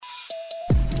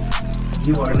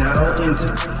You are now entering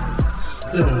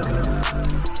Film Code.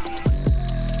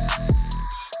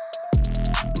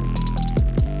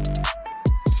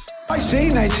 I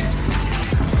seen it.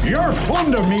 You're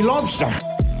fond of me lobster.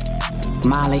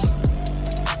 Molly,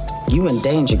 you in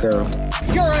danger, girl.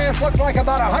 Your ass looks like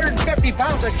about 150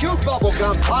 pounds of chew bubble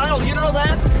gum, Kyle. You know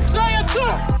that? Say it,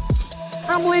 sir!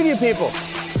 I don't believe you people.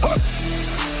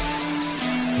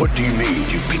 What do you mean,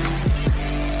 you people?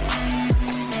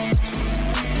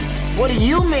 What do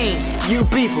you mean, you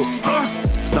people?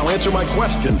 Now answer my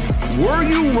question. Were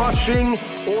you rushing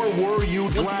or were you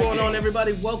dragging? What's going on,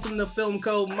 everybody? Welcome to Film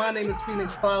Code. My name is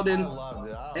Phoenix Clouden,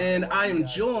 and I am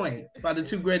joined by the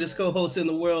two greatest co-hosts in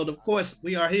the world. Of course,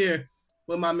 we are here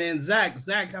with my man, Zach.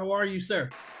 Zach, how are you, sir?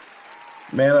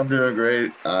 Man, I'm doing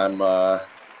great. I'm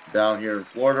down here in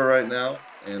Florida right now,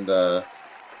 and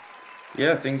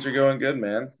yeah, things are going good,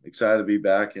 man. Excited to be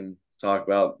back and talk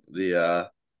about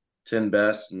the 10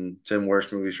 best and 10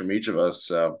 worst movies from each of us.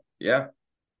 So, yeah.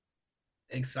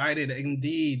 Excited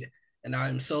indeed. And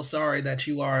I'm so sorry that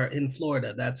you are in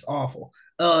Florida. That's awful.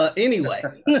 Anyway.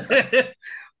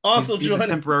 Also he's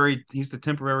joining he's the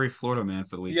temporary Florida man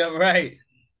for the week. Yeah, right.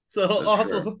 So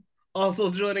That's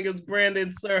also joining us,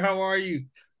 Brandon, sir. How are you?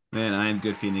 Man, I am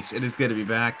good, Phoenix. It is good to be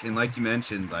back. And like you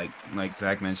mentioned, like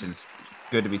Zach mentioned, it's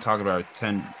good to be talking about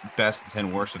 10 best and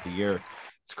 10 worst of the year.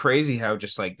 It's crazy how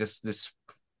just like this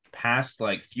past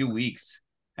like few weeks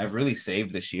have really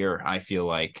saved this year. I feel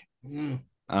like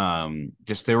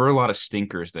just there were a lot of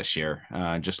stinkers this year.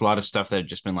 Just a lot of stuff that had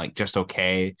just been like just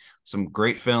okay. Some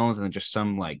great films and just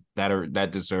some like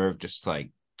that deserve just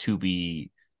like to be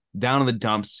down in the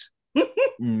dumps,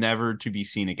 never to be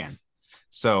seen again.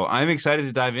 So I'm excited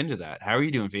to dive into that. How are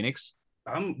you doing, Phoenix?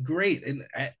 I'm great, and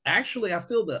actually, I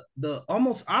feel the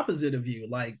almost opposite of you.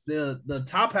 Like the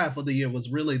top half of the year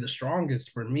was really the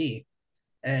strongest for me,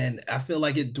 and I feel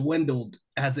like it dwindled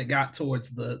as it got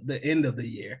towards the end of the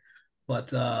year.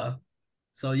 But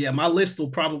so yeah, my list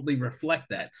will probably reflect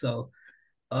that. So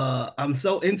I'm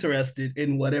so interested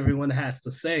in what everyone has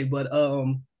to say. But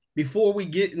before we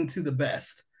get into the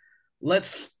best, let's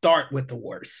start with the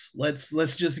worst.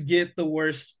 Let's just get the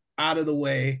worst out of the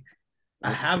way.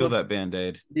 Let's feel that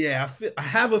Band-Aid. Yeah, I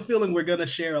have a feeling we're gonna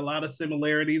share a lot of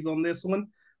similarities on this one,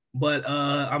 but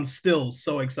I'm still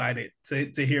so excited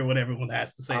to hear what everyone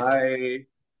has to say. I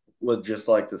would just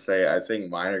like to say I think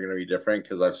mine are going to be different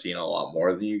because I've seen a lot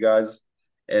more than you guys,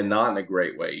 and not in a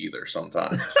great way either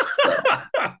sometimes.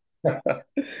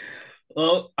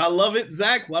 Well, I love it.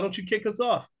 Zach, why don't you kick us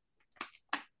off?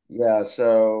 Yeah,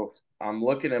 so I'm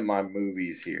looking at my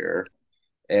movies here,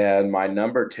 and my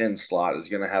number 10 slot is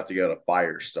going to have to go to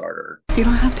Firestarter. You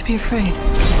don't have to be afraid.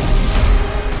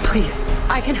 Please,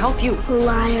 I can help you.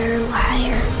 Liar,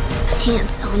 liar,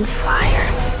 pants on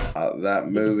fire. That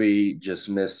movie just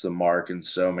missed the mark in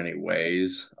so many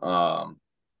ways. I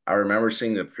remember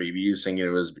seeing the previews thinking it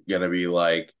was going to be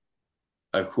like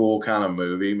a cool kind of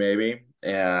movie maybe.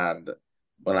 And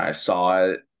when I saw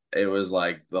it, it was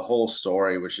like the whole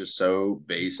story was just so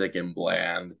basic and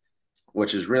bland,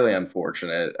 which is really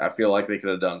unfortunate. I feel like they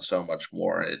could have done so much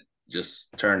more. It just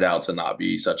turned out to not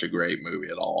be such a great movie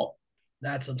at all.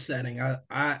 That's upsetting.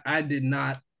 I did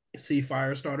not see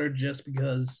Firestarter just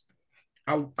because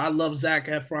I love Zac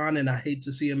Efron and I hate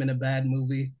to see him in a bad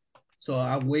movie. So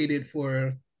I waited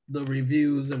for the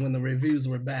reviews, and when the reviews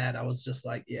were bad, I was just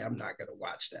like, yeah, I'm not gonna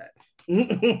watch that.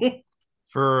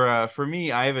 For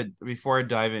me, before I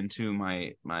dive into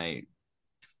my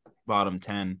bottom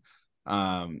 10,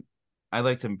 I'd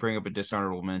like to bring up a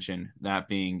dishonorable mention, that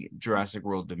being Jurassic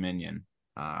World Dominion.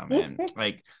 And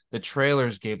like the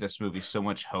trailers gave this movie so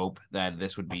much hope that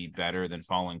this would be better than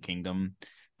Fallen Kingdom,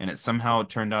 and it somehow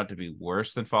turned out to be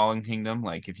worse than Fallen Kingdom.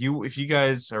 Like if you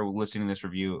guys are listening to this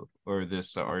review or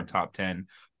this our top 10,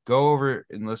 go over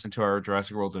and listen to our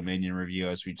Jurassic World Dominion review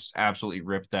as we just absolutely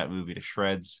ripped that movie to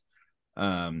shreds.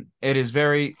 It is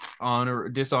very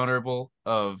dishonorable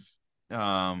of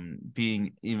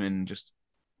being even just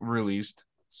released.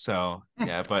 So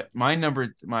yeah, but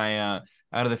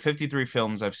out of the 53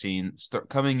 films I've seen,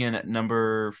 coming in at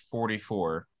number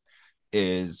 44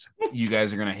 is, you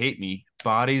guys are gonna hate me,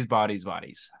 Bodies, Bodies,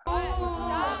 Bodies.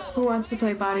 Who wants to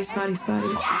play Bodies, Bodies,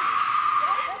 Bodies?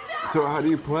 So how do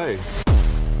you play?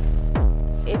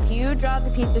 If you draw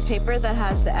the piece of paper that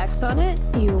has the X on it,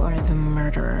 You are the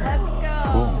murderer. let's go.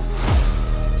 Cool.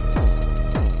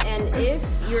 And if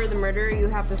you're the murderer, you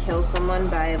have to kill someone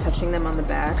by touching them on the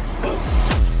back.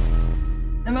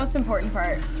 The most important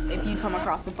part, if you come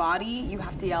across a body, you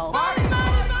have to yell,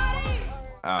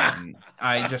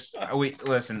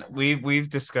 We've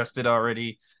discussed it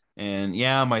already, and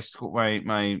yeah, my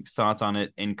thoughts on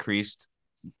it increased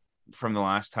from the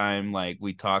last time, like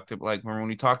we talked, like when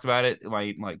we talked about it,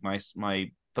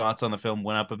 my thoughts on the film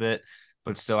went up a bit,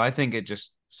 but still, I think it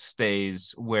just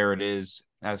stays where it is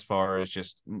as far as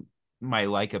just my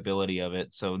likability of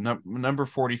it. So number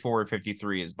 44 or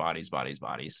 53 is Bodies, Bodies,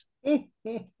 Bodies.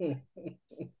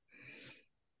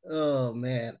 Oh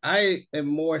man, I am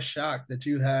more shocked that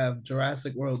you have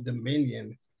Jurassic World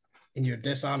Dominion in your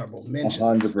dishonorable mentions.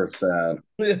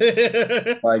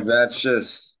 100%. Like that's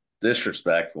just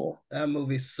disrespectful. That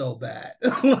movie's so bad.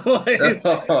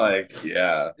 Like,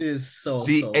 yeah, it's so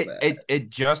bad.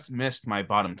 It just missed my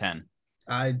bottom 10.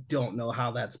 I don't know how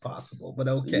that's possible, but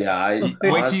okay. Yeah,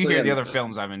 wait till you hear the other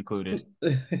films I've included.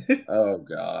 Oh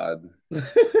God.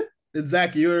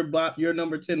 Zach, your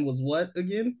number 10 was what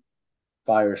again?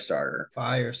 Firestarter.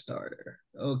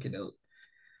 Okay, no.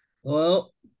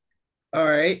 Well, all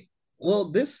right.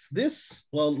 Well,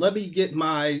 well, let me get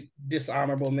my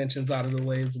dishonorable mentions out of the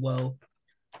way as well.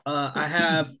 I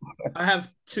have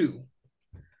two.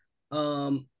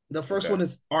 The first one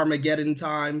is Armageddon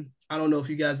Time. I don't know if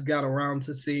you guys got around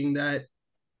to seeing that.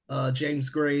 James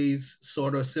Gray's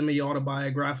sort of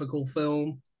semi-autobiographical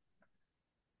film.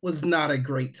 Was not a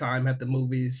great time at the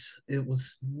movies. It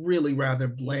was really rather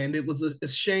bland. It was a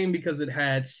shame because it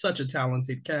had such a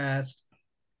talented cast.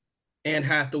 Anne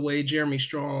Hathaway, Jeremy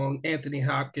Strong, Anthony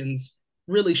Hopkins.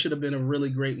 Really should have been a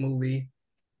really great movie.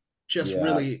 Just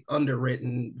really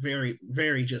underwritten, very,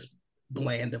 very just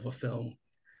bland of a film.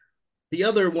 The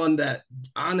other one that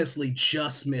honestly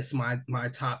just missed my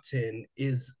top 10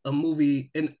 is a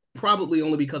movie, and probably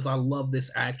only because I love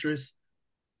this actress,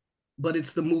 but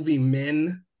it's the movie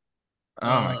Men.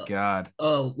 Oh my God.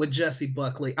 With Jessie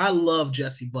Buckley. I love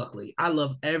Jessie Buckley. I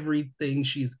love everything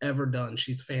she's ever done.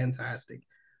 She's fantastic.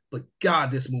 But God,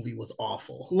 this movie was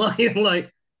awful.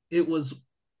 Like it was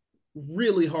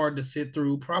really hard to sit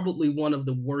through. Probably one of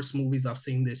the worst movies I've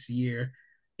seen this year.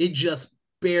 It just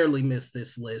barely missed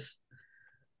this list.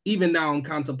 Even now I'm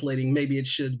contemplating maybe it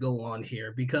should go on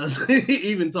here because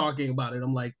even talking about it,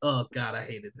 I'm like, oh God, I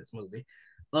hated this movie.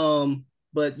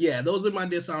 But yeah, those are my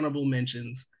dishonorable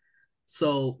mentions.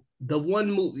 So the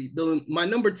one movie, my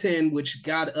number 10, which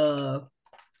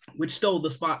stole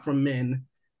the spot from Men,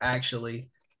 actually,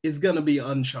 is gonna be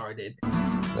Uncharted.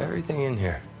 Everything in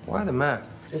here. Why the map?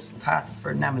 This is the path that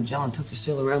Ferdinand Magellan took to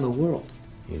sail around the world.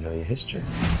 You know your history.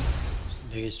 It's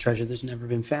the biggest treasure that's never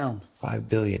been found. 5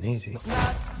 billion, easy.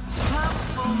 I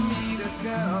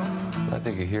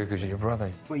think you're here because of your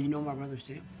brother. Wait, you know my brother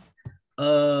Sam?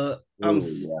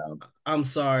 I'm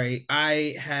sorry.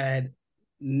 I had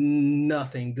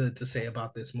nothing good to say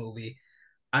about this movie.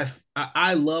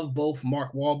 I love both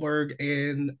Mark Wahlberg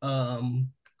and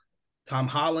Tom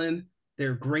Holland.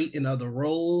 They're great in other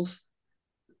roles.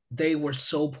 They were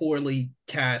so poorly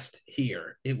cast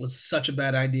here. It was such a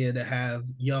bad idea to have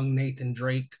young Nathan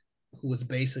Drake, who was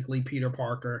basically Peter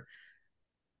Parker.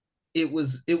 It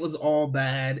was all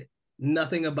bad.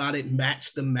 Nothing about it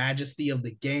matched the majesty of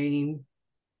the game.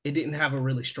 It didn't have a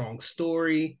really strong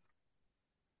story.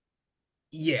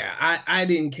 Yeah, I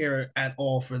didn't care at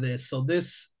all for this. So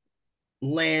this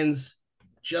lands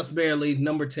just barely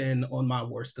number 10 on my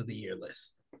worst of the year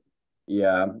list.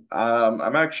 Yeah,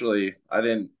 I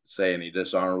didn't say any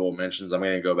dishonorable mentions. I'm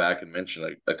going to go back and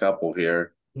mention a couple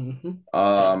here. Mm-hmm.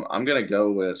 I'm going to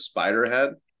go with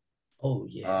Spiderhead. Oh,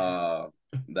 yeah.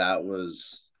 That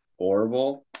was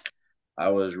horrible. I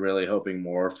was really hoping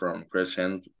more from Chris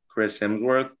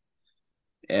Hemsworth.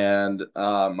 And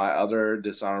my other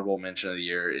dishonorable mention of the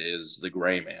year is The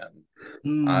Gray Man.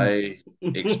 I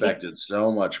expected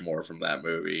so much more from that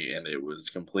movie, and it was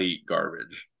complete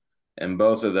garbage. And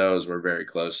both of those were very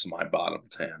close to my bottom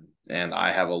 10. And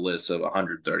I have a list of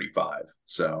 135.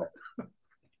 So,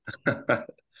 but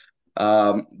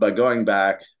going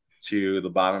back to the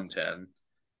bottom 10,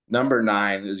 number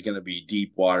 9 is going to be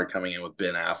Deep Water, coming in with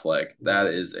Ben Affleck. That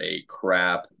is a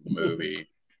crap movie.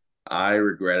 I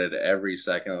regretted every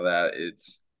second of that.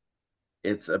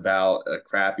 It's about a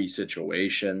crappy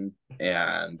situation,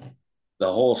 and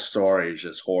the whole story is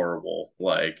just horrible.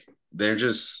 Like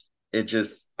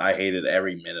I hated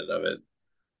every minute of it.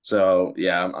 So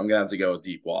yeah, I'm gonna have to go with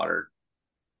Deep Water.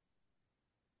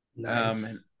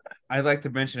 Nice. I'd like to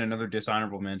mention another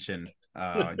dishonorable mention.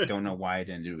 I don't know why I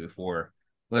didn't do it before.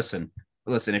 Listen.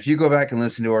 If you go back and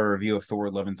listen to our review of Thor: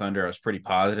 Love and Thunder, I was pretty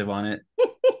positive on it.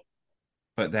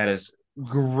 But that is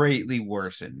greatly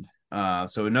worsened.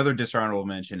 So another dishonorable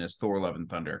mention is Thor: Love and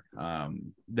Thunder.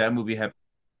 That movie had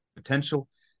potential,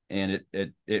 and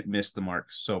it missed the mark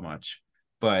so much.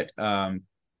 But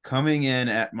coming in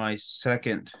at my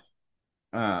second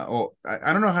I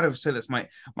don't know how to say this. My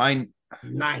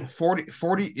ninth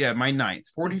 40, yeah, my ninth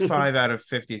 45 out of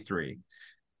 53.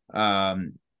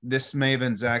 This may have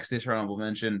been Zach's least honorable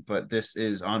mention, but this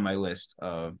is on my list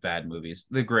of bad movies.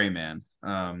 The Gray Man.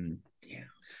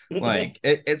 Like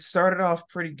it started off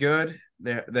pretty good.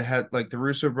 They had like the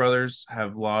Russo brothers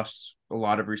have lost a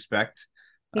lot of respect.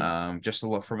 Just a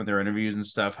lot from their interviews and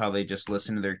stuff, how they just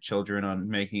listen to their children on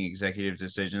making executive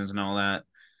decisions and all that.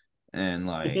 And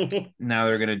like now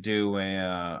they're gonna do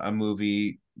a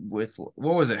movie with,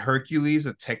 what was it, Hercules,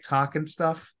 a TikTok and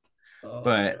stuff.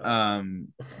 But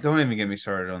don't even get me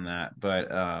started on that. But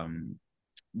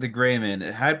the Gray Man,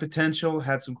 it had potential,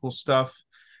 had some cool stuff,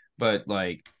 but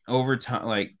like over time,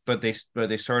 like but they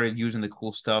started using the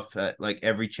cool stuff at like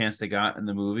every chance they got in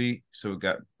the movie, so it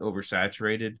got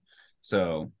oversaturated.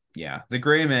 So yeah, the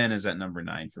Gray Man is at number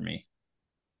 9 for me.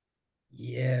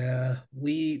 Yeah,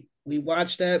 we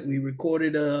watched that. We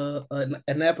recorded an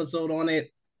episode on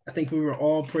it. I think we were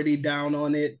all pretty down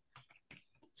on it.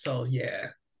 So yeah,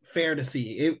 fair to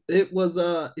see.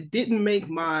 It didn't make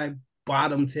my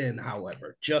bottom 10,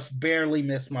 however, just barely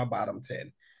missed my bottom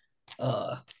 10.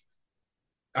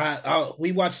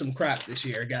 We watched some crap this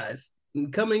year, guys.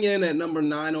 Coming in at number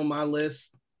 9 on my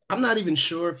list, I'm not even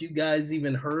sure if you guys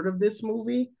even heard of this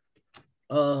movie.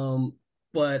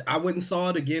 But I went and saw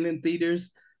it again in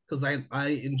theaters because I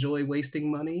enjoy wasting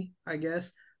money, I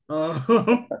guess.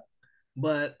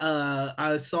 But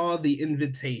I saw The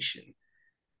Invitation.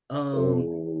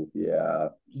 Oh yeah,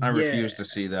 I refuse to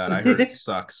see that. I heard it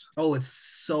sucks. Oh, it's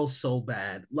so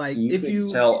bad. Like you if you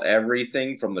tell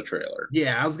everything from the trailer.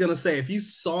 Yeah, I was gonna say if you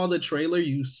saw the trailer,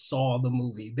 you saw the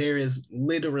movie. There is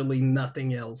literally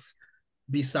nothing else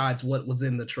besides what was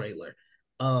in the trailer.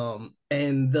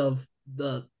 And the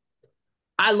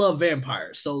I love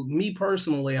vampires. So me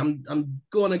personally, I'm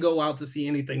gonna go out to see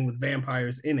anything with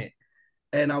vampires in it.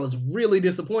 And I was really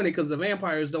disappointed because the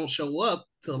vampires don't show up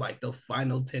till like the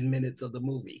final 10 minutes of the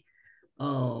movie.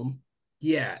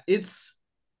 Yeah, it's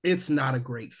not a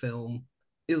great film.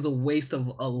 It's a waste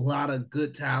of a lot of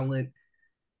good talent,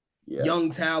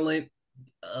 young talent,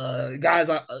 guys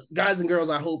and girls,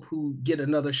 I hope, who get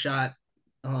another shot.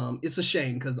 It's a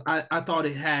shame because I thought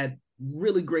it had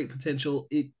really great potential.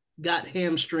 It got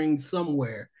hamstringed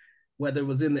somewhere, whether it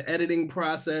was in the editing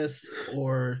process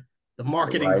or the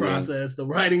marketing process, the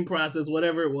writing process,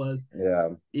 whatever it was.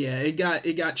 Yeah,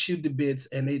 it got chewed to bits,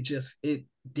 and it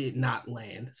did not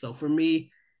land. So for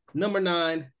me, number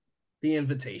 9, The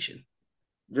Invitation.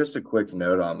 Just a quick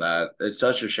note on that. It's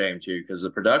such a shame too, because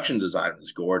the production design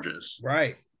was gorgeous.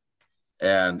 Right.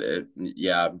 And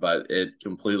but it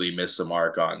completely missed the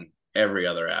mark on every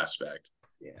other aspect.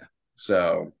 Yeah.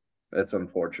 So that's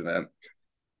unfortunate.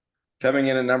 Coming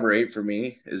in at number 8 for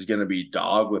me is going to be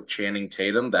Dog with Channing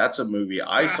Tatum. That's a movie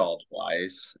I saw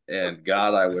twice, and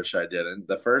God, I wish I didn't.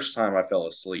 The first time I fell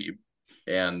asleep,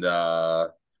 and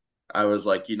I was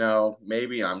like,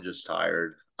 maybe I'm just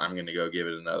tired. I'm going to go give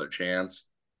it another chance.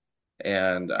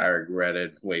 And I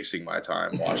regretted wasting my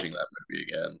time watching that movie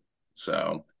again.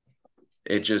 So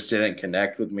it just didn't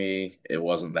connect with me. It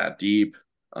wasn't that deep.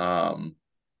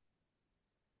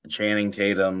 Channing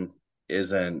Tatum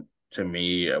isn't, to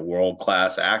me, a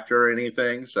world-class actor or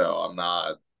anything, so I'm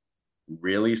not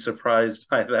really surprised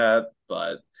by that.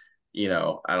 But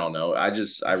I don't know.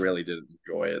 I really didn't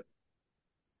enjoy it.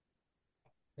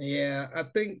 Yeah, I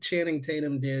think Channing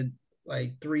Tatum did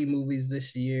like 3 movies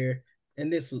this year,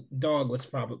 and this Dog was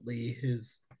probably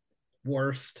his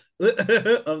worst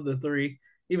of the 3.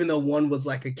 Even though one was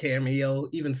like a cameo,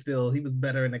 even still, he was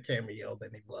better in a cameo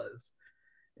than he was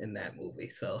in that movie.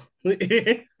 So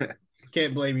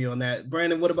can't blame you on that.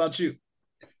 Brandon, what about you?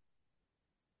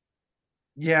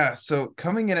 Yeah, so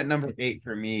coming in at number 8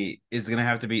 for me is gonna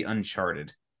have to be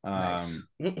Uncharted. Nice.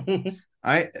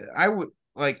 I would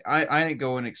like I didn't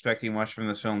go in expecting much from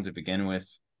this film to begin with.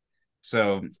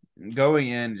 So going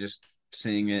in, just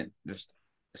seeing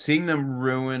them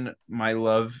ruin my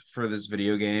love for this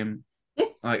video game.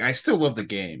 Like, I still love the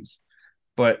games,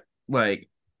 but like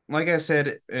I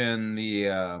said in the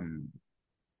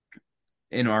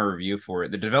in our review for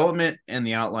it, the development and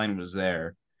the outline was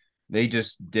there. They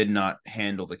just did not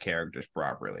handle the characters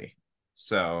properly.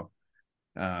 So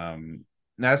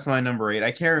that's my number 8.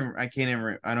 I don't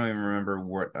even remember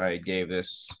what I gave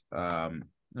this. Let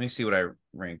me see what I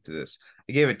ranked this.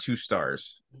 I gave it 2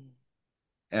 stars.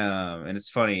 And it's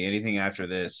funny, anything after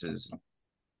this is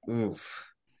oof.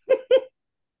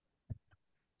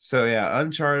 So yeah,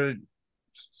 Uncharted,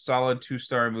 solid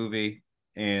 2-star movie,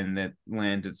 and that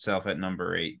lands itself at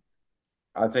number 8.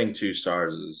 I think 2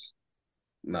 stars is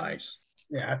nice.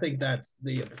 Yeah, I think that's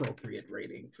the appropriate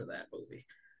rating for that movie.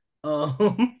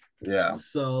 Yeah.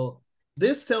 So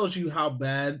this tells you how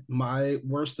bad my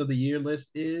worst of the year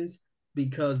list is,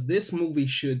 because this movie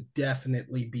should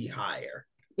definitely be higher.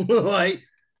 Like,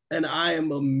 and I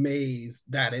am amazed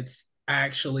that it's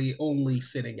actually only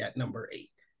sitting at number 8.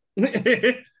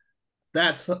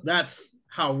 That's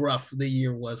how rough the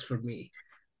year was for me.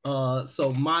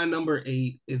 So my number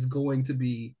 8 is going to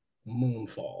be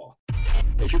Moonfall.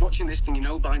 If you're watching this, then you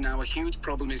know by now a huge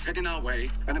problem is heading our way.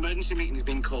 An emergency meeting is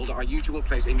being called at our usual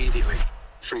place immediately.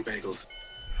 3 bagels.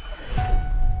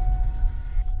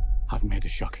 I've made a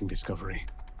shocking discovery.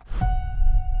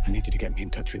 I need you to get me in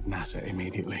touch with NASA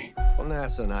immediately. Well,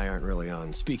 NASA and I aren't really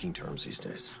on speaking terms these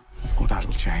days. Oh,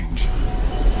 that'll change.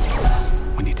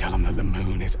 When you tell them that the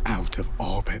moon is out of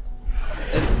orbit.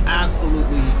 An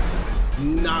absolutely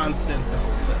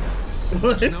nonsensical film.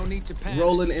 No need to panic.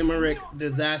 Roland Emmerich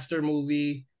disaster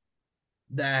movie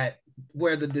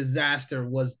where the disaster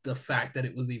was the fact that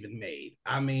it was even made.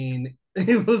 I mean,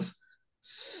 it was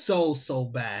so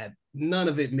bad. None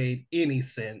of it made any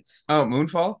sense. Oh,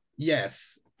 Moonfall?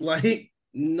 Yes. Like,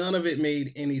 none of it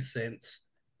made any sense.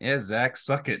 Yeah, Zach,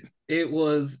 suck it. It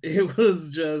was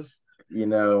just,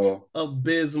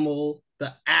 abysmal.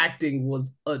 The acting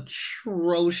was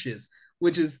atrocious,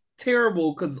 which is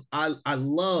terrible because I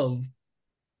love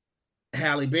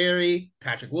Halle Berry,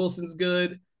 Patrick Wilson's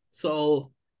good.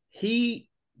 So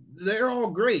they're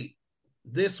all great.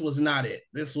 This was not it.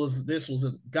 This was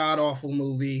a god-awful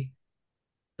movie.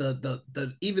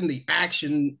 Even the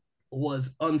action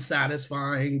was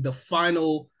unsatisfying. The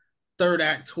final third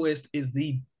act twist is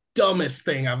the dumbest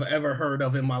thing I've ever heard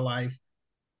of in my life.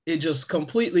 It just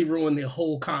completely ruined the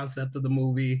whole concept of the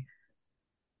movie.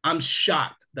 I'm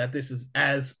shocked that this is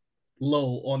as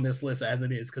low on this list as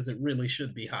it is, because it really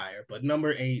should be higher. But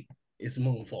number 8 is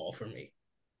Moonfall for me.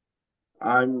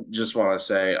 I just want to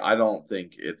say, I don't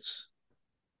think it's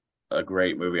a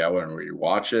great movie. I wouldn't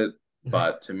rewatch it.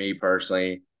 But to me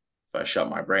personally, if I shut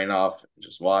my brain off and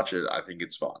just watch it, I think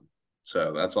it's fun.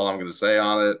 So that's all I'm going to say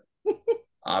on it.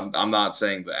 I'm not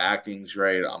saying the acting's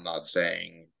great. I'm not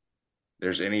saying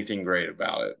there's anything great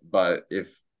about it. But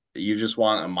if you just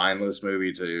want a mindless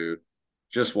movie to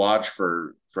just watch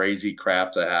for crazy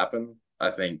crap to happen,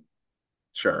 I think,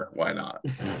 sure, why not?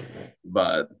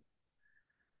 But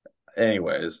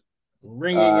anyways,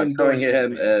 coming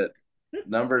in at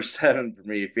number 7 for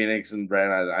me, Phoenix and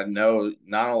Brandon. I know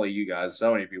not only you guys,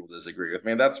 so many people disagree with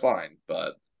me. That's fine,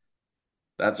 but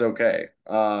that's okay.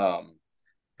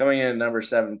 Coming in at number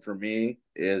 7 for me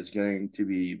is going to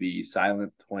be the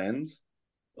Silent Twins.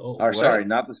 Sorry,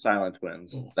 not the Silent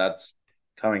Twins. That's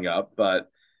coming up, but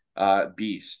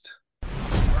Beast.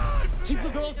 Keep the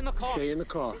girls in the car. Stay in the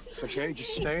car. Okay,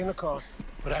 just stay in the car.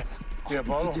 But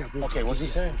Diabolo. Okay, what's he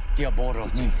saying? Diabolo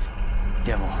means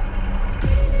devil.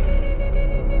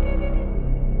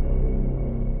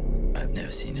 I've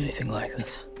never seen anything like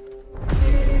this.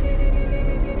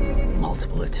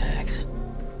 Multiple attacks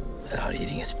without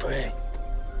eating its prey.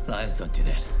 Lions don't do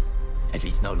that. At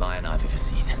least no lion I've ever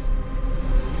seen.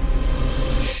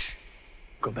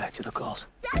 Go back to the calls.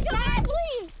 Dad,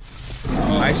 please!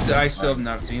 I still have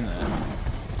not seen that.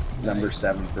 Number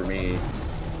 7 for me.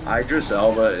 Idris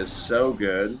Elba is so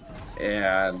good,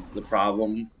 and the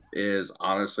problem is,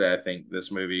 honestly, I think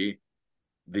this movie,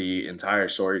 the entire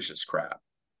story is just crap.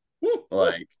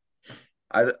 Like,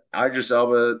 Idris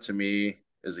Elba, to me,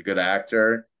 is a good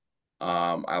actor.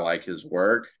 I like his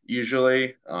work,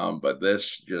 usually, but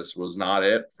this just was not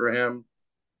it for him.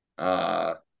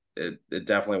 It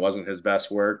definitely wasn't his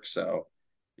best work, so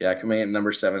yeah, coming in at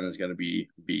number 7 is going to be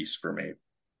Beast for me.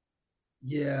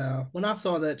 Yeah, when I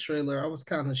saw that trailer, I was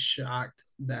kind of shocked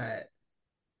that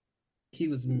he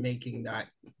was making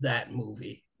that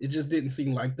movie. It just didn't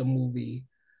seem like the movie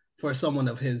for someone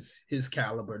of his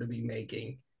caliber to be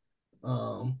making.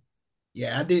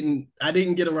 Yeah, I didn't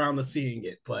get around to seeing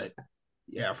it, but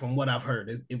yeah, from what I've heard,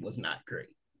 it was not great.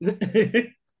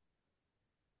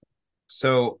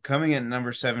 So coming in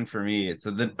number 7 for me, it's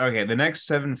the next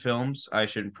 7 films, I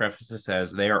should preface this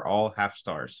as they are all half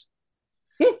stars.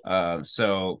 Any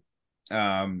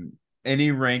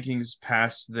rankings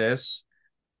past this,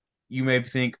 you may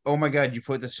think, oh my God, you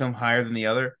put this film higher than the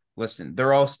other. Listen,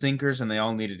 they're all stinkers and they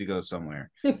all needed to go somewhere.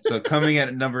 So coming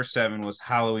at number 7 was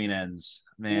Halloween Ends.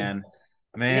 Man,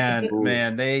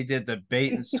 they did the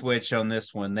bait and switch on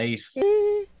this one. This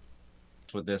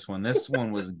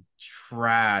one was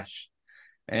trash.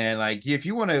 And like, if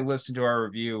you want to listen to our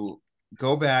review,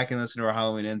 go back and listen to our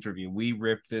Halloween Ends review. We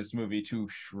ripped this movie to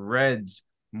shreds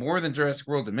more than Jurassic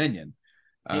World Dominion.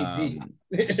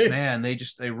 Man, they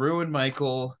ruined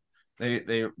Michael.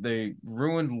 They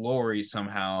ruined Laurie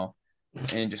somehow.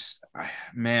 and just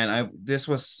this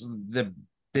was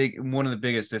one of the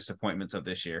biggest disappointments of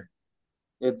this year.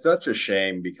 It's such a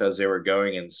shame because they were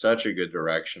going in such a good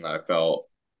direction, I felt,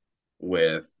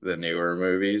 with the newer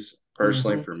movies.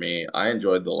 Personally, for me, I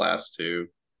enjoyed the last two.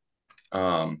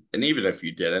 And even if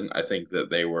you didn't, I think that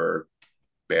they were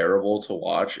bearable to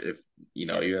watch if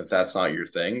even if that's not your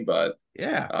thing. But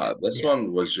this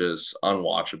one was just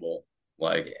unwatchable.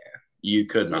 Like you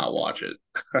could not watch it.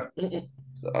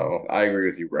 So I agree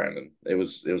with you, Brandon. It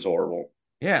was horrible.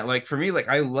 Yeah, like for me, like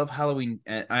I love Halloween.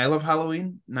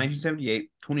 1978,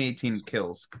 2018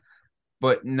 kills.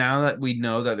 But now that we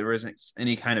know that there isn't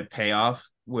any kind of payoff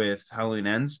with Halloween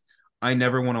Ends, I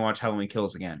never want to watch Halloween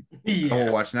Kills again. I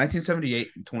will watch 1978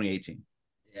 and 2018.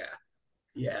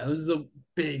 Yeah, it was a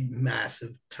big,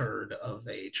 massive turd of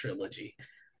a trilogy.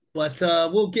 But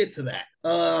we'll get to that.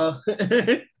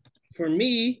 For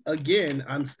me, again,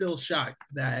 I'm still shocked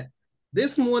that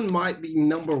this one might be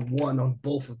number one on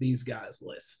both of these guys'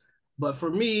 lists. But for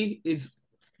me, it's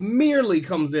merely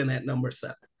comes in at number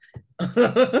 7.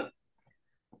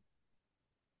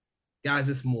 Guys,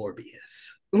 it's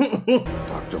Morbius.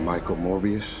 Dr. Michael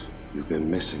Morbius, you've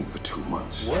been missing for 2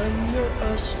 months. When you're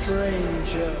a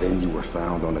stranger. Then you were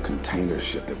found on a container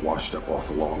ship that washed up off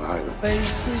of Long Island.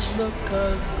 Faces look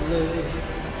ugly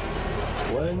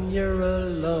when you're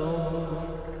alone.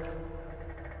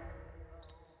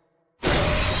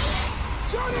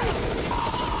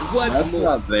 That's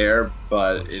not there,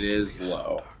 but it is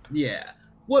low. Yeah.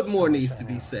 What more needs to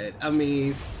be said? I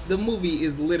mean, the movie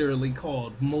is literally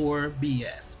called More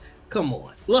BS. Come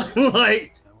on.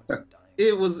 Like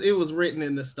it was written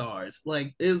in the stars.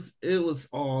 Like it was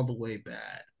all the way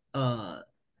bad.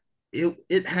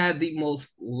 It had the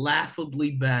most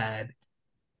laughably bad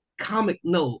comic.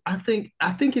 No, I think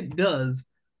it does.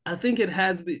 I think it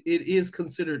is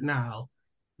considered now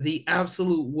the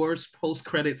absolute worst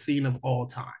post-credit scene of all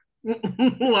time.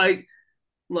 like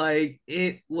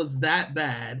it was that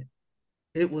bad.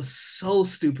 It was so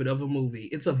stupid of a movie.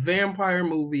 It's a vampire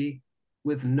movie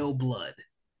with no blood.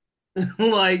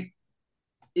 Like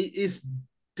it's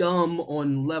dumb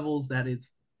on levels that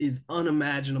is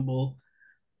unimaginable.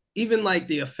 Even like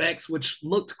the effects, which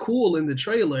looked cool in the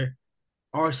trailer,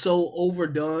 are so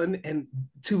overdone and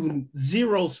to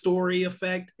zero story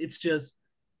effect. It's just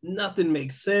nothing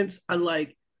makes sense.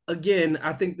 Again,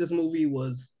 I think this movie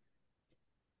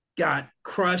got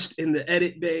crushed in the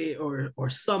edit bay or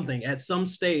something. At some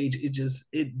stage, it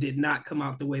did not come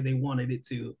out the way they wanted it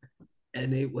to.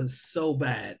 And it was so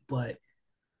bad.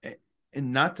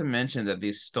 And not to mention that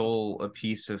they stole a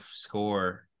piece of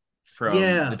score from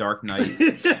The Dark Knight.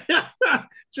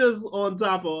 Just on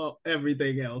top of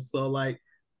everything else. So I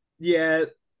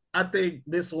think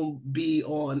this will be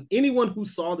on anyone who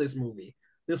saw this movie.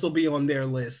 This will be on their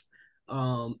list,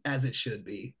 as it should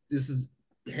be. This is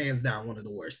hands down one of the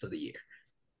worst of the year.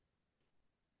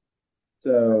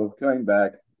 So going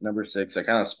back, number 6, I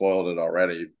kind of spoiled it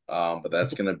already, but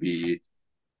that's going to be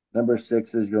number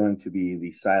 6 is going to be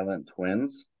The Silent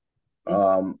Twins.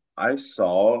 I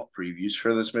saw previews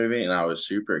for this movie and I was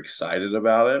super excited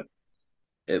about it.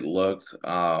 It looked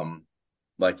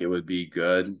like it would be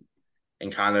good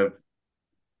and kind of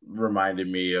reminded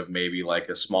me of maybe like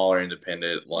a smaller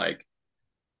independent like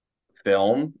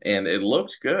film, and it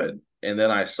looked good. And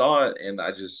then I saw it and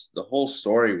the whole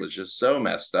story was just so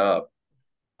messed up.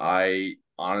 I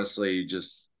honestly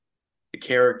the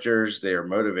characters, their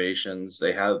motivations,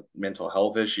 they had mental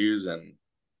health issues, and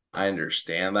I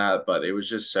understand that, but it was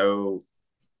just so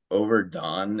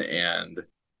overdone, and it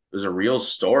was a real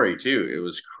story too. It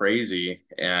was crazy,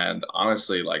 and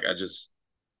honestly,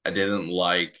 I didn't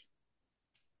like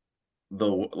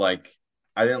the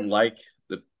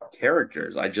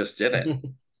characters. I just didn't.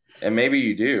 And maybe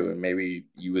you do, and maybe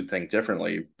you would think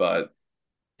differently, but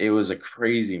it was a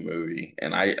crazy movie,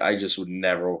 and I just would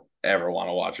never, ever want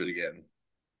to watch it again.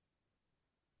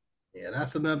 Yeah,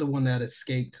 that's another one that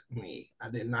escaped me. I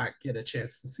did not get a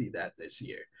chance to see that this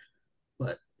year.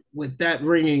 But with that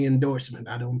ringing endorsement,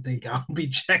 I don't think I'll be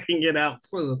checking it out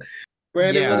soon.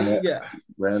 Brandon, what do you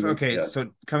got? Okay, so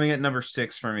coming at number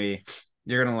 6 for me,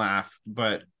 you're gonna laugh,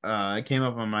 but I came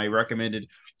up on my recommended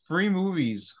free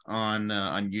movies on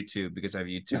YouTube because I have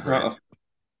YouTube Red.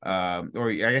 Or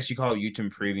I guess you call it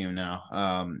YouTube Premium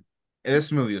now.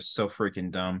 This movie was so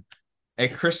freaking dumb. A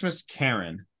Christmas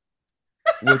Karen,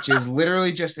 which is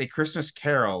literally just a Christmas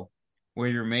Carol where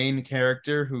your main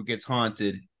character who gets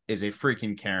haunted is a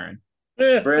freaking Karen.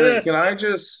 Brandon, can I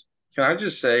just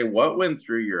say what went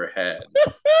through your head?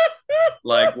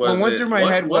 Like, what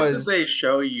did they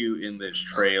show you in this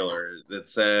trailer that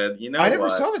said, I never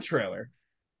saw the trailer.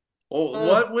 Well,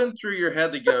 what went through your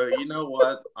head to go, you know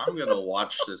what? I'm going to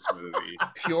watch this movie.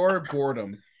 Pure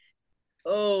boredom.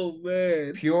 Oh,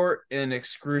 man. Pure and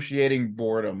excruciating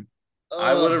boredom.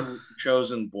 I would have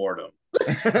chosen boredom.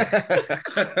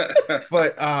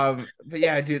 but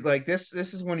yeah, dude, like this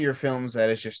is one of your films that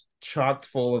is just chocked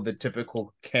full of the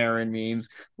typical Karen memes.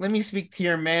 Let me speak to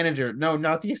your manager. No,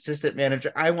 not the assistant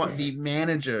manager. I want the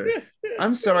manager.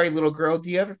 I'm sorry, little girl. Do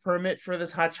you have a permit for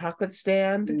this hot chocolate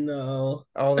stand? No.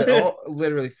 All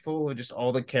literally full of just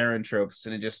all the Karen tropes,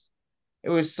 and it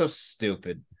was so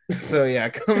stupid. So yeah,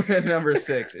 coming at number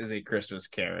 6 is A Christmas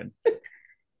Karen.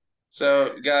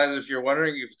 So, guys, if you're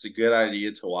wondering if it's a good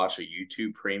idea to watch a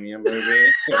YouTube premium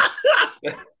movie,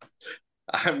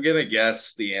 I'm going to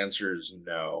guess the answer is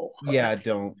no. Yeah,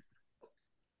 don't.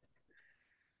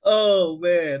 Oh,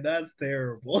 man, that's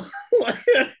terrible.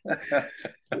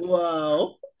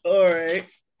 Wow. All right.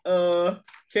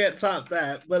 Can't top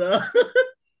that. But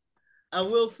I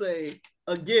will say,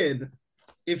 again,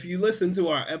 if you listen to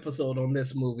our episode on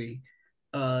this movie,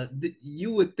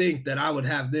 you would think that I would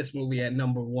have this movie at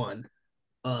number 1,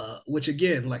 which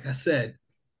again, like I said,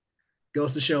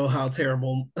 goes to show how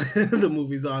terrible the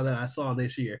movies are that I saw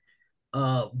this year.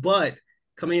 But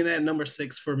coming in at number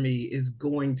 6 for me is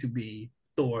going to be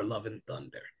Thor: Love and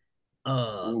Thunder.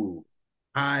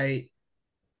 I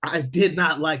did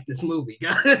not like this movie,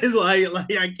 guys. like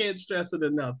I can't stress it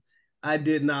enough. I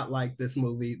did not like this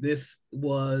movie. This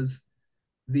was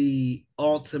the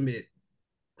ultimate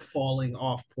falling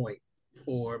off point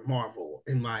for Marvel,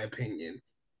 in my opinion.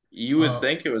 You would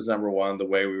think it was number 1 the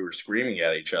way we were screaming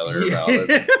at each other about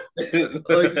it.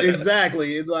 Like,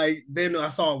 exactly. Like then I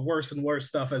saw worse and worse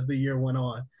stuff as the year went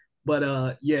on.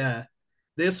 But yeah,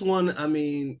 this one, I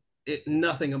mean,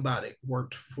 nothing about it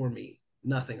worked for me.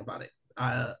 Nothing about it.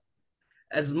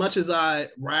 As much as I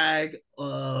rag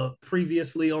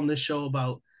previously on this show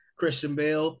about Christian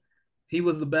Bale, he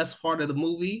was the best part of the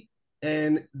movie.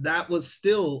 And he was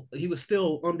still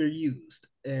underused,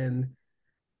 and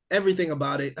everything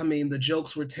about it. I mean, the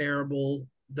jokes were terrible.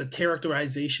 The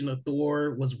characterization of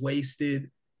Thor was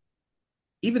wasted.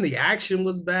 Even the action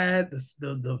was bad.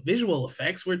 The visual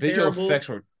effects were terrible. Visual effects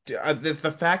were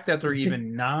the fact that they're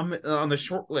even on the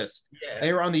short list. Yeah.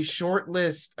 They were on the short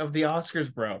list of the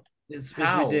Oscars, bro. It's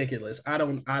ridiculous. I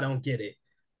don't get it.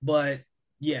 But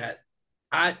yeah,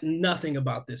 nothing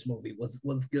about this movie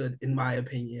was good in my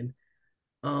opinion.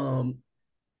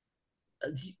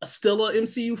 Still a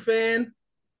MCU fan,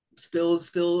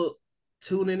 still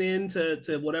tuning in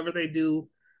to whatever they do,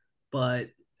 but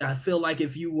I feel like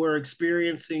if you weren't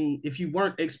experiencing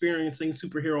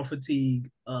superhero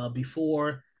fatigue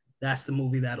before, that's the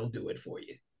movie that'll do it for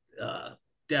you.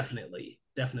 Definitely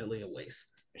a waste.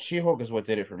 She-Hulk is what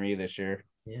did it for me this year.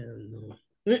 Yeah, no.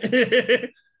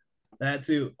 That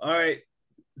too. All right,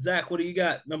 Zach, what do you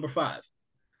got? Number 5.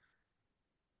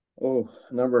 Oh,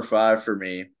 number 5 for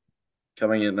me.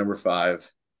 Coming in number 5,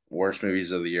 worst movies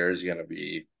of the year is going to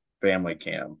be Family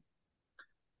Cam.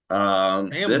 Yeah,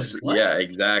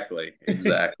 exactly.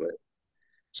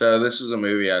 So this is a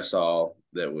movie I saw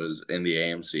that was in the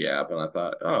AMC app, and I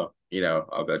thought, oh,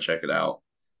 I'll go check it out.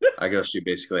 I go see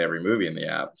basically every movie in the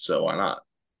app, so why not?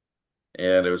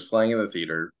 And it was playing in the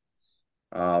theater.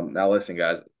 Now listen,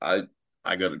 guys, I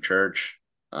go to church.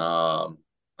 I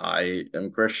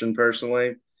am Christian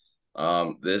personally.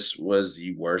 This was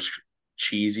the worst,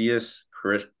 cheesiest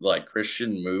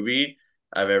Christian movie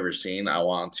I've ever seen. I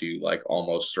want to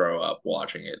almost throw up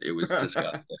watching it. It was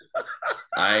disgusting.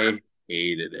 I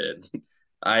hated it.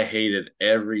 I hated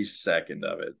every second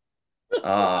of it.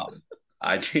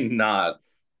 I do not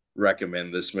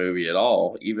recommend this movie at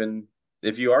all, even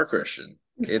if you are Christian.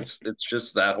 It's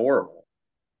just that horrible.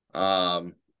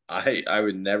 I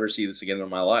would never see this again in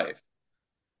my life.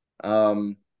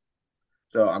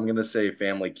 So I'm gonna say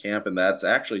Family Camp, and that's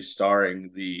actually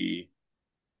starring the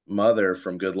mother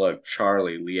from Good Luck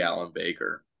Charlie, Lee Allen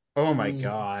Baker. Oh my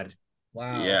God.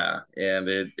 Wow. Yeah, and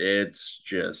it's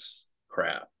just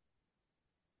crap.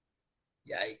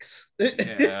 Yikes.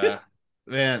 Yeah.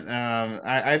 Man,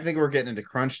 I think we're getting into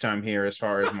crunch time here as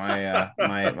far as my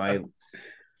my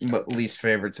least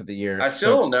favorites of the year. I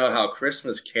still don't know how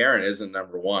Christmas Karen isn't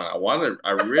number 1.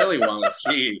 I really want to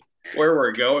see where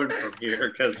we're going from here,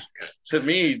 because to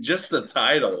me, just the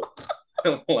title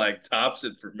tops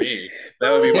it for me. That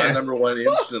would be my number 1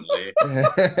 instantly.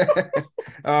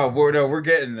 We're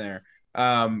getting there.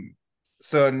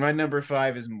 So my number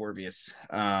 5 is Morbius.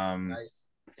 Nice.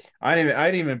 I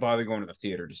didn't even bother going to the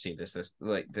theater to see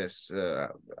this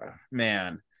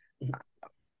man.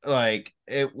 Like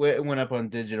it went up on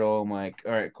digital. I'm like,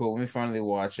 all right, cool. Let me finally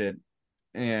watch it,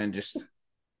 and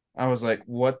I was like,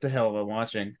 what the hell am I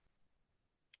watching?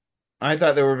 I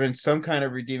thought there would have been some kind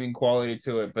of redeeming quality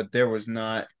to it, but there was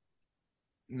not.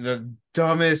 The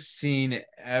dumbest scene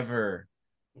ever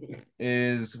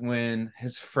is when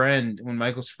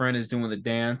Michael's friend is doing the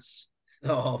dance.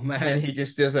 Oh man, and he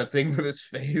just does that thing with his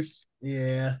face.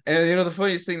 Yeah. And the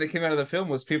funniest thing that came out of the film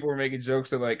was people were making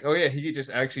jokes of like, oh yeah, he could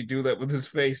just actually do that with his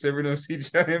face. There were no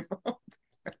CGI involved.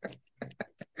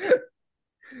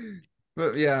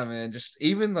 But yeah, man, just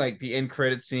even like the end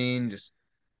credit scene just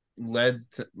led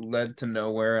to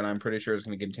nowhere, and I'm pretty sure it's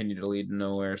going to continue to lead to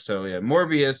nowhere. So yeah,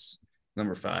 Morbius,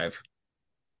 number 5.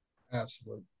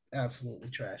 Absolutely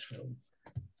trash film.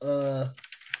 All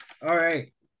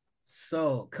right.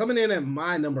 So coming in at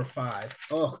my number 5.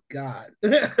 Oh God.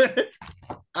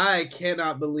 I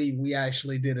cannot believe we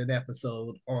actually did an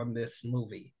episode on this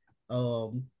movie.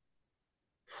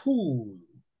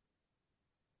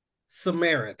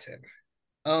 Samaritan.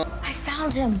 I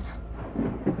found him.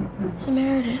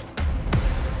 Samaritan.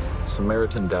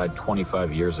 Samaritan died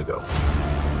 25 years ago.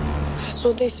 That's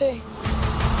what they say.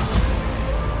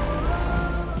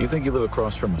 You think you live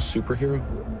across from a superhero?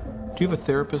 Do you have a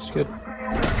therapist, kid?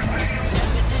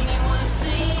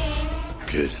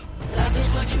 Kid.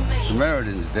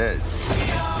 Samaritan's dead.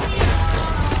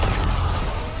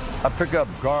 I pick up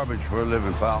garbage for a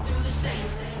living, pal.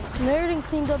 Samaritan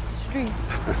cleaned up the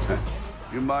streets.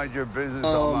 You mind your business,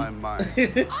 I'll mind mine. I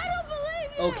don't believe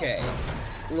you! Okay.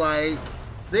 Like,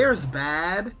 there's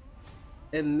bad,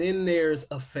 and then there's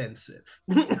offensive.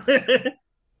 We did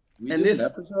an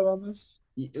episode on this?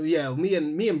 Yeah, me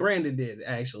and Brandon did,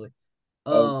 actually.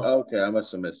 Okay, I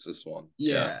must have missed this one.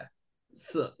 Yeah.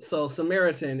 So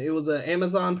Samaritan, it was an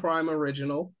Amazon Prime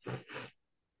original.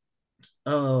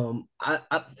 I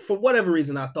for whatever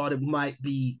reason I thought it might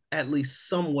be at least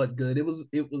somewhat good. It was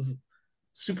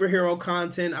superhero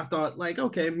content. I thought like,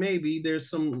 okay, maybe there's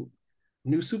some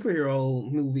new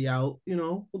superhero movie out,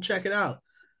 we'll check it out.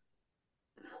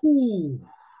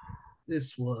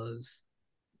 This was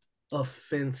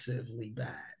offensively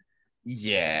bad.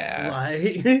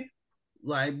 Yeah.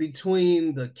 Like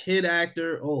between the kid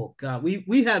actor, oh God,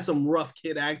 we had some rough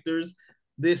kid actors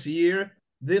this year.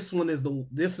 This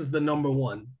is the number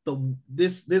one.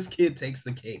 This kid takes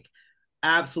the cake.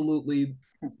 Absolutely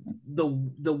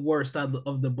the worst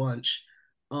of the bunch.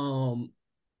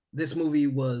 This movie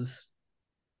was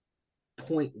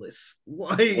pointless.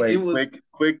 Like, Wait, it was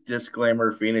quick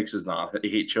disclaimer: Phoenix is not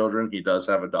hate children. He does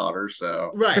have a daughter, so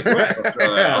right.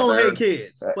 Oh, hey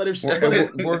kids, but if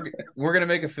we're gonna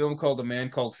make a film called "The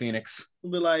Man Called Phoenix,"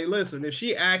 but like, listen, if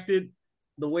she acted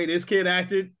the way this kid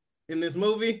acted in this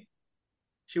movie,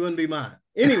 she wouldn't be mine.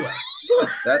 Anyway,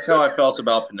 that's how I felt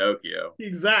about Pinocchio.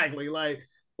 Exactly, like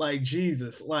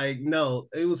Jesus, like no,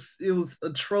 it was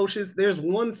atrocious. There's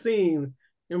one scene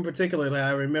in particular that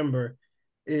I remember.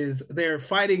 Is they're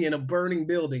fighting in a burning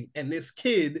building, and this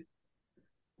kid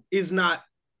is not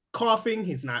coughing,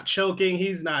 he's not choking,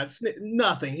 he's not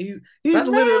nothing. He's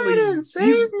literally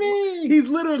he's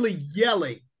literally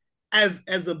yelling as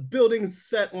a building's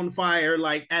set on fire,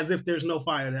 like as if there's no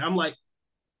fire there. I'm like,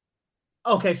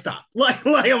 okay, stop. Like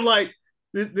I'm like,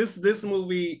 this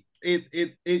movie,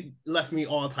 it left me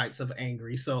all types of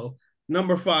angry. So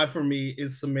number 5 for me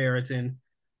is Samaritan.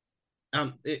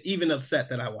 I'm even upset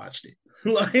that I watched it.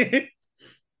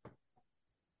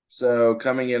 So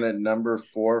coming in at number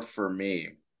 4 for me,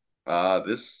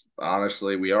 this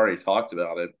honestly we already talked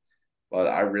about it, but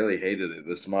I really hated it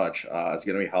this much. It's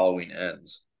gonna be Halloween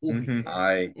Ends. Mm-hmm.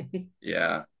 I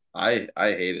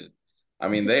hate it. I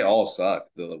mean, they all suck.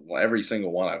 Every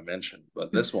single one I've mentioned,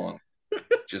 but this one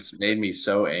just made me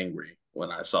so angry when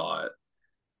I saw it.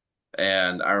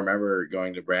 And I remember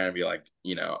going to Brandon and be like,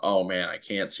 oh man, I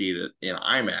can't see it in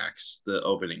IMAX the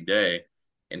opening day.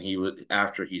 And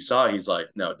after he saw it, he's like,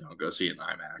 no, don't go see it in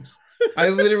IMAX. I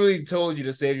literally told you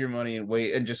to save your money and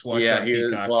wait and just watch. Yeah,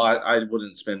 I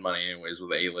wouldn't spend money anyways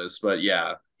with A-list, but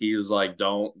yeah, he was like,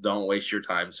 don't waste your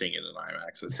time seeing it in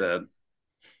IMAX. I said,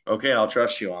 okay, I'll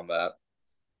trust you on that.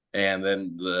 And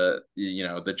then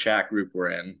the chat group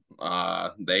we're in,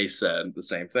 they said the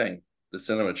same thing, the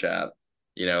cinema chat,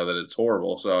 that it's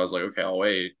horrible. So I was like, okay, I'll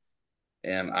wait.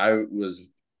 And I was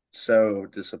so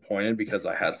disappointed because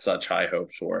I had such high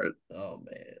hopes for it. Oh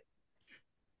man.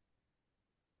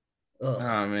 Ugh.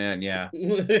 Oh man, yeah.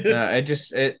 That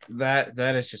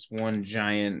is just one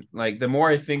giant. Like the more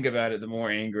I think about it, the more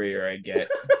angrier I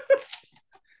get.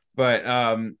 But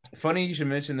funny you should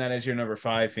mention that as your number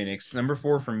 5, Phoenix. Number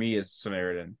 4 for me is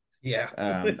Samaritan. Yeah.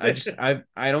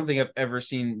 I don't think I've ever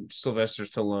seen Sylvester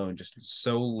Stallone just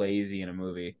so lazy in a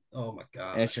movie. Oh my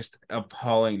god. And it's just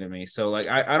appalling to me. So like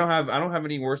I don't have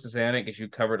any worse to say on it because you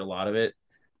covered a lot of it.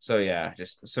 So yeah,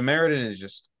 just Samaritan is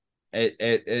just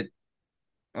it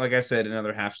like I said,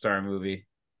 another half-star movie.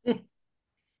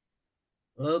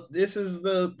 Well, this is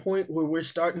the point where we're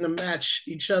starting to match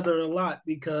each other a lot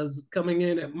because coming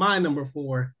in at my number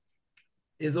 4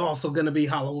 is also going to be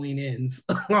Halloween Ends.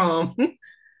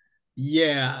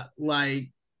 Yeah,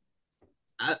 like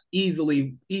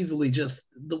easily just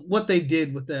what they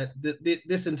did with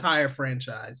this entire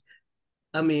franchise.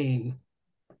 I mean,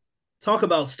 talk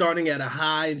about starting at a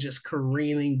high and just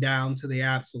careening down to the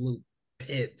absolute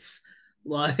pits.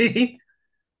 Like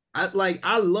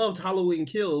I loved Halloween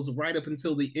Kills right up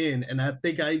until the end, and I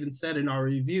think I even said in our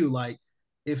review, like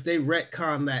if they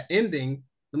retcon that ending,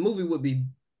 the movie would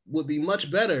be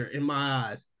much better in my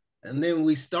eyes. And then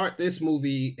we start this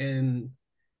movie, and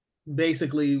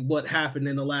basically what happened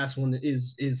in the last one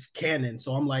is canon.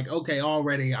 So I'm like, okay,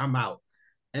 already I'm out.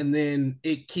 And then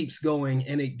it keeps going,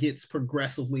 and it gets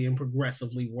progressively and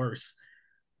progressively worse.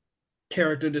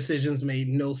 Character decisions made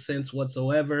no sense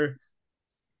whatsoever.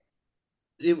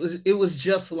 It was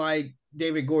just like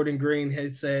David Gordon Green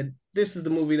had said, this is the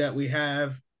movie that we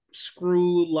have.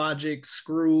 Screw logic,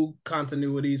 screw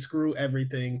continuity, screw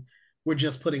everything. We're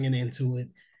just putting an end to it,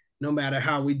 no matter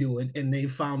how we do it. And they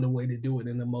found a way to do it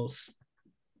in the most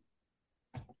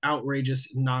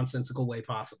outrageous, nonsensical way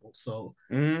possible. So,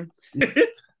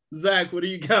 Zach, what do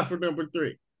you got for number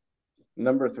 3?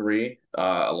 Number 3,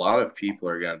 a lot of people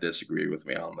are going to disagree with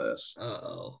me on this.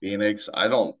 Uh-oh. Phoenix, I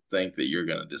don't think that you're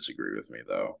going to disagree with me,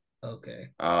 though. Okay.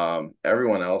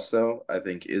 Everyone else, though, I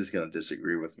think is going to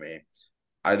disagree with me.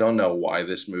 I don't know why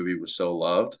this movie was so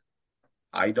loved.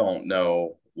 I don't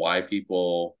know why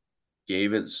people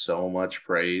gave it so much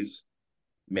praise.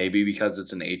 Maybe because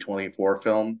it's an A24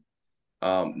 film.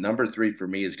 Number 3 for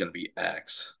me is going to be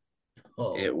X.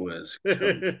 Oh. It was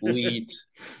complete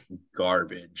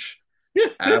garbage.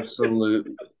 Absolute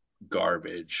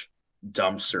garbage.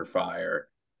 Dumpster fire.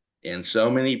 And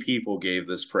so many people gave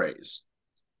this praise.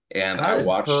 And I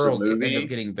watched Pearl the movie. End up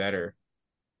getting better?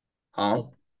 Huh?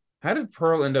 How did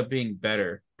Pearl end up being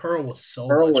better? Pearl was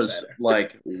Pearl much was better.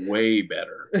 Like way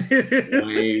better.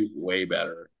 way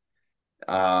better.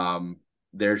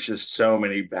 There's just so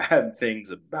many bad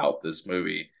things about this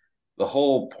movie. The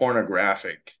whole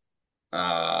pornographic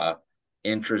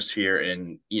interest here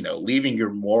in, leaving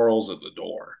your morals at the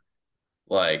door,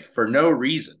 like for no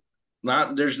reason.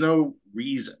 There's no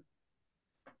reason.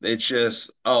 It's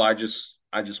just, I just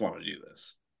want to do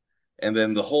this. And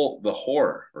then the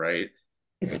horror, right?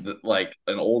 Like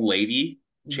an old lady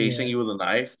chasing you with a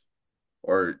knife,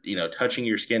 or touching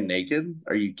your skin naked.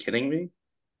 Are you kidding me?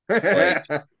 Like,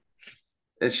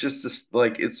 it's just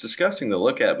like, it's disgusting to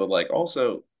look at, but like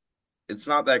also it's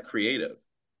not that creative.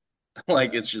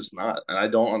 Like, it's just not, and I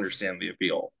don't understand the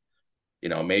appeal.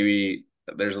 Maybe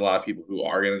there's a lot of people who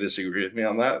are going to disagree with me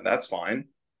on that. That's fine.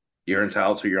 You're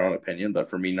entitled to your own opinion, but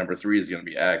for me, number 3 is going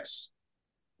to be X.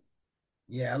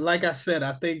 Yeah, like I said,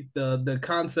 I think the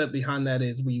concept behind that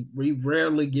is we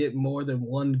rarely get more than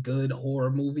one good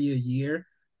horror movie a year,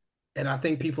 and I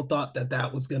think people thought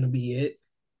that was going to be it,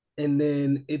 and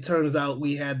then it turns out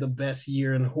we had the best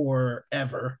year in horror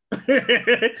ever.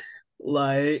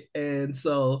 Like, and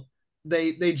so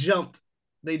they jumped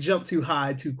too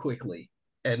high too quickly,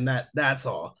 and that's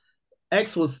all.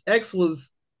 X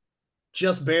was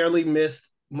just barely missed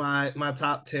my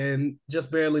top 10,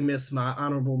 just barely missed my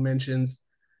honorable mentions.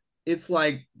 It's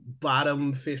like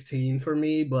bottom 15 for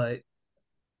me, but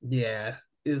yeah,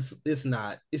 it's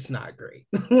not great.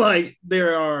 Like,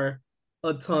 there are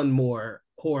a ton more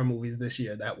horror movies this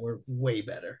year that were way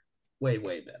better, way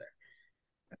better.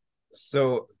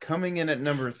 So coming in at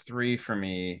number 3 for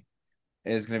me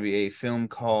is going to be a film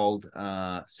called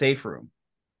Safe Room.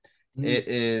 It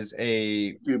is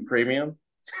a premium.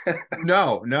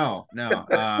 No.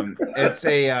 It's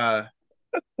a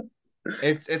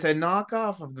it's a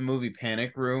knockoff of the movie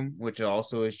Panic Room, which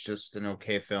also is just an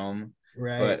okay film.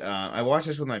 Right. But I watched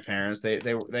this with my parents. They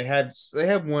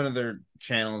had one of their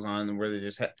channels on where they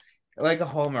just had like a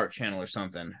Hallmark channel or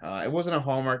something. It wasn't a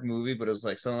Hallmark movie, but it was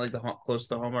like something like close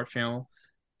to the Hallmark channel.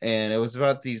 And it was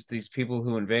about these people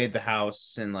who invade the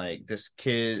house, and like this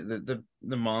kid, the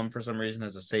mom for some reason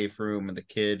has a safe room, and the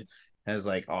kid has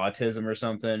like autism or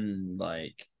something.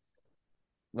 Like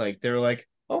they're like,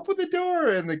 open the door,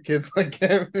 and the kid's like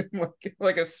having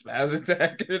like a spaz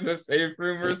attack in the safe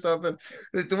room or something.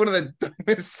 It's one of the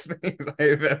dumbest things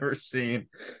I've ever seen.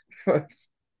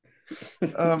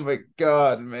 Oh my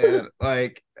god, man!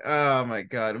 Like, oh my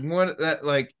god,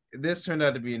 this turned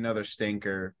out to be another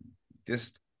stinker.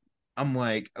 I'm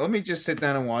like, let me just sit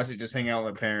down and watch it, just hang out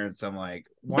with my parents. I'm like,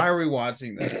 why are we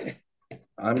watching this?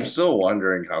 I'm still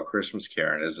wondering how Christmas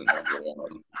Karen isn't number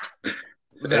 1.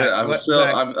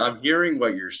 Zach, I'm hearing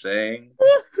what you're saying,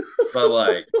 but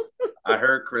like I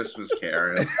heard Christmas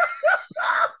Karen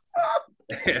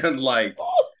and like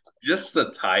just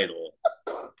the title.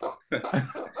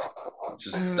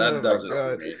 Just that does it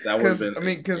for me. That would have been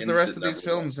because the rest of these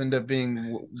films end up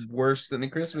being worse than A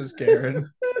Christmas Karen.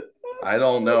 I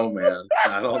don't know, man.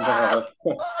 I don't know.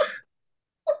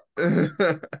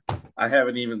 I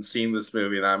haven't even seen this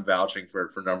movie, and I'm vouching for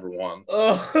it for number one.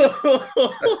 God.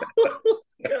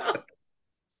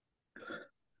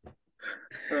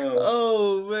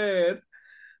 Oh man.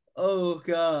 Oh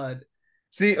God.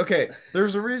 See, okay,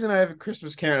 there's a reason I have A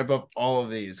Christmas Karen above all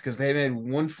of these, because they made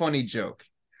one funny joke,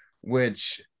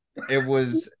 which it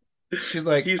was. She's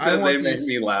like, he said they made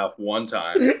me laugh one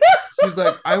time. She's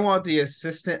like, I want the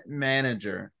assistant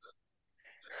manager.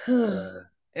 And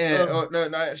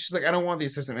no, she's like, I don't want the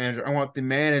assistant manager. I want the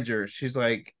manager. She's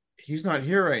like, he's not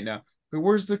here right now. But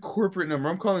where's the corporate number?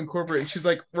 I'm calling corporate. And she's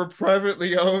like, we're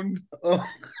privately owned. So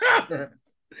if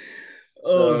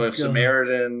God.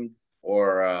 Samaritan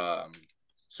or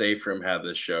Safram had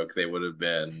this joke, they would have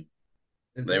been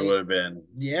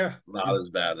not as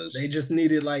bad as they just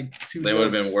needed like two. They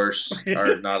would have been worse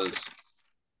or not as.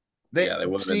 They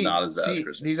would have been not as bad as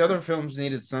Christmas. These other films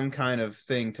needed some kind of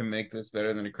thing to make this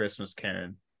better than A Christmas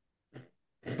Karen,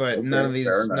 but okay, none of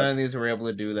these were able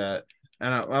to do that.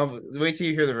 And I'll wait till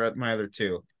you hear my other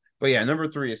two. But yeah, number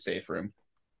 3 is Safe Room.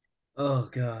 Oh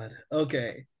God.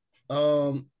 Okay.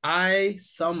 I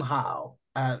somehow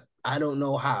I don't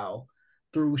know how,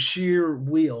 through sheer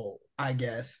will, I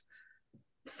guess,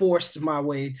 forced my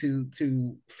way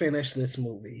to finish this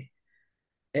movie.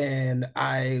 And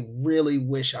I really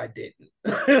wish I didn't.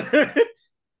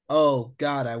 Oh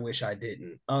God, I wish I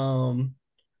didn't.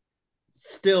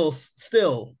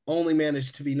 Still only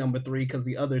managed to be number 3 because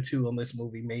the other 2 on this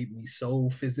movie made me so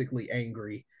physically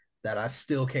angry that I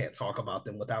still can't talk about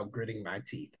them without gritting my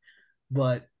teeth.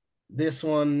 But this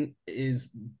one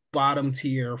is bottom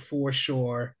tier for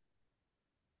sure.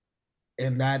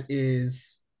 And that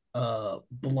is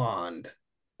Blonde.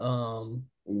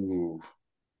 Ooh.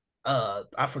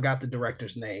 I forgot the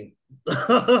director's name.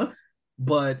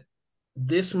 But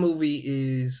this movie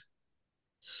is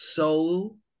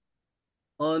so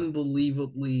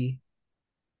unbelievably,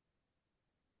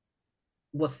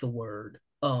 what's the word?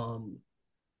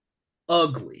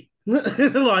 Ugly.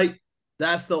 Like,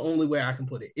 that's the only way I can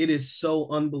put it. It is so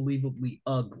unbelievably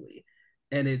ugly.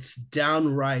 And it's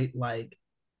downright like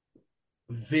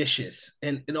vicious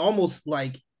and almost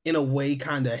like in a way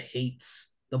kind of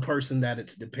hates the person that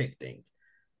it's depicting.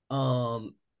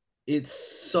 It's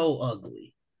so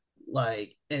ugly.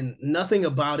 Like, and nothing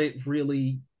about it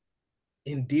really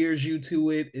endears you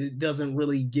to it. It doesn't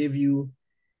really give you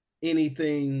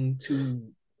anything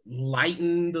to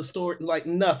lighten the story, like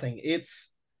nothing.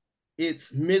 It's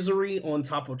misery on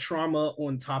top of trauma,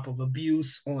 on top of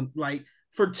abuse, on like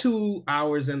for 2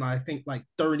 hours and I think like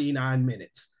 39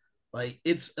 minutes. Like,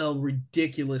 it's a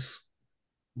ridiculous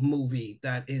movie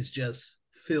that is just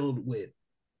filled with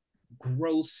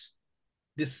gross,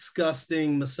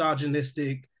 disgusting,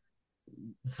 misogynistic,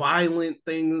 violent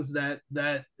things that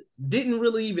didn't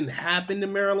really even happen to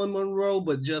Marilyn Monroe,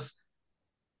 but just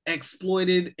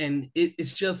exploited, and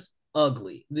it's just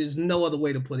ugly. There's no other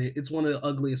way to put it. It's one of the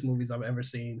ugliest movies I've ever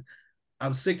seen. I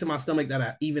was sick to my stomach that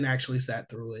I even actually sat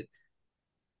through it.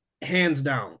 Hands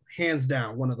down,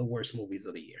 one of the worst movies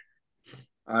of the year.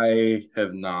 I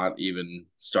have not even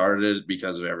started it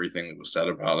because of everything that was said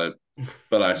about it.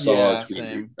 But I saw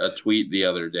a tweet the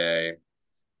other day,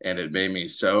 and it made me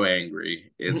so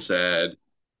angry. It said,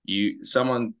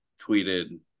 someone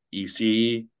tweeted, you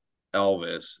see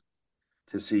Elvis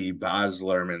to see Baz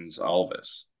Luhrmann's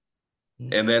Elvis.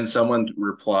 And then someone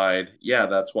replied, yeah,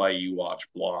 that's why you watch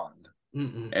Blonde.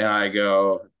 And I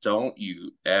go, don't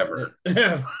you ever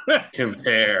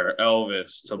compare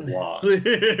Elvis to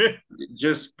Blonde.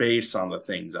 Just based on the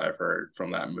things I've heard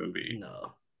from that movie.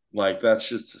 No. Like, that's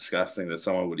just disgusting that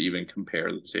someone would even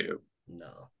compare the two.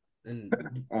 No. And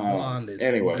Blonde is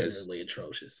literally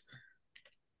atrocious.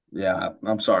 Yeah,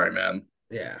 I'm sorry, man.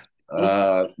 Yeah.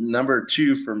 Number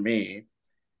 2 for me,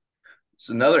 it's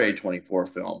another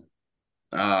A24 film.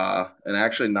 And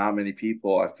actually not many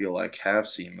people, I feel like, have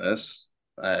seen this.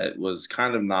 It was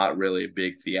kind of not really a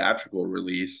big theatrical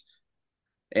release.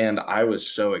 And I was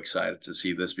so excited to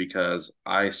see this because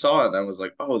I saw it and I was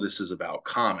like, oh, this is about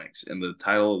comics. And the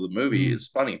title of the movie is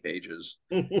Funny Pages.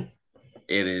 It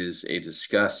is a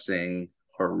disgusting,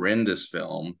 horrendous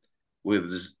film with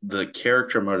the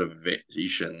character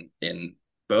motivation in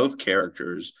both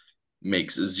characters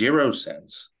makes 0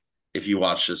 sense if you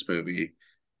watch this movie.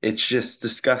 It's just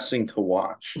disgusting to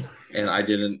watch. And I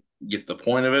didn't get the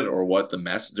point of it or what the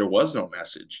message. There was no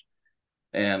message,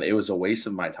 and it was a waste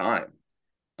of my time.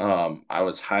 I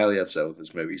was highly upset with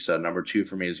this movie. So number 2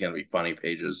 for me is going to be Funny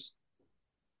Pages.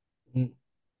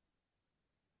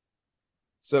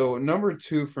 So number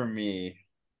 2 for me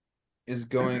is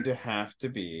going to have to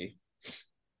be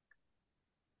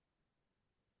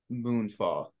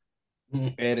Moonfall.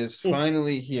 It is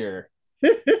finally here,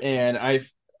 and I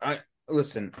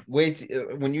listen. Wait,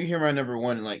 when you hear my number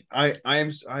 1, like I'm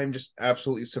just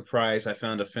absolutely surprised I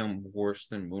found a film worse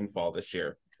than Moonfall this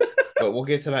year. But we'll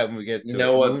get to that when we get to You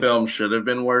know what film should have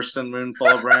been worse than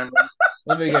Moonfall, Brandon?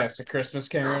 Let me guess, A Christmas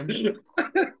Carol.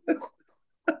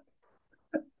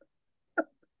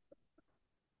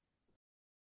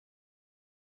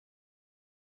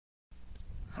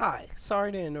 Hi,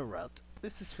 sorry to interrupt.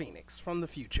 This is Phoenix from the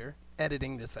future,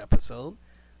 editing this episode.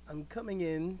 I'm coming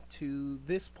in to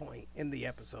this point in the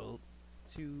episode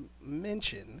to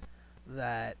mention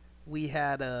that we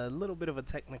had a little bit of a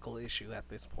technical issue at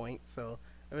this point, so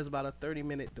there was about a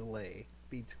 30-minute delay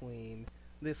between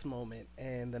this moment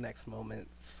and the next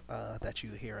moments that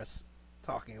you hear us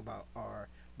talking about our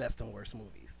best and worst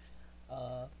movies.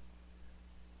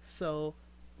 So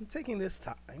I'm taking this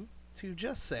time to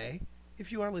just say,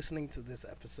 if you are listening to this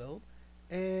episode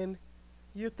and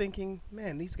you're thinking,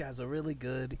 man, these guys are really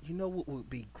good, you know what would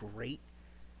be great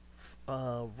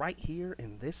right here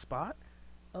in this spot?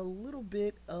 A little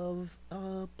bit of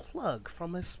a plug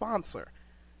from a sponsor.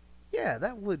 Yeah,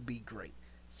 that would be great.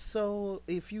 So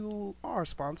if you are a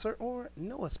sponsor or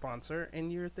know a sponsor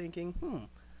and you're thinking,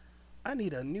 I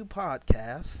need a new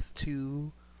podcast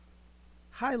to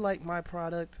highlight my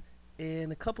product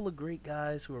and a couple of great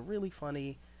guys who are really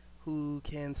funny who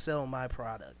can sell my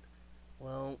product.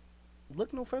 Well,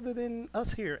 look no further than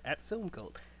us here at Film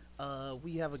Code.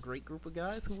 We have a great group of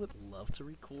guys who would love to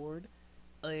record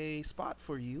a spot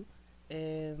for you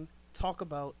and talk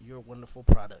about your wonderful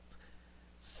product.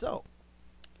 So,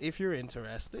 if you're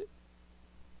interested,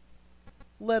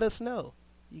 let us know.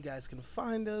 You guys can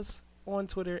find us on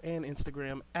Twitter and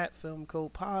Instagram at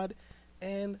FilmCodePod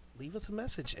and leave us a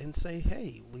message and say,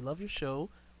 hey, we love your show.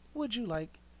 Would you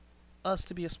like us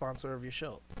to be a sponsor of your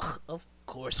show? Of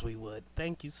course we would.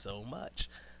 Thank you so much.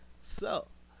 So,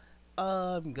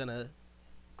 I'm gonna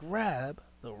grab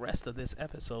the rest of this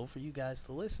episode for you guys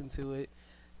to listen to it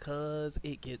because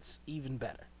it gets even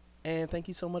better. And thank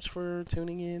you so much for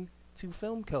tuning in to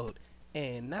Film Code.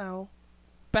 And now,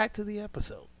 back to the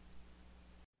episode.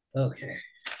 Okay.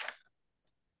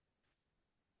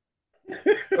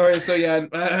 All right, so yeah,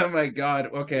 oh my God.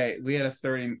 Okay, we had a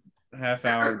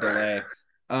 30-half-hour delay.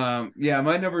 Yeah,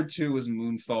 my number 2 was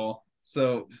Moonfall.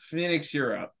 So, Phoenix,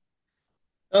 you're up.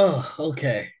 Oh,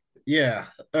 okay. Yeah.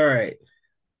 All right.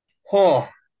 Oh.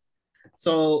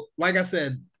 So, like I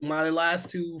said, my last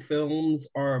 2 films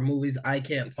are movies I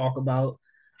can't talk about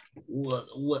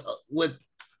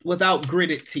without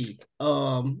gritted teeth.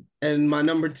 And my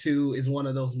number 2 is one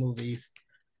of those movies.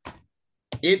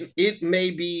 It may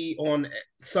be on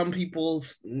some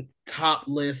people's top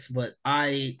list, but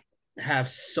I have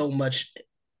so much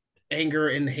anger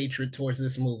and hatred towards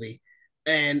this movie.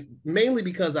 And mainly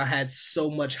because I had so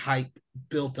much hype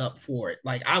built up for it.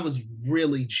 Like, I was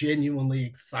really genuinely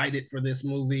excited for this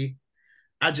movie.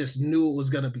 I just knew it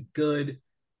was going to be good.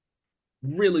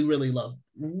 Really, really loved.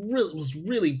 Was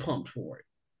really pumped for it.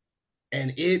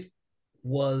 And it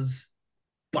was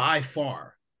by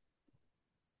far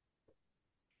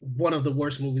one of the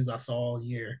worst movies I saw all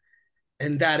year.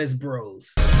 And that is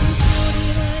Bros.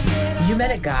 You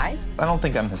met a guy? I don't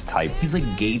think I'm his type. He's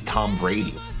like gay Tom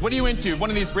Brady. What are you into? One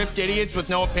of these ripped idiots with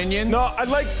no opinions? No, I'd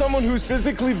like someone who's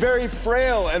physically very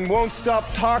frail and won't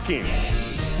stop talking.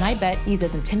 And I bet he's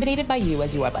as intimidated by you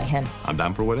as you are by him. I'm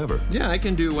down for whatever. Yeah, I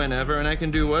can do whenever and I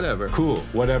can do whatever. Cool,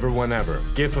 whatever, whenever.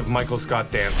 GIF of Michael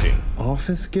Scott dancing.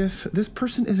 Office GIF? This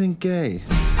person isn't gay.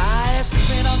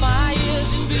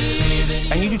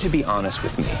 I need you to be honest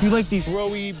with me. You like these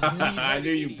rowy... I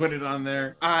knew you put it on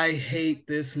there. I hate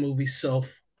this movie so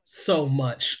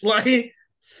much. Like,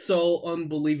 so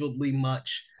unbelievably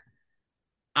much.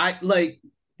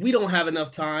 We don't have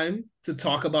enough time to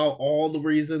talk about all the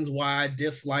reasons why I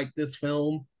dislike this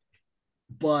film,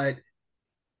 but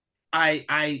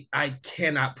I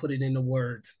cannot put it into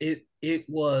words. It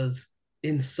was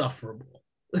insufferable.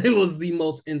 It was the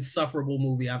most insufferable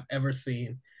movie I've ever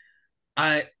seen.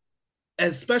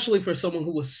 Especially for someone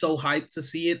who was so hyped to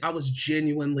see it, I was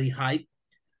genuinely hyped.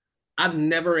 I've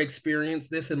never experienced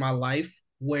this in my life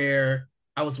where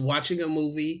I was watching a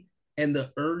movie and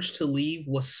the urge to leave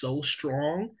was so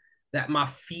strong that my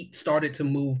feet started to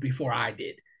move before I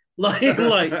did.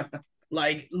 Like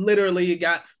Like literally, it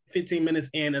got 15 minutes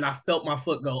in, and I felt my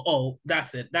foot go, "Oh,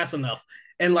 that's it. That's enough."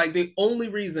 And like the only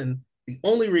reason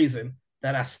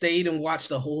that I stayed and watched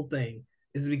the whole thing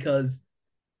is because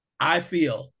I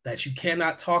feel that you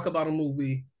cannot talk about a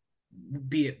movie,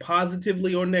 be it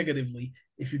positively or negatively,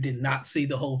 if you did not see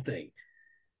the whole thing.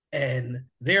 And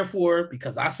therefore,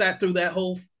 because I sat through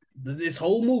this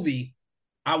whole movie,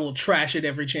 I will trash it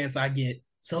every chance I get.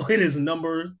 So it is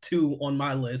number 2 on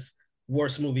my list,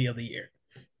 worst movie of the year.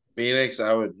 Phoenix,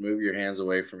 I would move your hands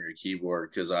away from your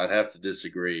keyboard because I'd have to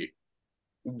disagree.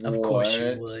 Of course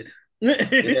you would.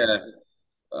 Yeah.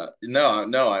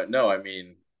 No. I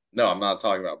mean, no, I'm not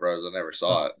talking about Bros. I never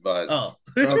saw it, but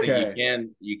Okay.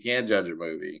 you can judge a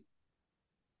movie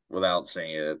without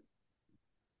seeing it.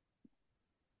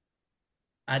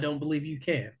 I don't believe you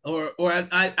can, or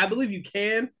I believe you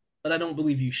can, but I don't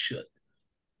believe you should.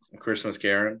 Christmas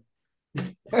Karen.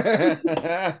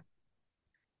 Damn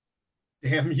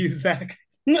you, Zach.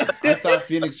 I thought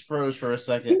Phoenix froze for a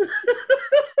second.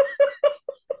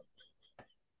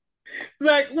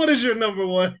 Zach, what is your number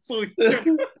 1?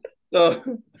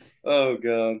 Oh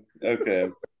god. Okay.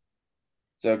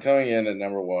 So coming in at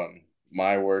number 1,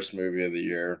 my worst movie of the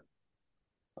year.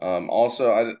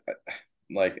 Also, I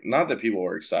like, not that people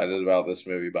were excited about this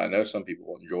movie, but I know some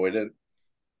people enjoyed it.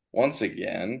 Once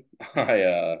again,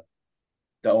 I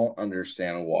don't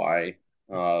understand why.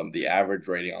 The average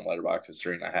rating on Letterboxd is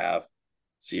 3.5.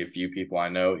 See a few people I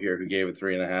know here who gave it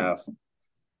 3.5.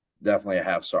 Definitely a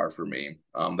 0.5 star for me.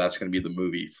 That's going to be the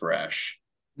movie Fresh.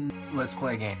 Let's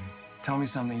play a game. Tell me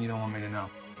something you don't want me to know.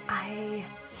 I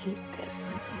hate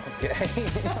this. Okay.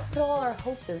 Put all our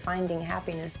hopes of finding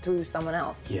happiness through someone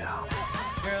else. Yeah.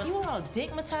 Girl, you all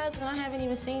digmatized and I haven't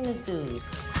even seen this dude.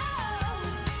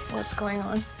 What's going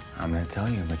on? I'm gonna tell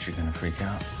you, but you're gonna freak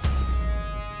out.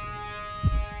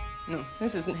 No,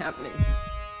 this isn't happening.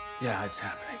 Yeah, it's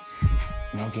happening.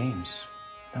 No games.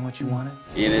 Know what you wanted?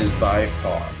 It is by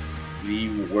far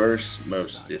the worst,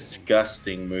 most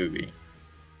disgusting movie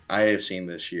I have seen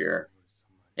this year.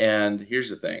 And here's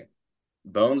the thing.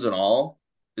 Bones and All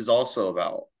is also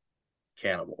about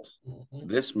cannibals. Mm-hmm.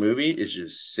 This movie is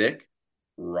just sick,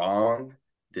 wrong,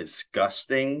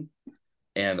 disgusting,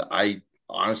 and I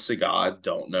honest to God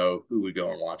don't know who would go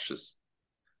and watch this.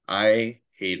 I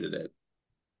hated it.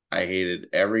 I hated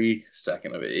every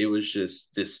second of it. It was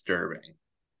just disturbing,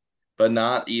 but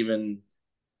not even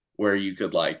where you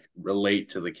could like relate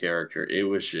to the character. It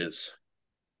was just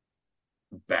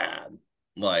bad.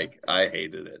 Like, I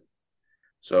hated it.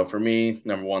 So for me,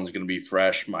 number 1 is going to be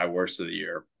Fresh, my worst of the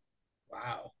year.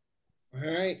 Wow. All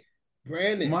right,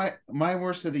 Brandon. My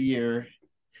worst of the year,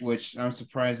 which I'm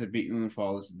surprised it beat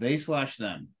Moonfall, is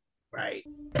They/Them. Right.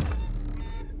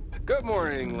 Good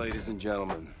morning, ladies and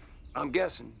gentlemen. I'm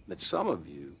guessing that some of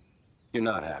you, you're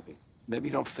not happy. Maybe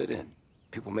you don't fit in.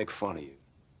 People make fun of you.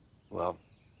 Well,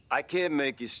 I can't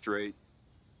make you straight,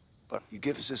 but you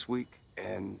give us this week,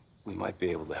 and we might be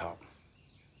able to help.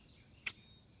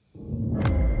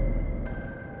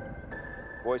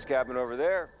 Boys' cabin over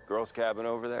there, girls' cabin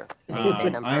over there.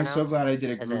 I'm so glad I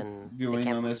did a group viewing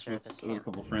on this with a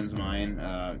couple friends of mine.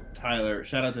 Tyler,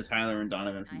 shout out to Tyler and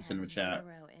Donovan from the Cinema Chat.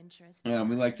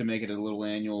 We like to make it a little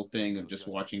annual thing of just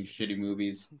watching shitty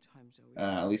movies,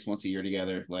 at least once a year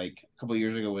together. Like a couple of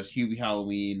years ago was Hubie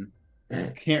Halloween.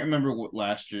 Can't remember what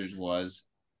last year's was.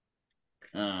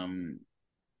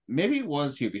 Maybe it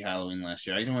was Hubie Halloween last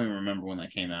year. I don't even remember when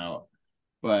that came out.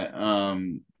 But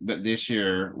this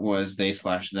year was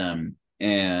They/Them,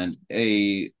 and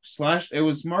it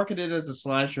was marketed as a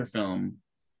slasher film,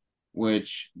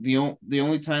 which the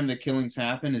only time the killings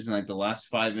happen is in like the last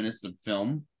 5 minutes of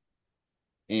film,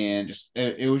 and just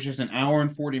it was just an hour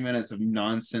and 40 minutes of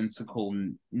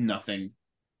nonsensical nothing.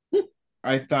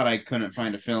 I thought I couldn't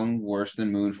find a film worse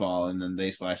than Moonfall, and then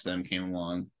They/Them came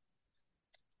along.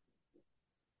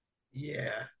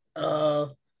 Yeah.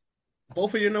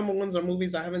 Both of your number 1s are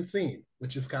movies I haven't seen,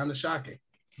 which is kind of shocking.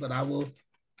 But I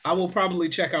will probably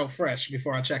check out Fresh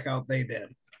before I check out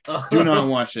They/Them. Do not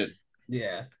watch it.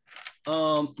 Yeah.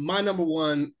 My number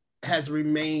 1 has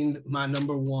remained my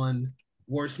number 1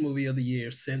 worst movie of the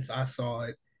year since I saw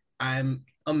it. I'm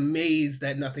amazed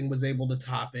that nothing was able to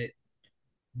top it.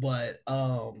 But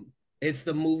it's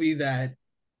the movie that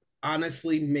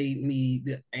honestly made me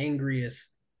the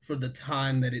angriest for the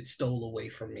time that it stole away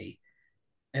from me.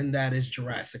 And that is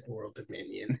Jurassic World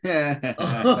Dominion.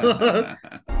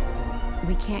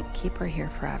 We can't keep her here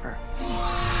forever.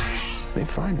 They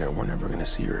find her, we're never gonna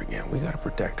see her again. We gotta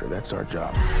protect her. That's our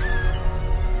job.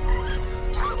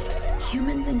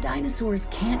 Humans and dinosaurs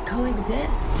can't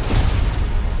coexist.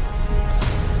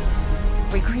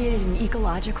 We created an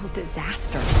ecological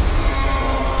disaster.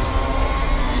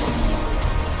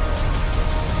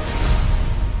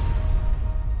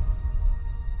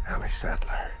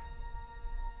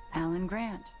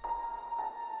 Grant.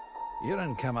 You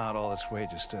didn't come out all this way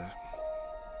just to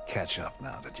catch up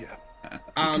now, did you?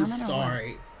 I'm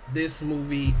sorry. This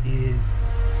movie is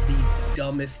the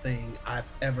dumbest thing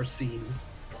I've ever seen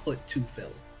put to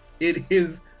film. It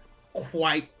is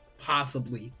quite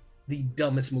possibly the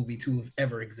dumbest movie to have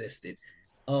ever existed.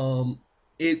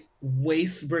 It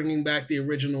wastes bringing back the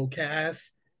original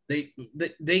cast. They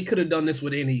could have done this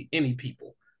with any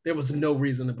people. There was no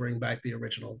reason to bring back the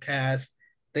original cast.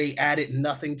 They added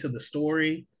nothing to the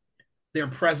story. Their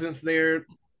presence there,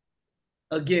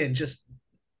 again, just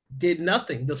did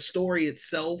nothing. The story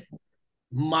itself,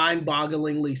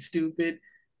 mind-bogglingly stupid.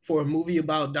 For a movie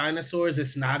about dinosaurs,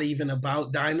 it's not even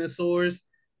about dinosaurs.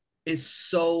 It's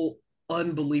so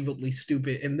unbelievably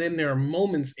stupid. And then there are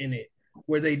moments in it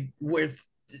where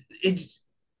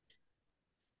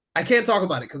I can't talk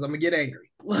about it because I'm gonna get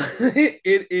angry.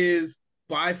 It is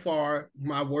by far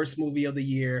my worst movie of the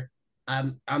year.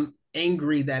 I'm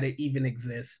angry that it even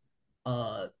exists.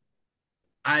 I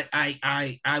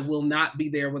will not be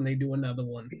there when they do another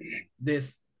one.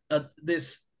 This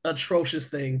atrocious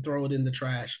thing, throw it in the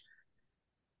trash.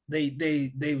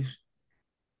 They've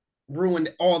ruined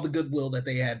all the goodwill that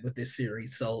they had with this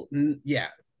series. So yeah,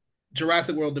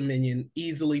 Jurassic World Dominion,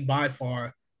 easily by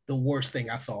far the worst thing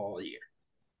I saw all year.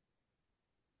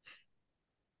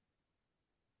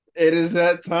 It is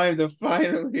that time to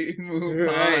finally move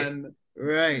on.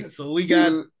 Right. So we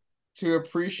got to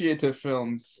appreciate the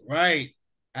films. Right.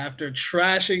 After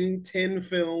trashing 10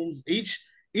 films,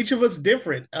 each of us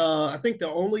different. I think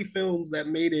the only film that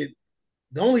made it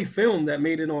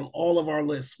on all of our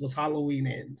lists was Halloween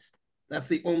Ends. That's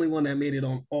the only one that made it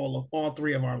on all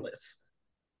three of our lists.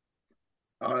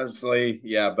 Honestly,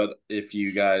 yeah, but if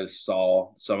you guys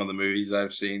saw some of the movies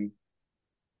I've seen,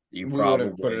 you We probably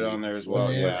would have put it on there as well.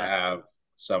 would Yeah. have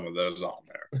some of those on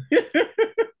there.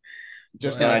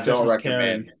 Just and like I don't Christmas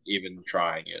recommend Karen. even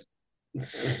trying it.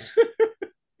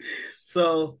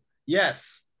 So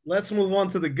yes, let's move on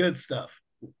to the good stuff,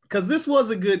 because this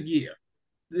was a good year.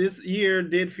 This year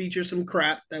did feature some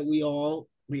crap that we all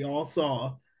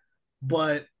saw,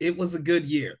 but it was a good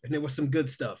year and there was some good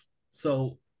stuff.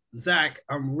 So Zach,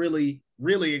 I'm really,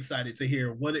 really excited to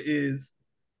hear what is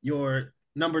your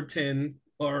number 10,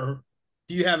 or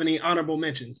do you have any honorable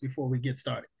mentions before we get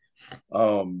started?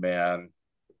 Oh man.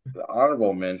 The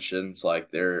honorable mentions, like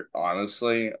there's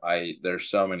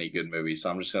so many good movies,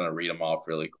 so I'm just gonna read them off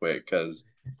really quick because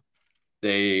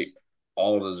they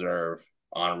all deserve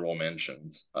honorable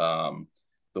mentions. The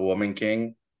Woman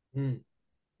King, The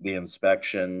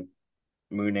Inspection,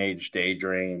 Moon Age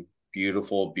Daydream,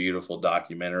 beautiful, beautiful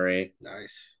documentary.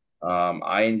 Nice.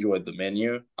 I enjoyed The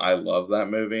Menu. I love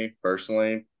that movie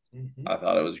personally. I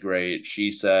thought it was great. She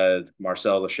Said,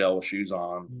 Marcel the Shell with Shoes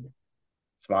On,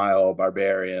 Smile,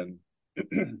 Barbarian,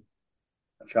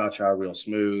 Cha Cha Real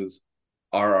Smooth,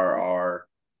 RRR,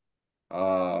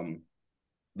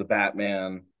 The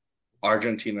Batman,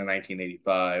 Argentina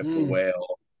 1985, The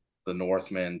Whale, The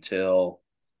Northman, Till,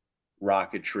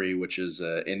 Rocketry, which is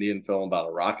an Indian film about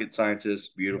a rocket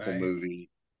scientist, beautiful movie.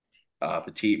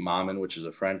 Petite Maman, which is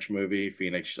a French movie.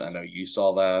 Phoenix, I know you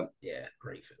saw that. Yeah,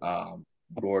 great film.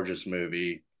 Gorgeous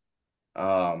movie.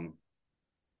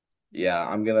 Yeah,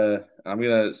 I'm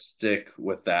gonna stick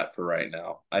with that for right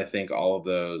now. I think all of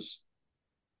those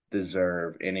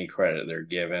deserve any credit they're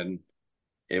given.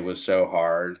 It was so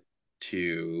hard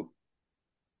to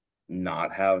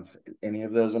not have any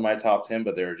of those in my top 10,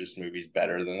 but there are just movies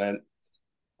better than it.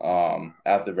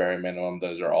 At the very minimum,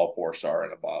 those are all 4-star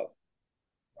and above.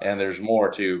 And there's more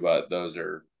too, but there's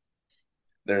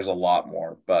a lot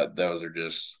more, but those are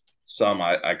just some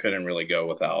I couldn't really go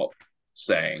without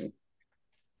saying.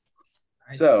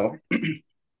 So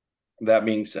that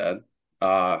being said,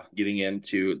 getting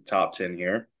into top 10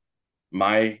 here,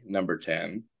 my number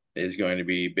 10 is going to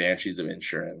be Banshees of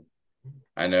Inisherin.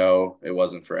 I know it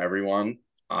wasn't for everyone.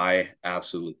 I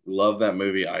absolutely love that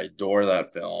movie. I adore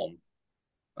that film.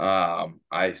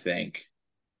 I think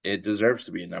it deserves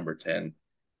to be number 10.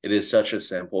 It is such a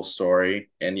simple story.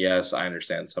 And yes, I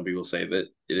understand some people say that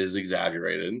it is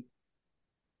exaggerated,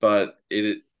 but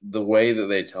the way that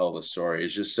they tell the story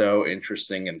is just so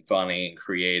interesting and funny and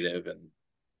creative. And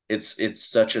it's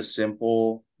such a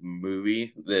simple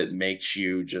movie that makes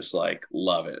you just like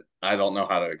love it. I don't know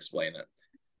how to explain it.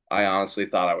 I honestly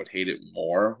thought I would hate it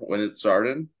more when it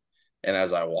started. And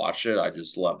as I watched it, I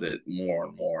just loved it more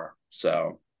and more.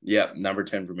 So yeah, number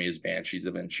 10 for me is Banshees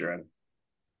of Inisherin.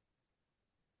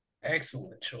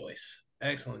 Excellent choice.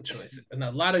 Excellent choice. And a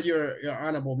lot of your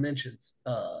honorable mentions,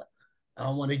 I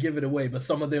don't want to give it away, but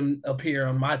some of them appear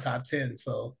on my top 10.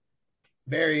 So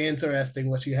very interesting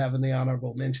what you have in the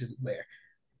honorable mentions there.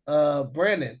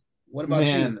 Brandon, what about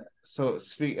Man, you? so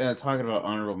talking about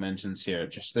honorable mentions here,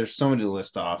 just there's so many to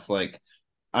list off. Like,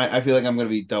 I feel like I'm going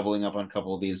to be doubling up on a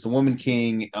couple of these. The Woman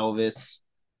King, Elvis.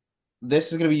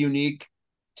 This is going to be unique.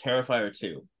 Terrifier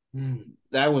 2.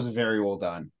 That was very well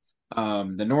done.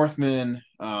 The Northman,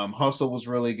 Hustle was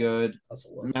really good.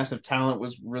 Massive Talent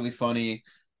was really funny.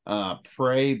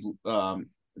 Prey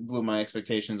blew my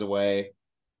expectations away.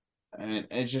 And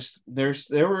it's just there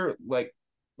were like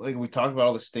we talked about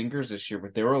all the stinkers this year,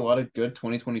 but there were a lot of good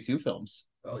 2022 films.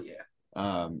 Oh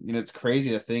yeah. It's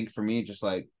crazy to think for me, just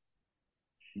like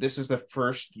this is the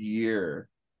first year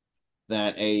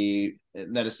that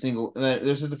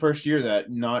this is the first year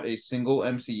that not a single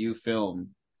MCU film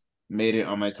made it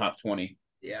on my top 20.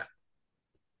 Yeah.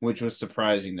 Which was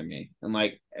surprising to me.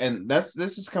 And this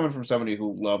is coming from somebody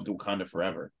who loved Wakanda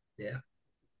Forever. Yeah.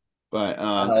 But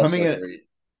coming in,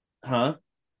 huh?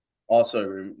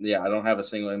 Also, yeah, I don't have a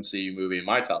single MCU movie in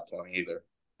my top 20 either.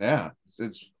 Yeah,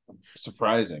 it's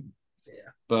surprising. Yeah.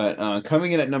 But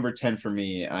coming in at number 10 for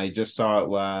me, I just saw it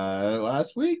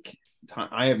last week.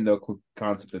 I have no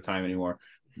concept of time anymore.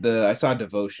 I saw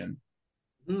Devotion.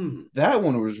 That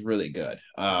one was really good.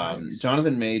 Nice.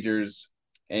 Jonathan Majors,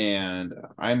 and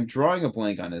I'm drawing a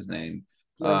blank on his name.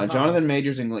 Glenn Jonathan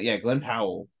Majors and Glenn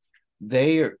Powell.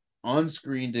 They are on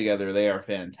screen together. They are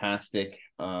fantastic.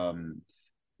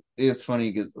 It's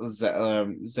funny because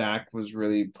Zach was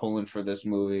really pulling for this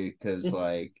movie because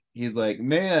he's like,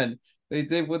 man, they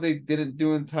did what they didn't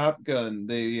do in Top Gun.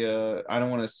 They I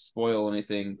don't want to spoil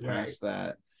anything past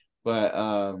that,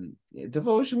 but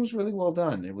Devotion was really well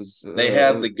done. It was they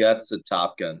had the guts that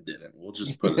Top Gun didn't. We'll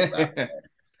just put it that way.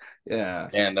 Yeah.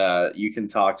 And you can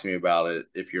talk to me about it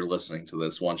if you're listening to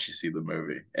this once you see the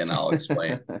movie, and I'll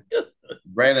explain.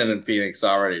 Brandon and Phoenix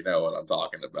already know what I'm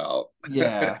talking about.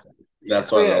 Yeah.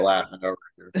 That's why they're laughing over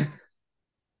here.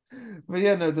 But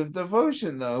yeah, no, the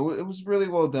Devotion though, it was really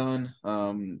well done.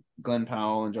 Glenn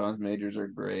Powell and Jonathan Majors are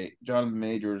great. Jonathan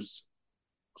Majors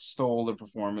stole the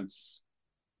performance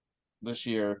this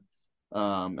year.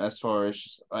 As far as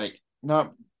just like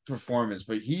not performance,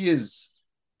 but he's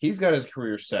got his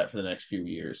career set for the next few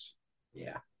years.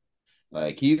 Yeah.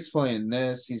 Like he's playing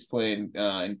this, he's playing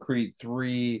in Creed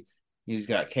 3, he's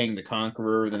got King the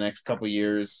Conqueror the next couple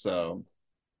years, so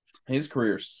his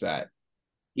career's set.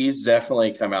 He's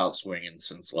definitely come out swinging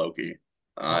since Loki.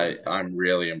 I'm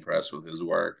really impressed with his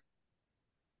work.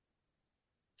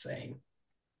 Same.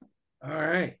 All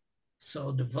right.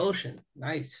 So Devotion.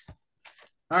 Nice.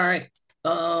 All right.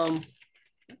 I'm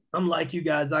like you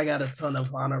guys, I got a ton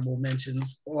of honorable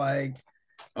mentions. Like,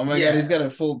 oh my God, he's got a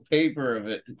full paper of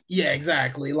it. Yeah,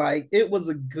 exactly. Like it was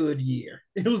a good year.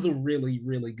 It was a really,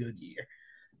 really good year.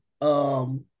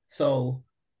 So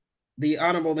the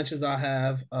honorable mentions I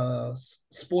have,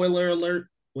 spoiler alert,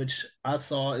 which I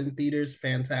saw in theaters,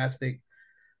 fantastic.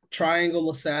 Triangle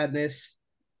of Sadness,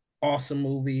 awesome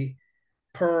movie.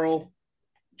 Pearl,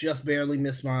 just barely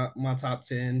missed my top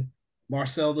 10.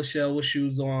 Marcel the Shell with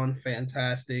Shoes On,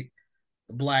 fantastic.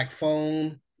 The Black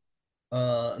Phone,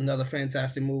 another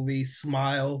fantastic movie.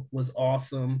 Smile was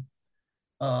awesome.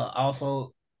 I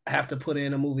also have to put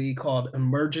in a movie called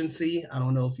Emergency. I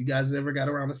don't know if you guys ever got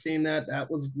around to seeing that.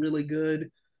 That was really good.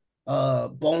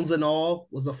 Bones and All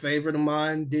was a favorite of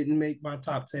mine. Didn't make my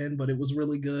top 10, but it was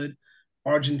really good.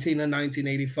 Argentina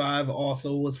 1985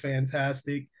 also was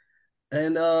fantastic.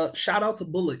 And shout out to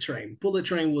Bullet Train. Bullet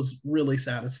Train was really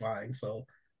satisfying. So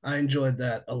I enjoyed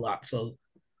that a lot. So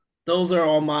those are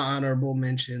all my honorable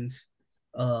mentions.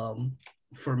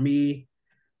 For me,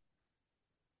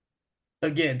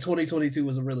 again, 2022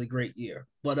 was a really great year.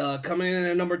 But coming in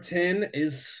at number 10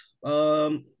 is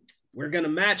we're gonna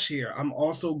match here. I'm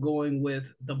also going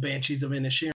with the Banshees of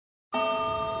Inisherin.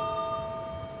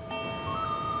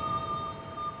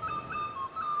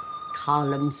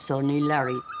 Call him Sonny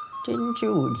Larry. Didn't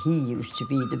you and he used to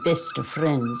be the best of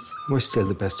friends? We're still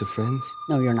the best of friends.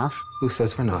 No, you're not. Who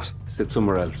says we're not? Sit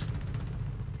somewhere else.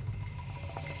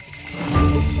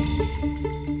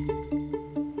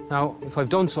 Now, if I've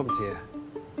done something to you,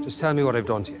 just tell me what I've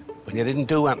done to you. But you didn't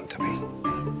do anything to me.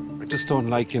 I just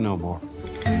don't like you no more.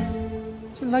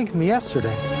 You didn't like me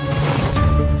yesterday.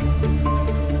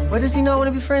 Why does he not want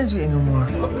to be friends with you no more?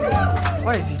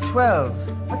 What is he,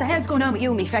 12? What the hell's going on with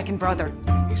you, me feckin' brother?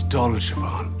 He's dull,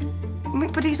 Siobhan.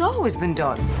 But he's always been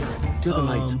done. The other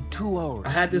night, 2 hours. I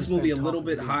had this movie a little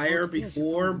bit higher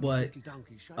before, but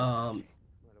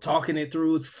talking it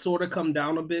through, it's sort of come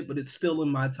down a bit, but it's still in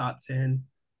my top 10.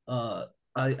 I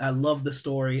love the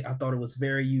story. I thought it was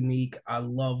very unique. I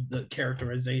love the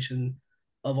characterization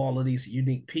of all of these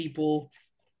unique people.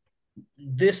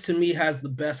 This to me has the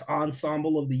best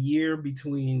ensemble of the year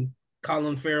between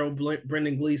Colin Farrell,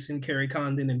 Brendan Gleeson, Kerry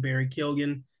Condon, and Barry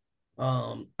Keoghan.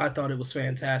 I thought it was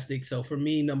fantastic. So for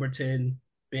me, number 10,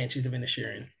 Banshees of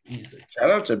Inisherin, easy. Shout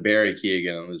out to Barry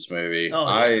Keoghan in this movie. Oh,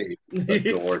 I yeah.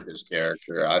 adored his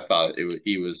character. I thought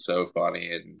he was so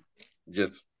funny and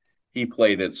just he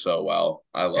played it so well.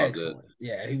 I loved it.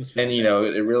 Yeah, he was fantastic.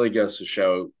 And it really goes to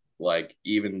show, like,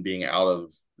 even being out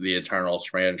of the Eternals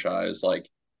franchise, like,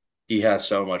 he has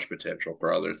so much potential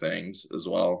for other things as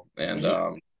well. And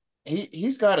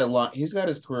he's got a lot. He's got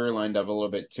his career lined up a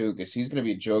little bit too, because he's going to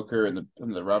be Joker in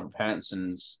the Robert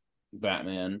Pattinson's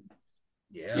Batman.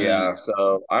 Yeah.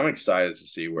 So I'm excited to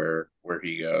see where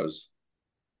he goes.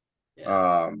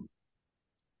 Yeah.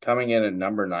 Coming in at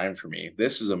number 9 for me.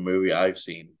 This is a movie I've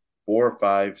seen 4,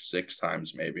 5, 6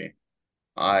 times maybe.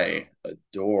 I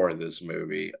adore this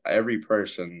movie. Every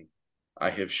person I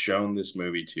have shown this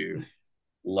movie to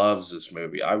loves this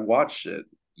movie. I watched it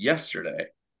yesterday.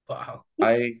 Wow.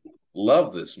 I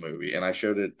love this movie, and I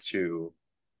showed it to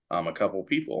a couple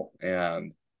people.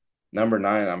 And number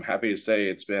 9, I'm happy to say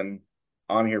it's been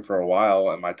on here for a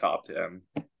while in my top 10.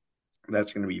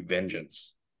 That's going to be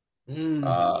Vengeance.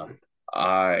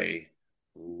 I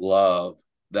love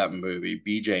that movie.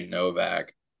 BJ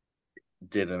Novak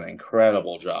did an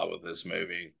incredible job with this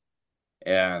movie,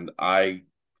 and I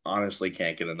honestly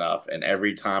can't get enough. And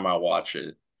every time I watch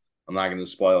it, I'm not going to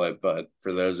spoil it, but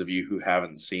for those of you who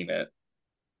haven't seen it,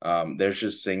 there's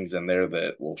just things in there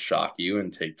that will shock you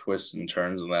and take twists and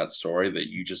turns in that story that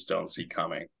you just don't see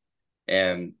coming.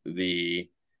 And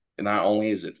not only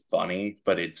is it funny,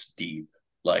 but it's deep.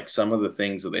 Like, some of the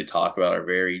things that they talk about are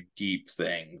very deep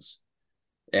things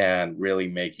and really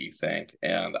make you think.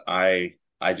 And I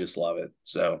just love it.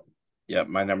 So, yeah,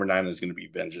 my number 9 is going to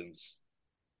be Vengeance.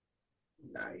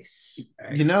 Nice.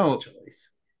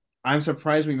 Choice. I'm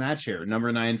surprised we match here.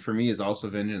 Number 9 for me is also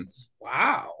Vengeance.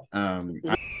 Wow.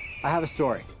 I have a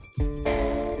story.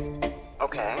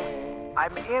 Okay.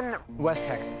 I'm in West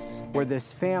Texas, where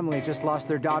this family just lost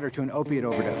their daughter to an opiate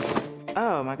overdose.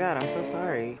 Oh my God, I'm so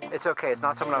sorry. It's okay, it's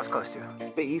not someone I was close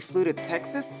to. But you flew to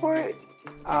Texas for it?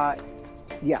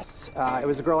 Yes. It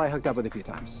was a girl I hooked up with a few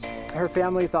times. Her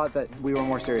family thought that we were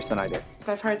more serious than I did.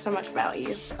 I've heard so much about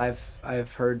you.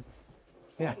 I've heard,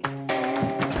 yeah.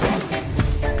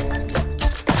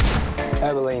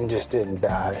 Abilene just didn't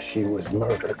die, she was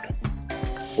murdered.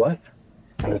 What?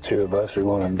 And the 2 of us are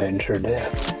going to avenge her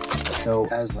death. So,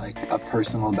 as like a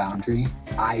personal boundary,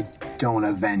 I don't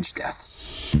avenge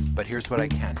deaths. But here's what I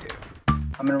can do.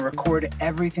 I'm gonna record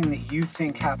everything that you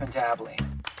think happened to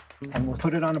Abilene. And we'll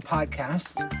put it on a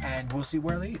podcast, and we'll see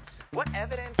where it leads. What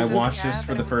evidence I watched this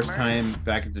for the first time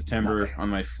back in September on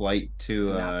my flight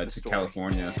to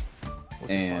California.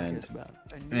 And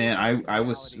man, I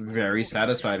was very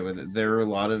satisfied with it. There were a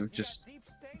lot of just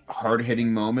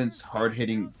hard-hitting moments,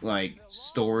 hard-hitting like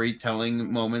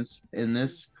storytelling moments in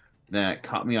this that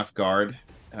caught me off guard.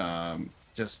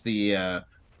 Just the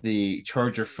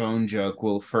charger phone joke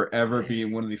will forever be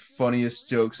one of the funniest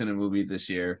jokes in a movie this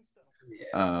year.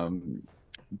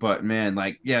 But man,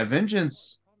 like, yeah,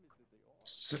 Vengeance,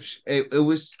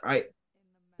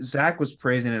 Zach was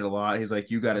praising it a lot. He's like,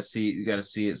 you gotta see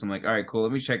it. So I'm like, all right, cool,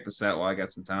 let me check this out while I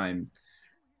got some time.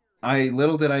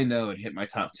 Little did I know it hit my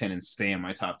top 10 and stay in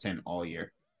my top 10 all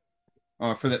year.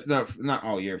 Not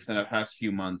all year, for the past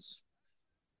few months.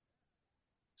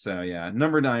 So yeah,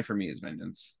 number 9 for me is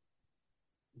Vengeance.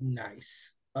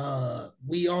 Nice.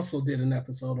 We also did an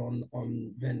episode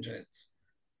on Vengeance.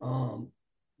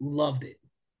 Loved it.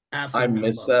 Absolutely. I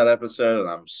missed that episode, and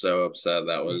I'm so upset.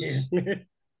 That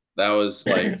was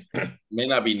like, may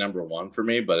not be number 1 for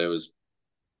me, but it was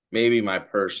maybe my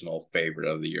personal favorite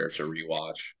of the year to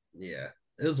rewatch. Yeah,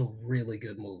 it was a really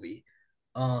good movie.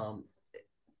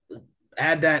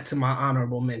 Add that to my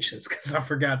honorable mentions, because I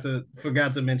forgot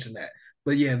to mention that.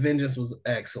 But yeah, Vengeance was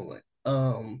excellent.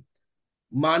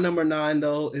 My number 9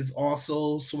 though is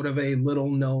also sort of a little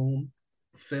known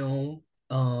film.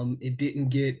 It didn't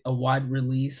get a wide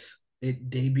release.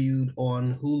 It debuted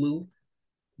on Hulu,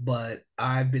 but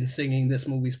I've been singing this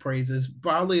movie's praises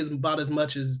probably about as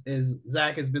much as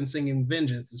Zach has been singing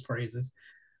Vengeance's praises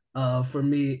for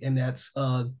me, and that's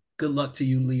Good Luck to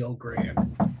You, Leo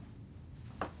Graham.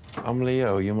 I'm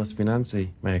Leo. You must be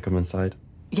Nancy. May I come inside?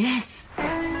 Yes.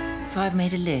 So I've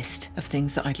made a list of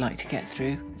things that I'd like to get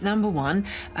through. Number 1,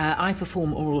 I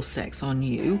perform oral sex on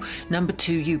you. Number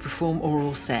 2, you perform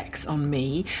oral sex on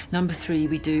me. Number 3,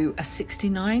 we do a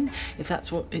 69, if that's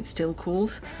what it's still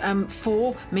called.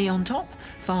 4, me on top.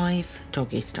 5,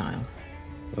 doggy style.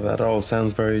 Well, that all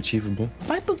sounds very achievable.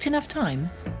 Have I booked enough time?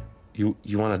 You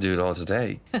want to do it all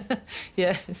today?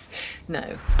 Yes.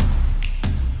 No.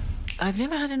 I've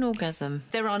never had an orgasm.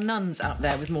 There are nuns out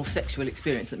there with more sexual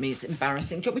experience than me. It's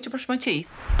embarrassing. Do you want me to brush my teeth?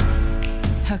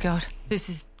 Oh, God. This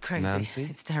is crazy. Nancy?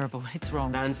 It's terrible. It's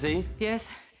wrong. Nancy?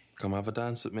 Yes? Come have a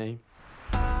dance with me.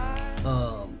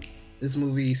 This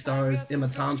movie stars Emma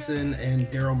Thompson and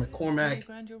Daryl McCormack.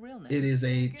 It is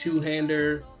a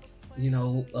two-hander,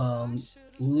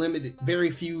 limited,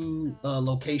 very few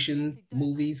location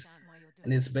movies.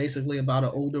 And it's basically about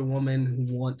an older woman who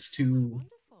wants to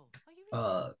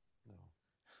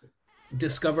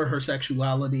discover her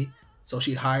sexuality. So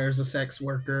she hires a sex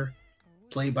worker,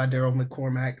 played by Daryl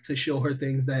McCormack, to show her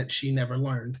things that she never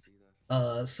learned.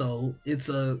 So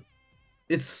it's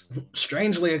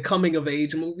strangely a coming of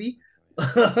age movie,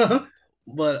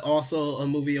 but also a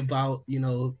movie about,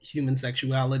 human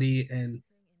sexuality and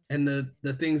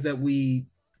the things that we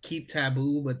keep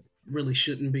taboo, but really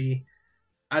shouldn't be.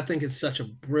 I think it's such a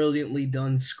brilliantly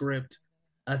done script.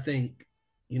 I think,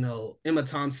 Emma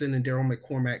Thompson and Daryl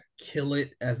McCormack kill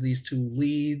it as these two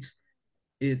leads.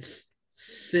 It's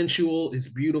sensual, it's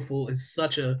beautiful, it's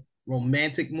such a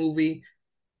romantic movie.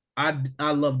 I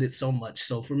loved it so much.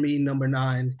 So for me, number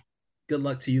 9, good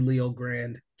luck to you, Leo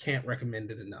Grand. Can't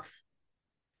recommend it enough.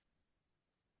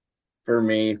 For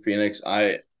me, Phoenix,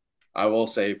 I will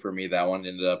say for me that one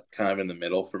ended up kind of in the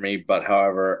middle for me, but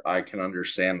however, I can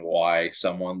understand why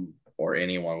someone or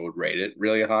anyone would rate it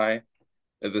really high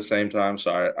at the same time.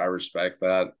 So I respect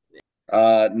that.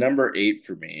 Number 8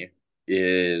 for me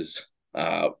is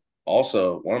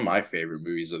also one of my favorite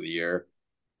movies of the year.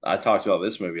 I talked about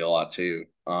this movie a lot too.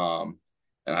 And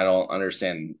I don't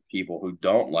understand people who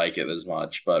don't like it as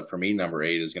much, but for me, number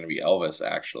 8 is going to be Elvis,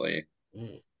 actually.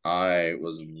 I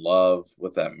was in love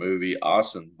with that movie.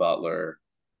 Austin Butler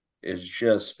is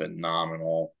just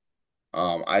phenomenal.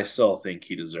 I still think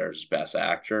he deserves Best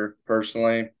Actor,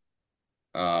 personally.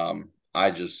 I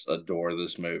just adore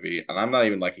this movie. And I'm not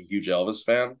even like a huge Elvis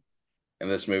fan. And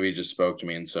this movie just spoke to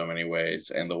me in so many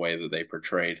ways. And the way that they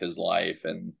portrayed his life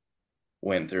and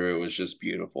went through it was just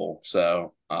beautiful.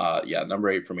 So, number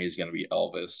 8 for me is going to be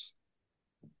Elvis.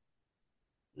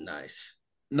 Nice.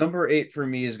 Number 8 for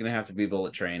me is going to have to be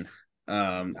Bullet Train.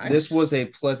 Nice. This was a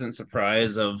pleasant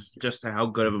surprise of just how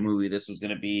good of a movie this was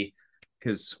going to be.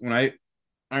 Because when I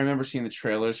remember seeing the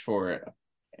trailers for it,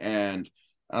 and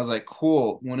I was like,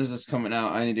 cool, when is this coming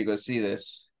out? I need to go see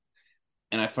this.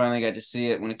 And I finally got to see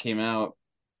it when it came out.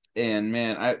 And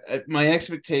man, my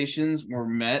expectations were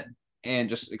met and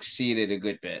just exceeded a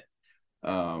good bit.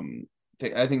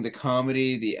 I think the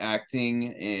comedy, the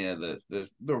acting, and the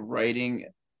writing,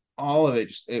 all of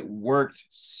it, it worked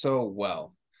so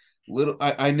well.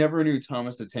 I never knew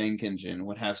Thomas the Tank Engine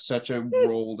would have such a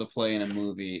role to play in a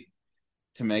movie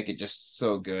to make it just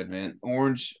so good, man.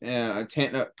 Lemon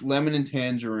and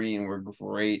Tangerine were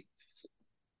great.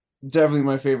 Definitely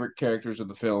my favorite characters of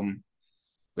the film.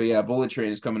 But yeah, Bullet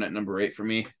Train is coming at number 8 for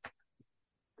me.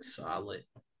 Solid.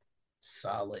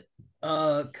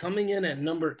 Coming in at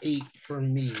number 8 for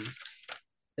me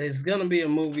is gonna be a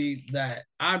movie that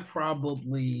I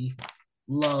probably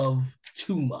love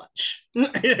too much,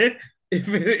 if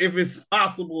it's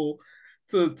possible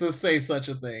to say such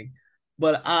a thing.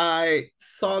 But I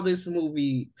saw this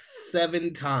movie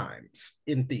 7 times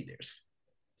in theaters.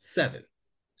 7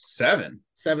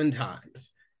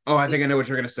 times. Oh, I think I know what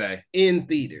you're gonna say. In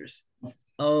theaters.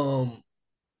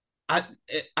 I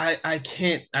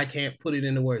can't put it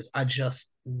into words. I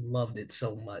just loved it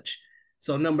so much.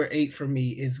 So number 8 for me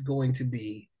is going to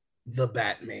be The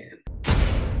Batman.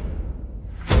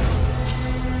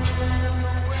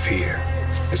 Fear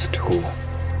is a tool.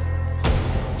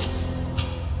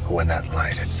 But when that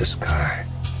light hits the sky,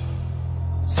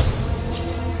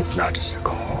 it's not just a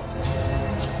call.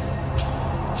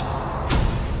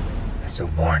 It's a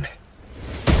warning.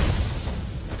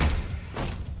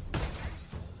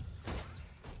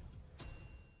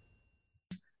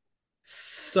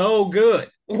 So good.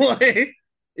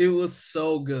 It was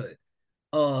so good.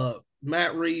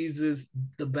 Matt Reeves'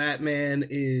 The Batman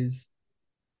is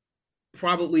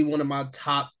probably one of my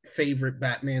top favorite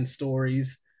Batman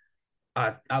stories.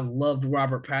 I loved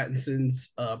Robert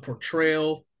Pattinson's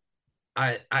portrayal.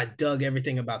 I dug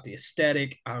everything about the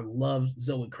aesthetic. I loved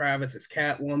Zoe Kravitz as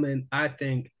Catwoman. I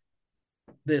think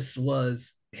this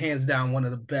was hands down one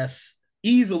of the best,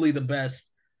 easily the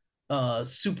best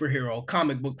superhero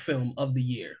comic book film of the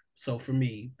year. So for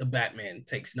me, The Batman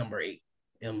takes number 8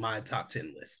 in my top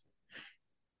 10 list.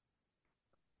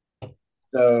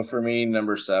 So for me,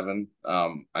 number 7,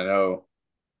 I know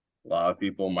a lot of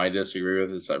people might disagree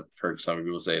with this. I've heard some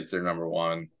people say it's their number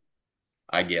 1.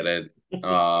 I get it.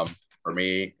 For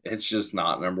me, it's just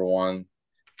not number 1.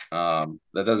 That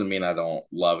doesn't mean I don't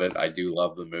love it. I do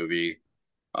love the movie.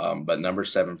 But number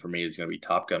 7 for me is going to be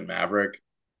Top Gun Maverick.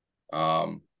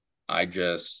 I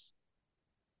just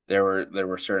there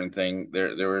were certain things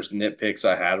there was nitpicks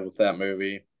I had with that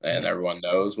movie, and everyone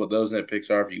knows what those nitpicks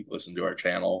are if you listen to our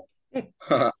channel.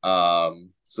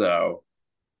 So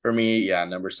for me, yeah,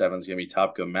 number 7 is gonna be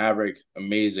Top Gun Maverick.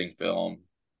 Amazing film.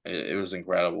 It was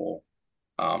incredible.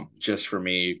 Just for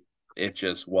me, it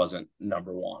just wasn't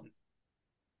number 1.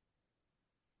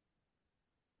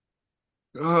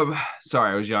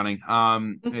 Sorry, I was yawning.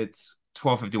 It's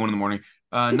 12:51 in the morning.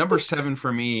 Number 7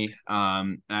 for me,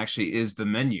 actually is The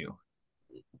Menu.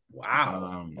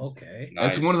 Wow. Okay.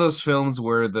 It's one of those films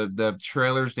where the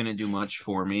trailers didn't do much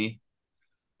for me,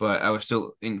 but I was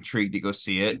still intrigued to go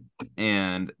see it.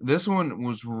 And this one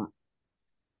was,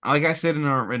 like I said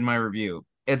in my review,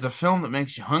 it's a film that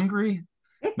makes you hungry,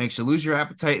 makes you lose your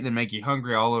appetite, and then make you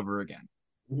hungry all over again.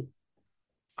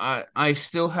 I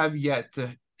still have yet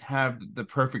to have the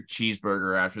perfect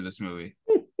cheeseburger after this movie.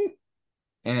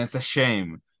 And it's a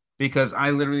shame because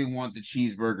I literally want the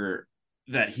cheeseburger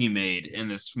that he made in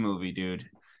this movie, dude.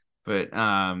 But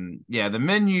yeah, The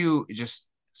Menu just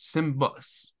symbolically,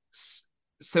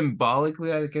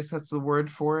 I guess that's the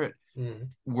word for it,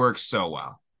 works so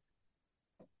well.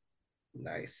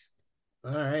 Nice.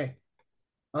 All right.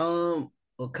 Well,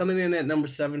 coming in at number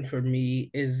 7 for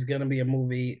me is gonna be a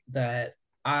movie that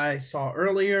I saw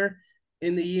earlier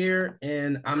in the year,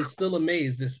 and I'm still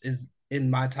amazed this is in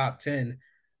my top 10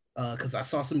 because I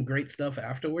saw some great stuff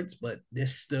afterwards, but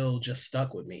this still just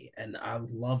stuck with me, and I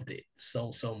loved it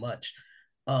so much.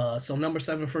 So number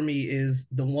 7 for me is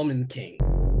The Woman King.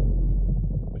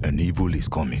 An evil is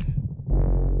coming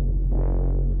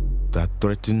that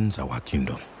threatens our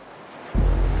kingdom,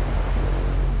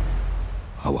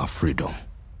 our freedom.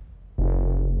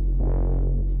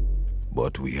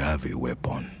 But we have a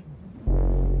weapon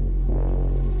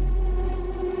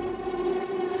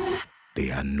they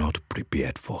are not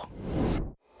prepared for.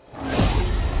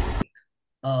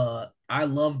 I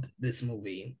loved this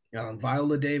movie.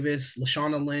 Viola Davis,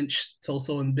 Lashana Lynch,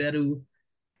 Toso Mbedu,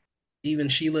 even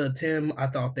Sheila Tim, I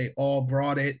thought they all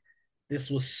brought it. This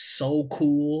was so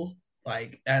cool.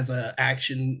 Like, as an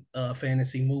action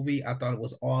fantasy movie, I thought it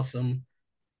was awesome.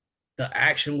 The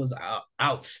action was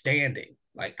outstanding,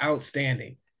 like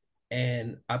outstanding.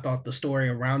 And I thought the story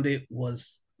around it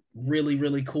was really,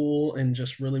 really cool and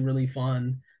just really, really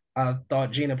fun. I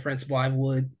thought Gina Prince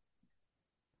Bythewood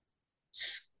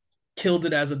killed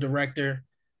it as a director.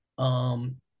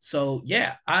 So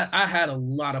yeah, I had a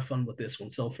lot of fun with this one.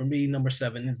 So for me, number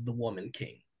 7 is The Woman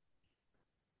King.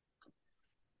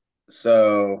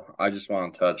 So I just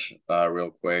want to touch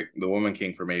real quick. The Woman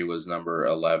King for me was number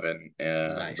 11,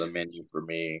 and Nice. The Menu for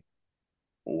me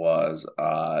was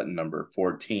number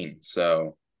 14.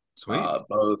 So Sweet.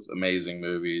 Both amazing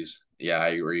movies. Yeah, I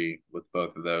agree with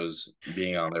both of those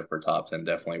being on there for top 10.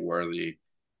 Definitely worthy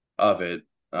of it.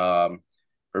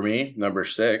 For me, number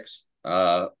 6,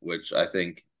 which I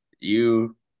think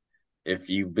if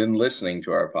you've been listening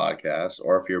to our podcast,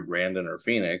 or if you're Brandon or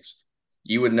Phoenix,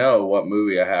 you would know what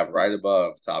movie I have right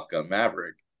above Top Gun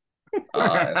Maverick.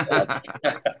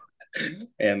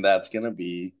 And that's going to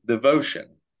be Devotion,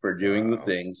 for doing the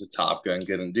things that Top Gun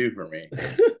couldn't do for me.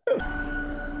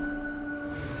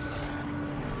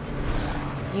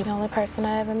 You the only person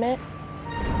I ever met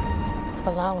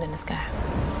belonged in the sky.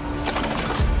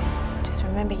 Just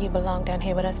remember you belong down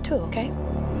here with us too, okay?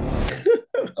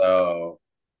 So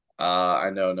I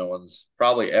know no one's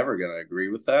probably ever going to agree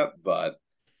with that, but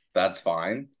that's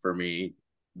fine. For me,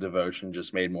 Devotion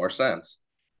just made more sense.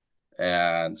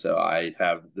 And so I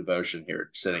have Devotion here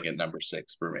sitting at number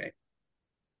 6 for me.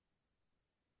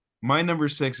 My number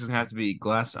 6 is going to have to be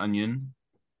Glass Onion,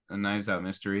 A Knives Out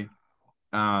Mystery.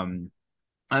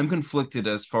 I'm conflicted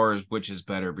as far as which is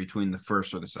better between the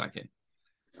first or the second.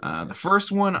 The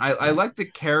first one, I like the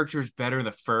characters better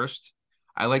the first.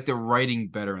 I like the writing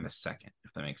better in the second,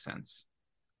 if that makes sense.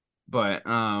 But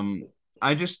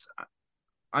I just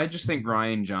think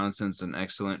Rian Johnson's an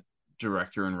excellent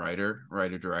director and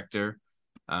writer-director.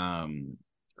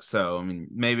 So, I mean,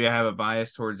 maybe I have a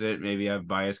bias towards it. Maybe I have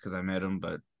bias because I met him.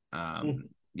 But,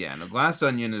 yeah, no, Glass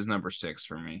Onion is number 6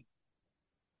 for me.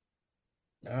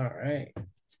 All right.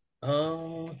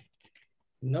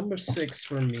 Number 6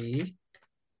 for me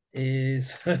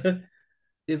is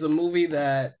is a movie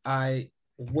that I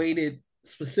waited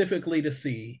specifically to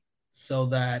see so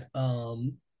that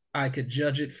I could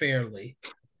judge it fairly.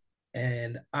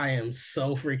 And I am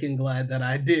so freaking glad that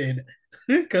I did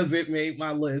because it made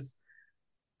my list.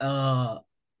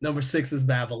 Number 6 is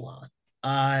Babylon.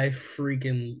 I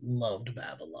freaking loved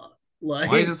Babylon.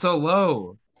 Like, why is it so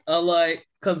low? Like,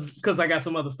 because I got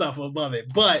some other stuff above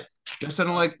it. But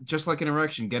just like an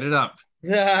erection. Get it up.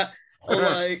 Yeah.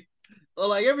 Like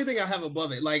everything I have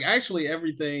above it. Like actually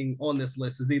everything on this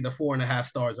list is either 4.5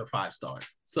 stars or 5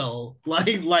 stars. So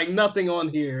like nothing on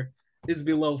here is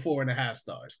below 4.5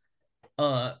 stars.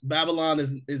 Babylon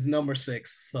is number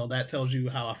 6, so that tells you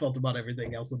how I felt about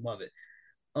everything else above it.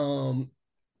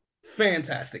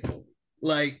 Fantastic movie.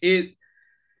 Like it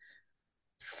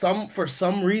for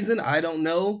some reason, I don't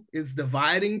know, it's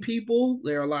dividing people.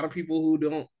 There are a lot of people who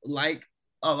don't like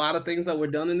a lot of things that were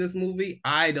done in this movie.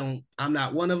 I'm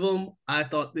not one of them. I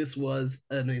thought this was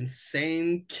an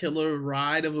insane killer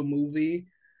ride of a movie.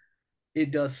 It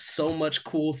does so much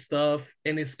cool stuff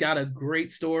and it's got a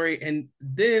great story. And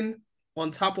then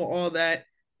on top of all that,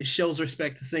 it shows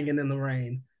respect to Singing in the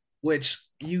Rain, which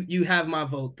you have my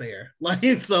vote there. Like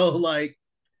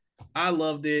I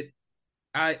loved it.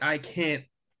 I can't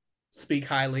speak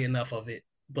highly enough of it.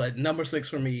 But number 6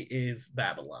 for me is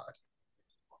Babylon.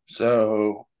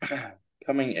 So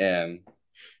coming in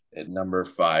at number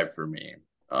 5 for me,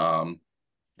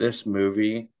 this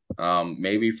movie,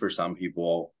 maybe for some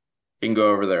people can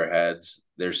go over their heads.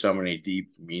 There's so many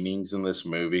deep meanings in this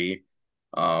movie.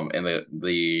 And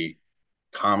the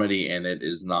comedy in it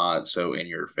is not so in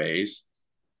your face,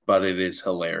 but it is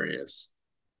hilarious.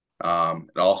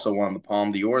 It also won the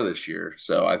Palme d'Or this year,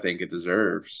 so I think it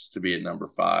deserves to be at number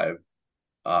 5.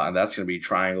 And that's going to be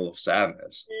Triangle of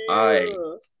Sadness. I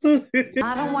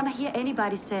don't want to hear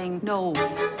anybody saying no.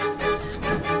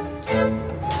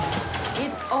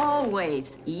 It's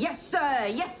always, yes, sir,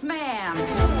 yes, ma'am.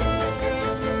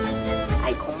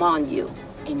 I command you,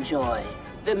 enjoy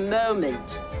the moment.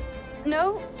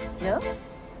 No. No?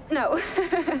 No.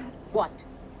 What?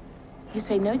 You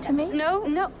say no to me?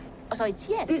 No. Oh, so it's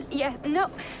yes? Yeah, no.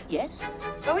 Yes?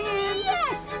 Going in.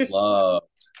 Yes! Love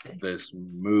this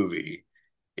movie.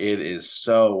 It is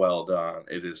so well done.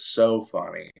 It is so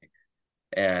funny.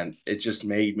 And it just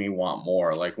made me want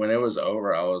more. Like when it was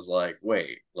over, I was like,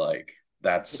 wait, like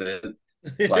that's it.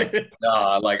 Like,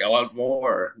 nah, like I want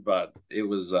more. But it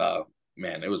was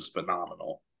man, it was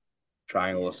phenomenal.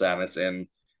 Triangle of Sadness. And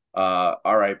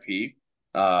R.I.P.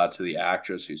 To the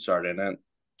actress who starred in it.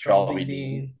 Charlie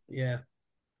Dean. Yeah.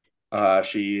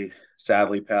 She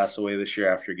sadly passed away this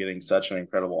year after getting such an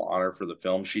incredible honor for the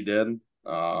film she did.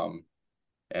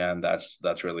 And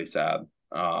that's really sad.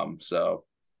 So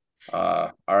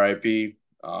RIP.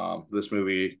 This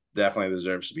movie definitely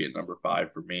deserves to be at number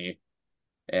 5 for me,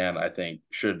 and I think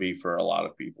should be for a lot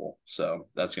of people. So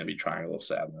that's going to be Triangle of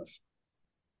Sadness.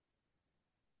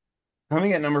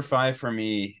 Coming at number 5 for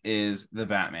me is The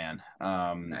Batman.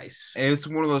 Nice. It's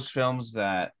one of those films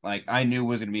that like I knew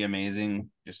was going to be amazing.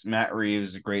 Just Matt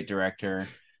Reeves, a great director,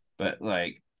 but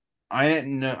like I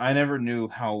never knew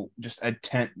how just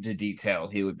attention to detail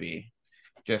he would be.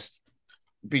 Just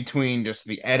between just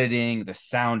the editing, the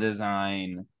sound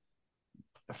design,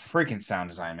 the freaking sound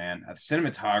design, man, the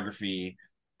cinematography,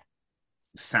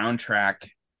 soundtrack.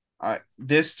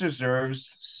 This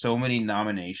deserves so many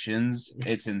nominations.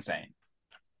 It's insane.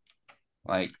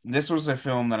 Like this was a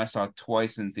film that I saw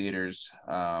twice in theaters.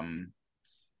 And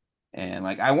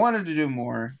like I wanted to do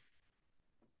more,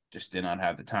 just did not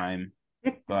have the time.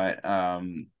 But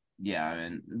yeah,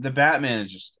 and the Batman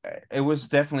is just it was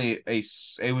definitely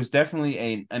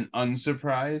an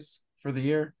unsurprise for the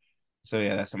year. So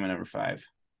yeah, that's my number 5.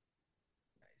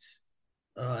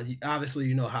 Nice. Obviously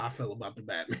you know how I feel about the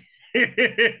Batman.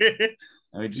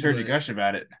 I just heard you gush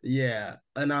about it. Yeah,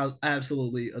 and I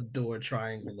absolutely adore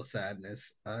Triangle of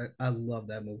Sadness. I love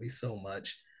that movie so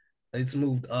much. It's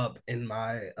moved up in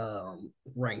my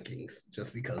rankings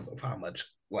just because of how much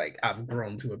like I've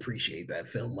grown to appreciate that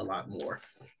film a lot more.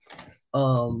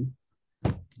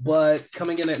 But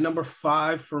coming in at number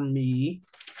 5 for me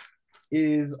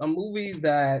is a movie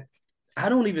that I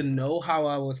don't even know how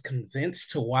I was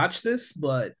convinced to watch this,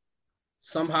 but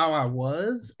somehow I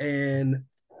was. And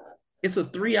it's a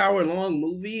 3-hour long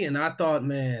movie. And I thought,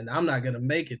 man, I'm not going to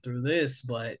make it through this.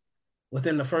 But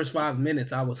within the first 5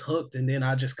 minutes, I was hooked. And then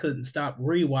I just couldn't stop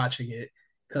rewatching it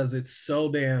because it's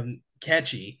so damn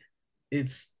catchy.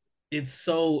 It's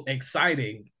so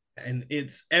exciting and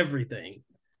it's everything.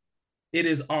 It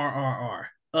is RRR.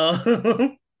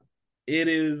 RRR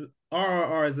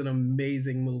is an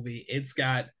amazing movie. It's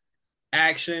got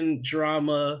action,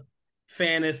 drama,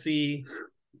 fantasy.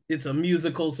 It's a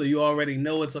musical, so you already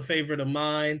know it's a favorite of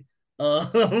mine.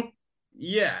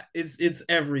 Yeah, it's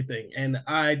everything, and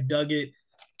I dug it.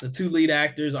 The 2 lead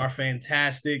actors are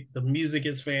fantastic. The music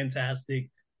is fantastic.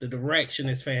 The direction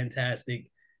is fantastic.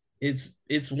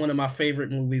 It's one of my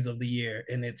favorite movies of the year,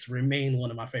 and it's remained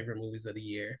one of my favorite movies of the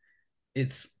year.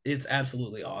 It's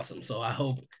absolutely awesome. So I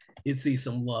hope it sees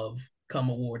some love come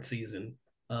award season,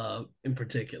 in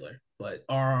particular. But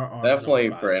RRR definitely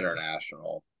for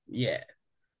international. Yeah.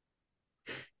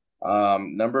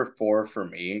 Number 4 for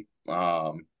me.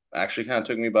 Actually kind of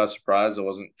took me by surprise. I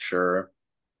wasn't sure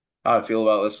how I feel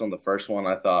about this one. The first one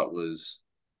I thought was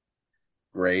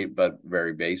great, but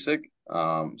very basic.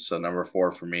 So number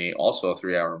 4 for me, also a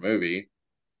 3-hour movie,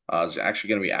 is actually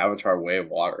going to be Avatar: Way of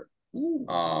Water. Ooh.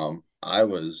 I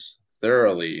was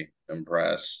thoroughly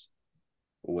impressed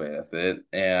with it,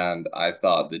 and I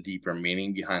thought the deeper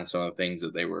meaning behind some of the things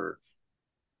that they were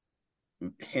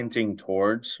hinting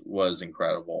towards was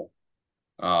incredible.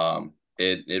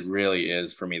 It really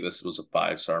is. For me, this was a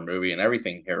 5-star movie, and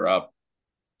everything here up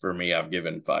for me, I've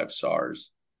given 5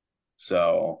 stars.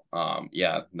 So,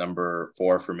 yeah, number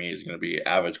 4 for me is going to be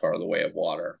Avatar: The Way of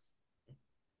Water.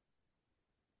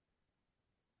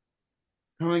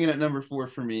 Coming in at number 4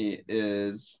 for me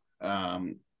is,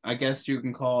 I guess you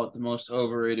can call it the most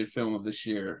overrated film of this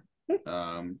year.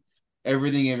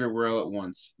 Everything Everywhere All at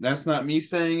Once. That's not me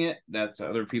saying it. That's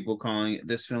other people calling it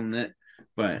this film that.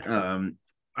 But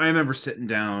I remember sitting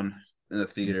down in the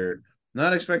theater,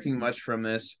 not expecting much from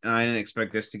this, and I didn't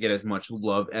expect this to get as much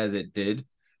love as it did.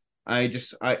 I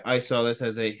saw this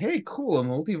as a, hey, cool, a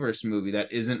multiverse movie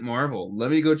that isn't Marvel.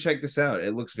 Let me go check this out.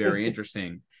 It looks very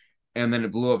interesting. And then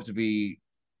it blew up to be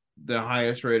the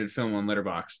highest rated film on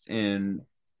Letterboxd, and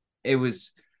it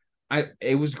was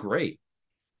great.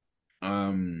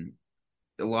 A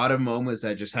lot of moments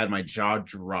that just had my jaw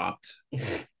dropped,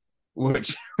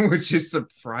 which is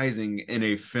surprising in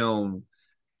a film.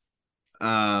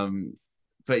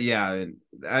 But yeah,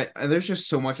 there's just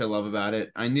so much I love about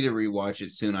it. I need to rewatch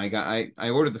it soon. I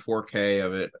ordered the 4K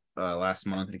of it last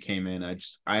month, and it came in.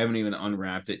 I haven't even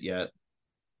unwrapped it yet.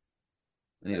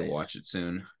 I need to watch it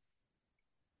soon.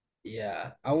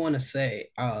 Yeah, I want to say,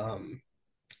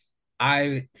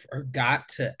 I forgot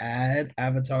to add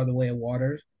Avatar: The Way of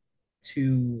Water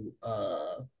to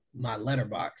my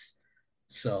letterbox,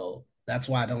 so that's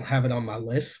why I don't have it on my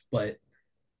list. But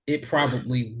it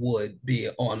probably would be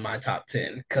on my top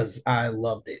 10 because I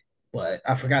loved it, but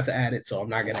I forgot to add it, so I'm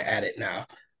not gonna add it now.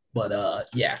 But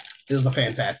yeah, it was a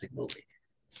fantastic movie.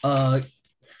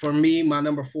 For me, my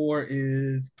number 4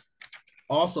 is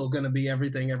also gonna be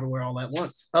Everything Everywhere All at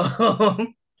Once.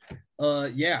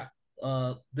 Yeah,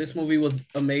 this movie was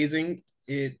amazing.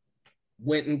 It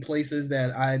went in places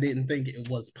that I didn't think it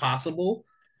was possible,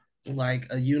 like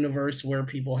a universe where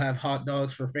people have hot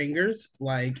dogs for fingers.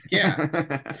 Like,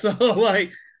 yeah. So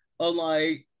like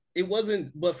it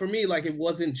wasn't, but for me, like, it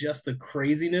wasn't just the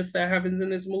craziness that happens in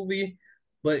this movie,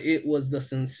 but it was the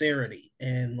sincerity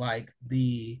and like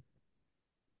the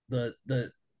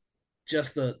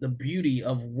just the beauty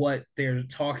of what they're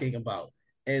talking about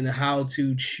and how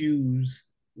to choose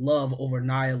love over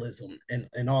nihilism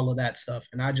and all of that stuff.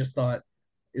 And I just thought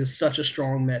it was such a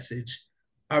strong message.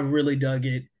 I really dug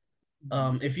it.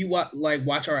 If you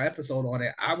watch our episode on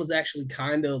it, I was actually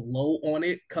kind of low on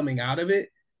it coming out of it,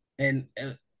 and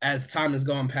as time has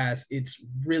gone past, it's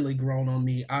really grown on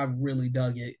me. I really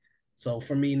dug it. So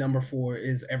for me, number 4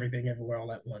 is Everything Everywhere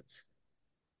All at Once.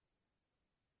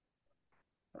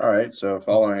 All right, so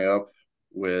following up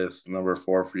with number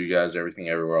 4 for you guys, Everything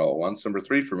Everywhere All at Once. Number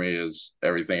 3 for me is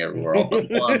Everything Everywhere All at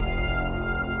Once.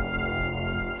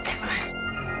 Evelyn,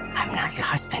 I'm not your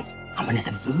husband. I'm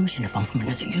another version of him from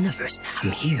another universe. I'm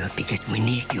here because we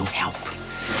need your help.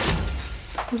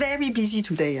 Very busy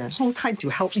today. So tired to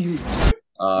help you.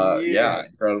 Yeah,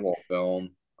 incredible film.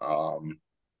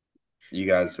 You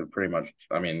guys have pretty much,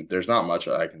 I mean, there's not much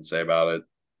I can say about it.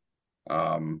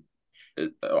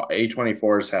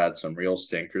 A24's had some real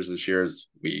stinkers this year, as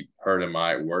we heard in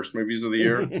my worst movies of the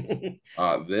year.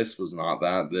 This was not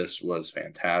that. This was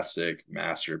fantastic,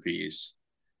 masterpiece.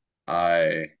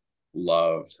 I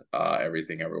loved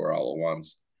Everything Everywhere All at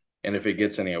Once, and if it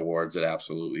gets any awards, it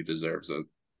absolutely deserves it.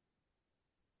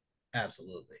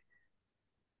 Absolutely.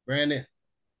 Brandon.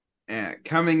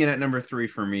 Coming in at number 3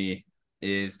 for me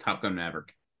is Top Gun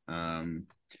Maverick.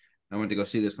 I went to go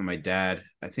see this with my dad,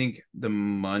 I think the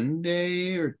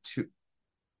Monday or two.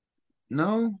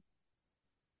 No,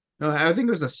 I think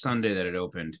it was a Sunday that it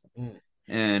opened.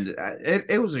 And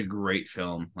it was a great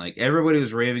film. Like, everybody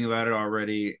was raving about it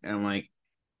already, and like,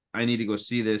 I need to go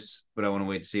see this, but I want to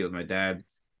wait to see it with my dad.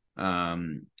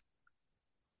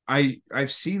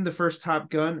 I've seen the first Top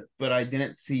Gun, but I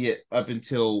didn't see it up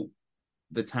until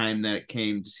the time that it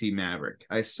came to see Maverick.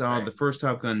 I saw the first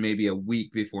Top Gun maybe a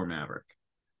week before Maverick.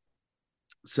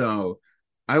 So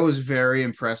I was very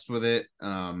impressed with it.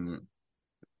 I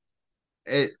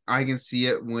can see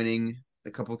it winning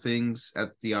a couple things at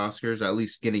the Oscars, or at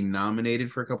least getting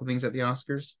nominated for a couple things at the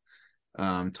Oscars.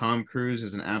 Tom Cruise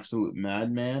is an absolute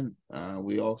madman.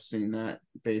 We all seen that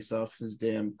based off his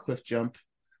damn cliff jump.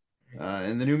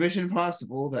 And the new Mission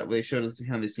Impossible that they showed us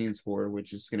behind the scenes for,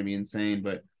 which is going to be insane.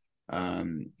 But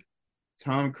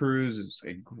Tom Cruise is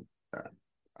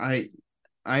I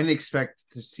didn't expect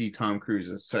to see Tom Cruise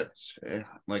as such a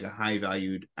high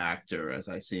valued actor as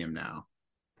I see him now,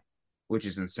 which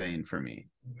is insane for me.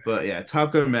 But yeah,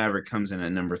 Top Gun Maverick comes in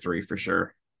at number 3 for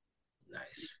sure.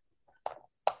 Nice.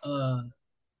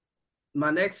 My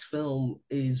next film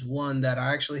is one that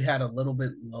I actually had a little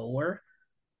bit lower,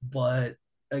 but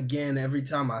again, every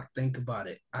time I think about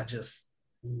it, I just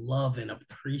love and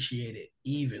appreciate it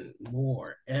even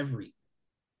more every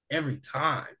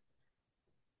time.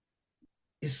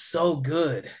 It's so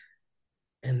good.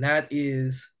 And that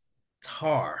is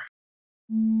Tar.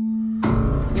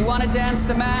 You want to dance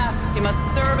the mask, you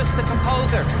must service the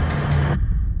composer.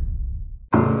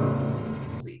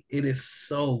 It is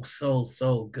so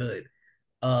good.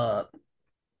 Todd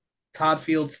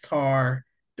Field's Tar,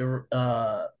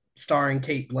 starring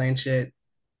Cate Blanchett,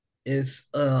 is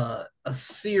a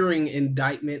searing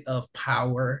indictment of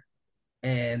power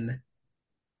and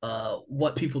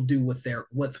what people do with their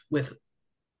with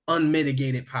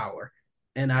unmitigated power.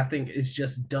 And I think it's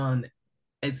just done.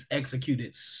 It's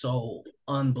executed so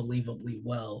unbelievably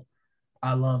well.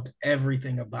 I loved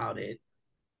everything about it.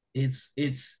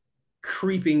 It's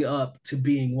creeping up to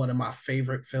being one of my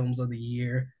favorite films of the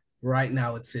year. Right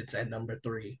now it sits at number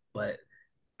 3, but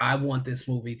I want this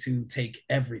movie to take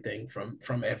everything from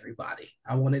everybody.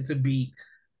 I want it to beat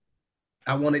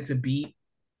RRR.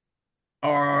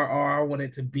 I want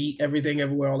it to beat Everything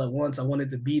Everywhere All at Once. I want it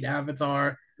to beat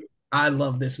Avatar. I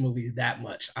love this movie that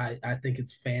much. I think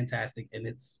it's fantastic, and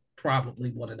it's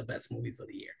probably one of the best movies of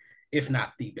the year, if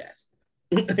not the best.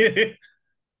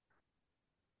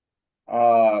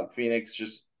 Phoenix,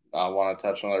 just I want to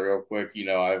touch on that real quick.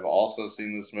 I've also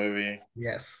seen this movie.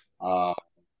 Yes.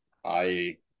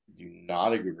 I do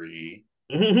not agree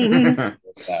with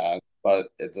that, but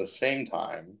at the same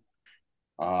time,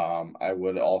 I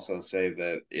would also say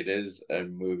that it is a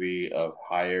movie of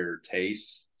higher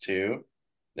taste too.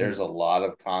 There's a lot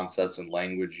of concepts and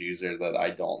language used there that I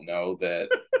don't know that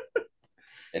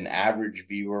an average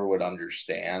viewer would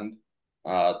understand.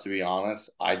 To be honest,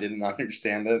 I didn't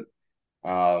understand it.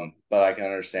 But I can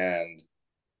understand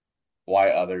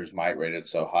why others might rate it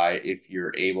so high if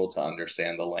you're able to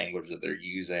understand the language that they're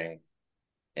using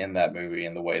in that movie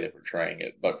and the way they're portraying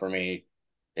it. But for me,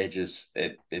 it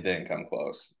didn't come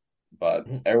close. But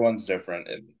everyone's different,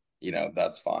 and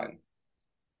that's fine.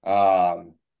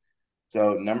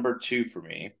 So number 2 for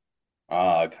me,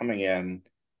 coming in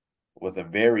with a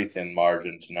very thin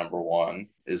margin to number 1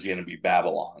 is going to be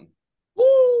Babylon.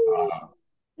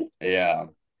 Yeah.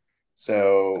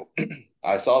 So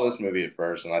I saw this movie at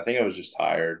first, and I think I was just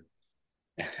tired.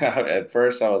 At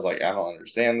first, I was like, I don't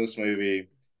understand this movie.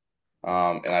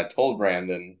 And I told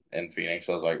Brandon and Phoenix,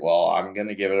 I was like, well, I'm going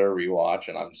to give it a rewatch,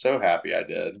 and I'm so happy I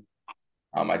did.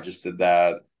 I just did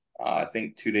that, I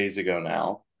think 2 days ago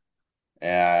now,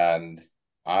 and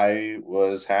I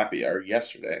was happy, or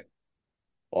yesterday.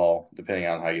 Well, depending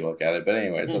on how you look at it. But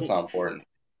anyways, that's not important.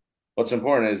 What's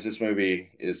important is this movie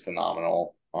is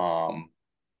phenomenal.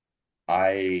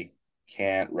 I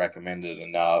can't recommend it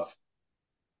enough.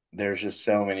 There's just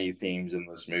so many themes in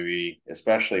this movie,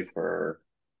 especially for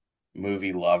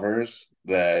movie lovers,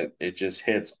 that it just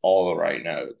hits all the right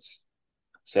notes.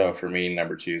 So for me,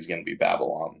 number 2 is going to be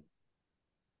Babylon.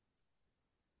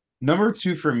 Number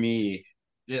 2 for me,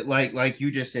 like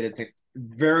you just said, it's a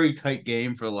very tight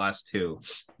game for the last 2.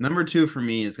 Number 2 for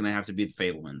me is going to have to be The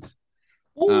Fabelmans.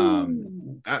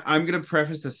 I'm going to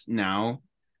preface this now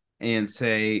and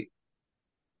say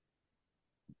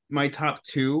my top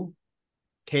 2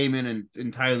 came in and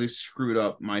entirely screwed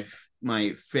up my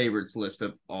favorites list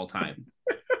of all time.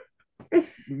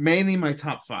 Mainly my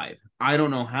top 5. I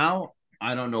don't know how,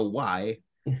 I don't know why,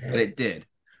 but it did.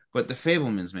 But The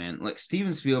Fabelmans, man, like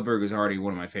Steven Spielberg is already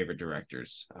one of my favorite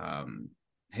directors.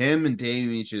 Him and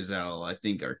Damien Chazelle, I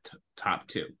think, are top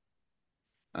 2.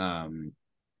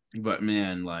 But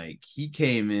man, like he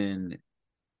came in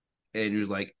and he was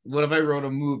like, "What if I wrote a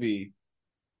movie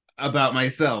about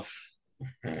myself?"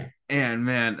 And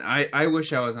man, I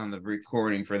wish I was on the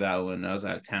recording for that one. I was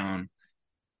out of town.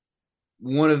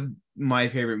 One of my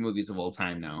favorite movies of all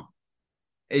time now.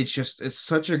 It's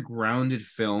such a grounded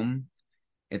film.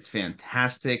 It's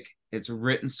fantastic. It's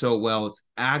written so well. It's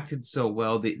acted so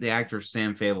well. The actor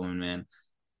Sam Fabelman, man.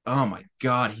 Oh my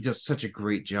God, he does such a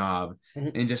great job.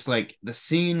 And just like the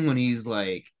scene when he's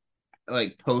like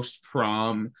post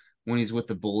prom, when he's with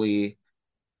the bully,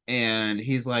 And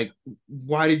he's like,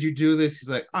 why did you do this? He's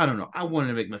like, I don't know. I wanted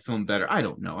to make my film better. I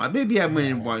don't know. Maybe I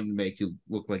wanted to make you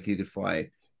look like you could fly.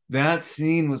 That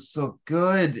scene was so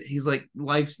good. He's like,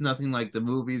 life's nothing like the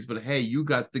movies, but hey, you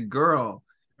got the girl.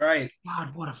 Right.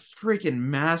 God, what a freaking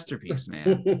masterpiece,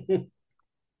 man.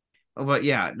 But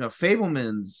yeah, no,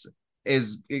 Fabelmans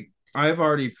I've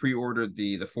already pre-ordered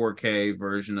the 4K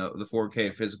version of the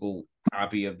 4K physical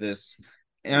copy of this.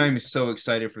 And I'm so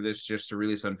excited for this just to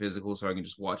release on physical so I can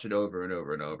just watch it over and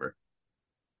over and over.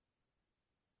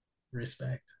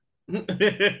 Respect.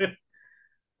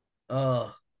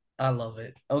 I love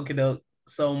it. Okay, doke.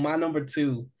 So my number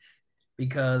 2,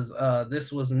 because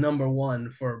this was number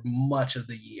 1 for much of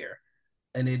the year,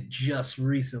 and it just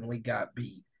recently got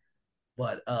beat.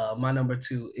 But my number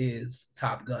 2 is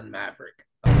Top Gun Maverick.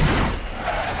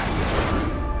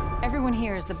 Everyone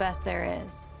here is the best there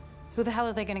is. Who the hell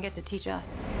are they going to get to teach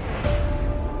us?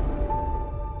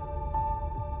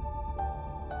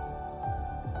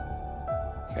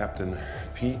 Captain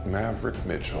Pete Maverick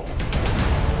Mitchell.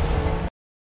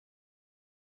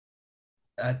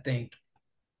 I think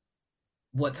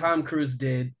what Tom Cruise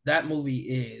did, that movie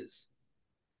is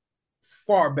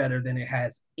far better than it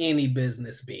has any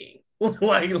business being.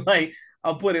 like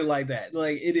I'll put it like that.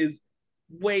 Like, it is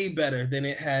way better than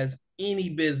it has any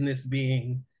business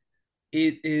being.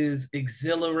 It is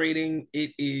exhilarating.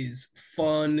 It is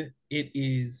fun. It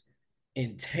is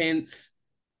intense.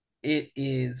 It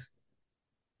is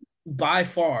by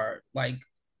far, like,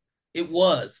 it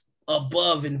was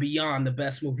above and beyond the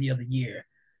best movie of the year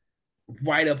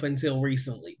right up until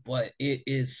recently. But it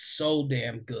is so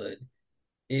damn good.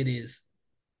 It is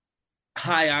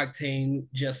high octane,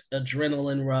 just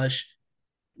adrenaline rush.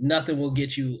 Nothing will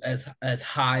get you as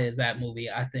high as that movie.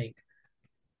 I think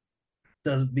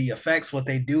the effects, what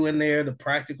they do in there, the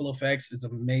practical effects is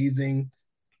amazing.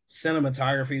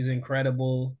 Cinematography is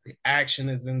incredible. The action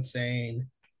is insane.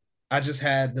 I just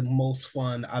had the most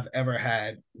fun I've ever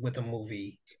had with a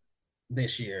movie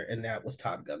this year, and that was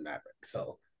Top Gun Maverick.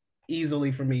 So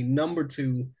easily for me, number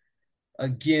 2,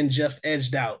 again, just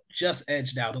edged out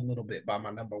a little bit by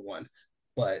my number 1,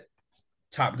 but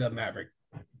Top Gun Maverick,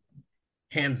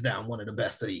 hands down, one of the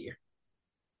best of the year.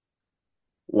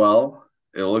 Well,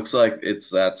 it looks like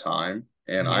it's that time,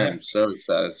 and I am so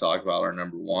excited to talk about our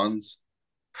number 1s.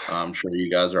 I'm sure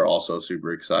you guys are also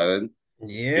super excited.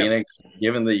 Yeah. Phoenix,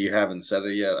 given that you haven't said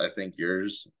it yet, I think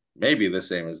yours may be the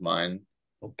same as mine.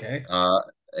 Okay.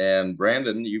 And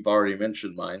Brandon, you've already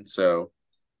mentioned mine. So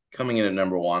coming in at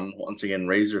number 1, once again,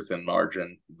 razor thin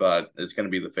margin, but it's going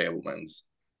to be The Fabelmans.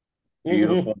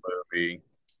 Beautiful movie.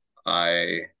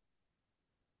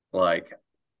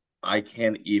 I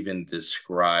can't even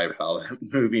describe how that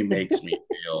movie makes me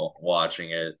feel watching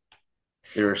it.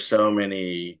 There are so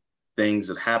many things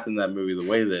that happen in that movie. The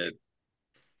way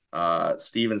that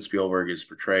Steven Spielberg is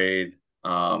portrayed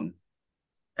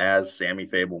as Sammy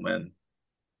Fabelman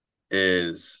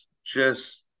is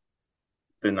just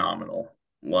phenomenal.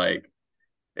 Like,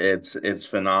 it's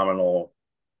phenomenal.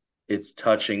 It's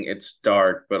touching. It's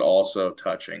dark, but also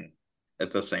touching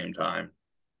at the same time.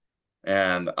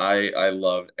 And I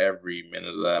loved every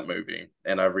minute of that movie,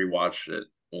 and I've rewatched it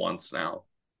once now,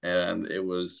 and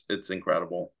it's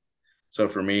incredible. So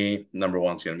for me, number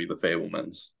 1's going to be The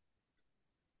Fabelmans.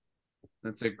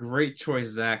 That's a great choice,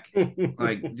 Zach.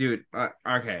 Like, dude,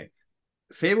 okay.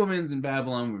 Fabelmans and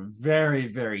Babylon were very,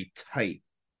 very tight.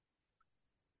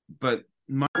 But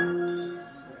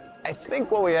I think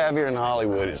what we have here in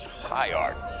Hollywood is high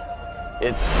art.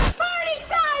 It's party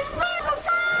time, Sparkle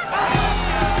time!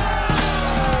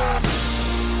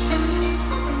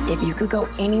 If you could go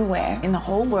anywhere in the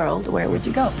whole world, where would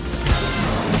you go?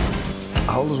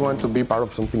 I always want to be part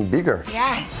of something bigger.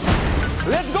 Yes!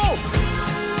 Let's go!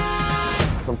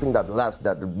 Something that lasts,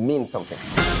 that means something.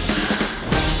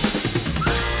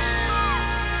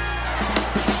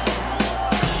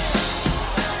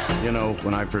 You know,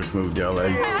 when I first moved to LA,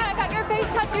 I got your face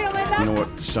tattooed on my back. you know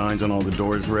what the signs on all the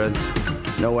doors read?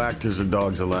 No actors or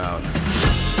dogs allowed.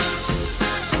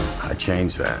 I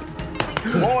changed that.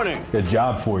 Good morning. Good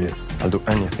job for you. I'll do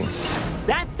anything.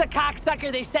 That's the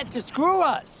cocksucker they sent to screw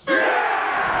us.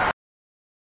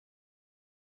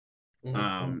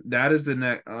 That is the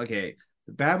next. Okay,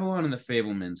 Babylon and The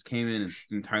Fabelmans came in and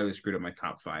entirely screwed up my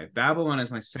top 5. Babylon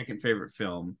is my second favorite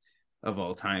film of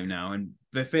all time now, and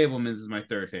The Fabelmans is my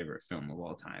third favorite film of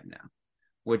all time now,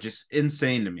 which is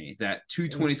insane to me that two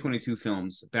 2022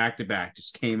 films back to back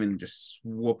just came in and just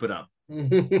swoop it up.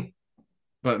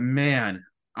 But man,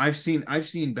 I've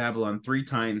seen Babylon 3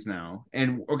 times now,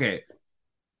 and okay,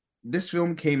 this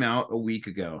film came out a week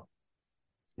ago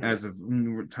as of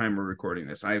time we're recording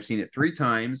this. I have seen it 3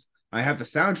 times. I have the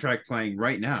soundtrack playing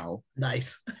right now.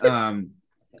 Nice.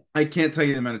 I can't tell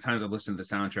you the amount of times I've listened to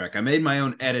the soundtrack. I made my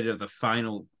own edit of the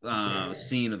final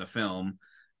scene of the film,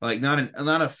 like not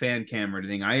a fan cam or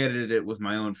anything. I edited it with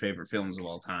my own favorite films of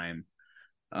all time.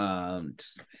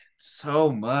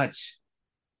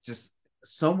 Just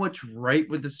so much right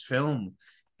with this film,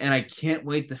 and I can't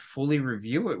wait to fully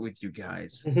review it with you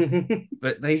guys.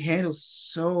 But they handle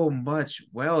so much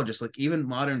well, just like even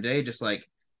modern day, just like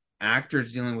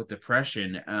actors dealing with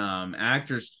depression,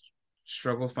 actors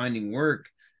struggle finding work,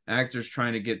 actors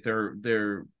trying to get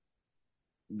their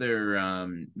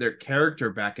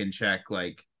character back in check,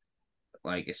 like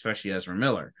especially Ezra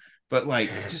Miller. But like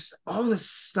just all this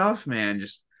stuff, man,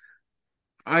 just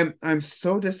I'm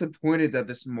so disappointed that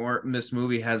this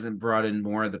movie hasn't brought in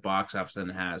more at the box office than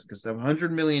it has, because the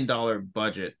 $100 million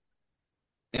budget,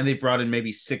 and they brought in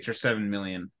maybe 6 or 7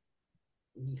 million.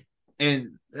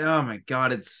 And oh my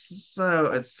god, it's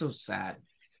so sad.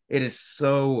 It is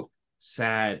so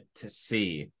sad to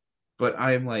see. But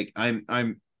I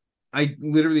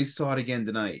literally saw it again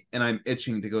tonight, and I'm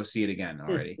itching to go see it again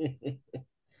already.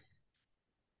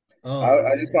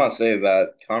 I just want to say that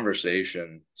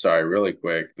conversation. Sorry, really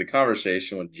quick. The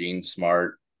conversation with Jean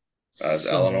Smart as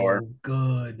Eleanor,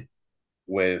 good,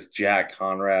 with Jack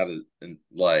Conrad, and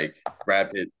like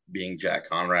Brad Pitt being Jack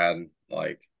Conrad,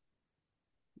 like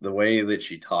the way that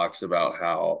she talks about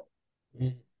how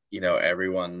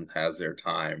everyone has their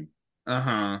time.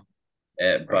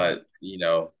 But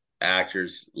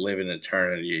actors live in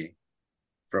eternity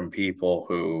from people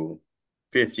who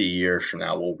 50 years from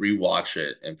now will rewatch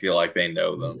it and feel like they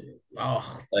know them.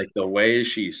 Oh, like the way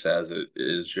she says it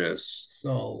is just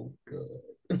so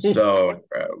good. So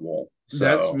incredible. So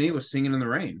that's me with Singing in the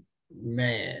Rain.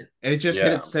 Man. And it just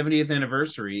hit its 70th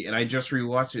anniversary, and I just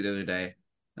rewatched it the other day.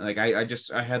 Like I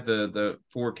had the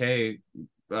 4K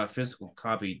physical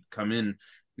copy come in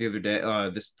the other day,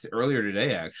 earlier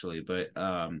today actually. But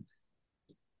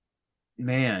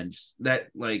man, just that,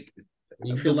 like,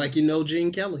 you feel like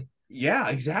Gene Kelly. Yeah,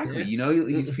 exactly.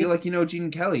 You feel like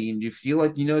Gene Kelly, and you feel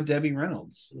like Debbie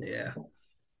Reynolds. Yeah.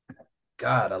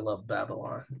 God, I love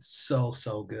Babylon. It's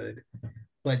so good.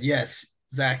 But yes,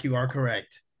 Zach, you are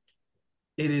correct.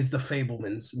 It is The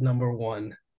Fabelmans, number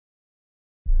 1.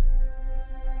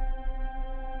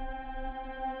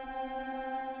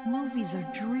 Movies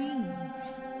are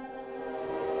dreams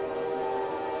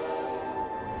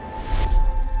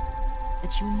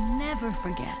that you never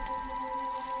forget.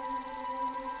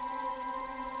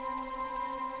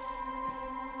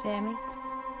 Sammy?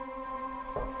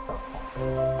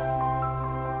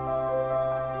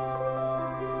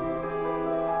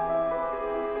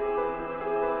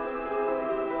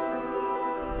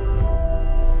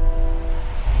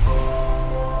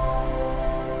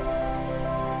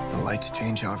 The lights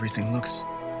change how everything looks.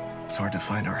 It's hard to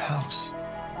find our house.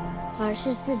 Ours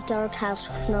is the dark house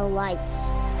with no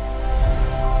lights.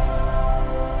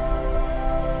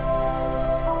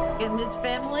 In this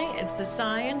family, it's the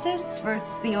scientists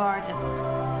versus the artists.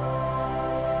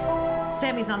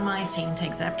 Sammy's on my team,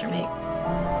 takes after me.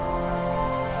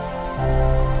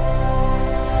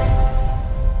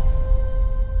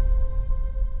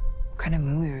 What kind of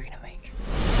movie are we gonna make?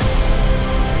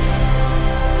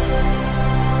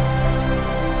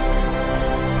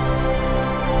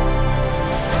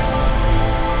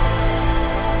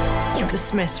 You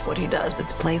dismiss what he does.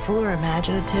 It's playful or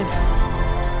imaginative.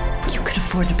 You could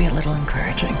afford to be a little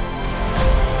encouraging.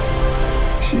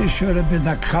 She should have been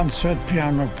a concert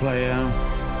piano player.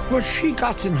 What she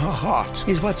got in her heart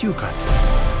is what you got.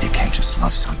 You can't just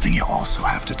love something, you also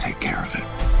have to take care of it.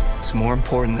 It's more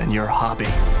important than your hobby.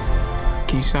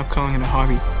 Can you stop calling it a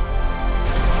hobby?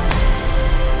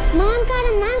 Mom got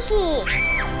a monkey.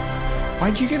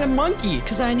 Why'd you get a monkey?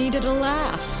 Because I needed a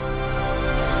laugh.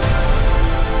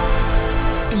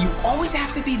 You always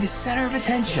have to be the center of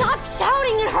attention. Stop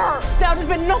shouting at her! That has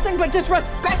been nothing but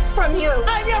disrespect from you.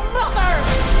 I'm your mother!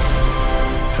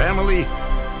 Family,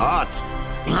 art.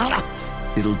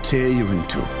 It'll tear you in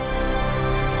two.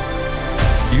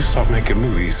 You stop making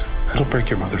movies, it'll break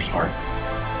your mother's heart.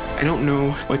 I don't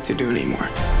know what to do anymore.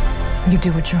 You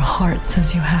do what your heart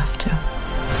says you have to.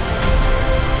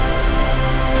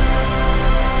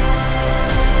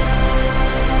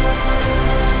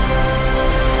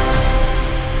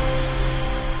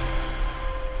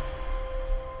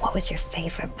 What was your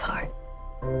favorite part?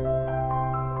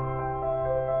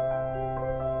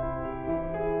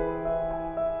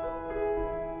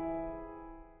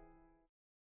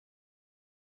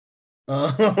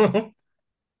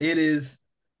 It is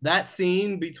that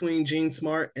scene between Jean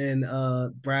Smart and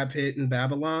Brad Pitt in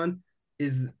Babylon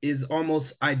is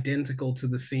almost identical to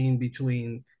the scene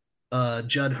between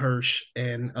Judd Hirsch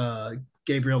and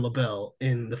Gabriel LaBelle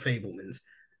in The Fablemans,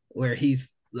 where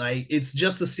he's like, it's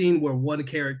just a scene where one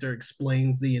character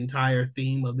explains the entire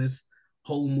theme of this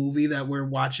whole movie that we're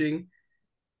watching,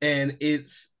 and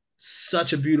it's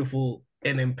such a beautiful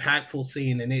and impactful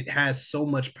scene, and it has so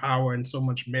much power and so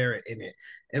much merit in it.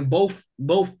 And both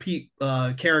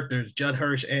characters, Judd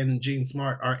Hirsch and Jean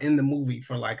Smart, are in the movie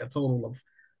for like a total of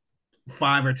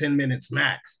 5 or 10 minutes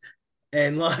max,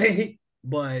 and like,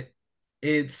 but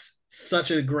it's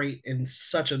such a great and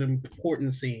such an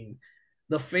important scene.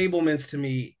 The Fablemans, to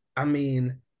me, I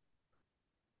mean,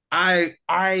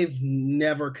 I've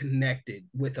never connected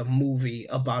with a movie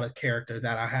about a character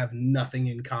that I have nothing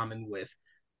in common with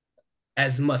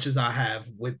as much as I have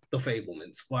with The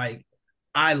Fablemans. Like,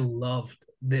 I loved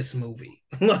this movie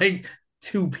like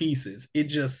two pieces. It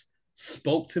just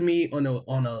spoke to me on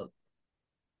a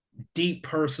deep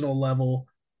personal level.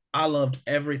 I loved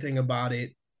everything about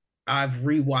it. I've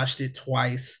rewatched it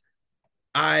twice.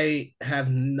 I have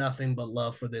nothing but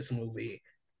love for this movie.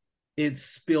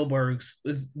 It's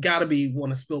got to be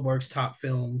one of Spielberg's top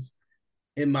films,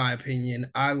 in my opinion.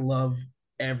 I love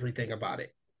everything about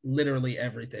it, literally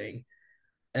everything.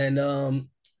 And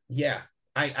yeah,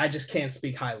 I just can't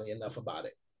speak highly enough about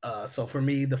it. So for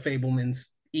me, The Fablemans,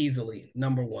 easily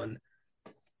number one,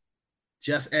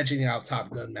 just edging out Top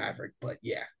Gun Maverick. But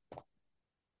yeah.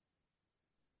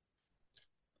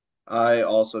 I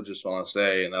also just want to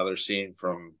say another scene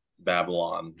from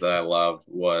Babylon that I loved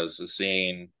was a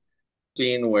scene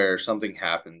where something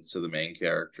happens to the main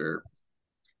character,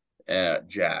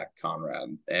 Jack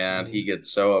Conrad, and he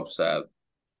gets so upset.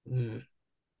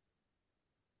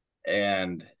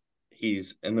 And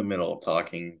he's in the middle of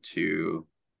talking to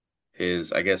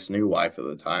his, I guess, new wife at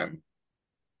the time.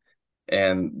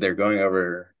 And they're going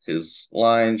over his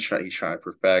lines. He's trying to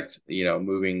perfect,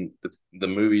 moving the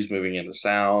movie's moving into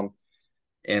sound.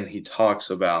 And he talks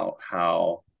about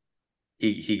how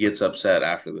he gets upset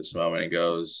after this moment and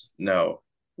goes, no,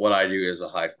 what I do is a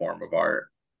high form of art,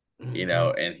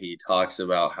 and he talks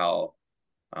about how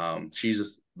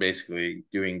she's basically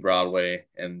doing Broadway,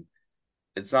 and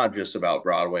it's not just about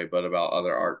Broadway, but about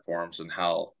other art forms and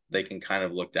how they can kind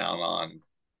of look down on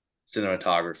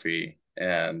cinematography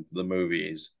and the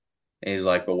movies. And he's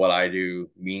like, but what I do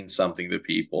means something to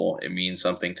people. It means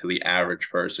something to the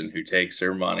average person who takes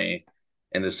their money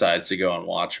and decides to go and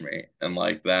watch me. And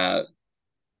like that,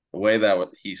 the way that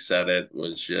he said it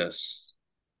was just,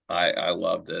 I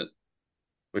loved it,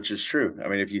 which is true. I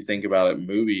mean, if you think about it,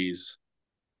 movies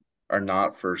are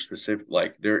not for specific,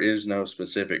 like there is no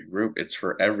specific group. It's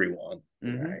for everyone.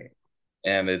 Right.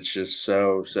 And it's just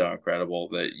so incredible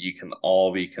that you can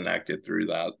all be connected through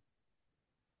that.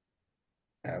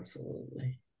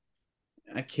 Absolutely.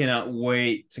 I cannot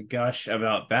wait to gush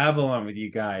about Babylon with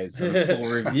you guys in a full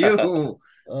review.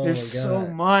 There's so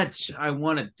much I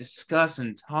want to discuss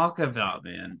and talk about,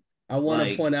 man. I want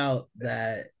to point out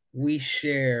that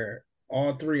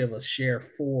all three of us share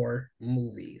 4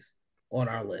 movies on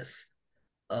our list.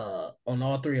 On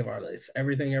all 3 of our lists.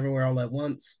 Everything Everywhere All at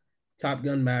Once, Top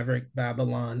Gun Maverick,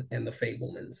 Babylon, and The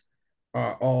Fablemans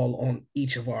are all on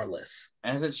each of our lists.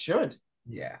 As it should.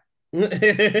 Yeah.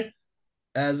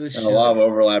 As it should. And a lot of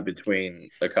overlap between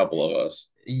a couple of us.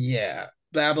 Yeah.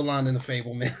 Babylon and The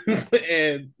Fablemans.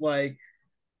 And like,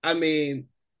 I mean,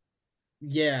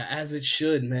 yeah, as it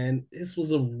should, man. This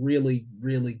was a really,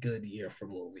 really good year for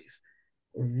movies.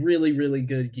 A really, really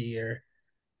good year.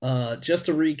 Just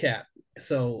to recap.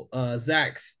 So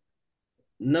Zach's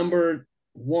number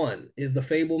 1 is The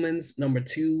Fablemans. Number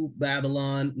 2,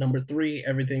 Babylon. Number 3,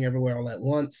 Everything Everywhere All at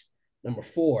Once. Number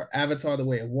 4, Avatar: The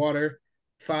Way of Water.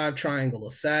 5, Triangle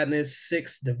of Sadness.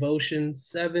 6, Devotion.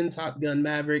 7, Top Gun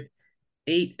Maverick.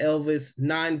 8, Elvis.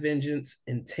 9, Vengeance.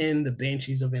 And 10, The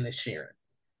Banshees of Inisherin.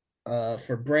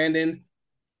 For Brandon,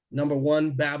 number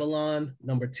 1, Babylon.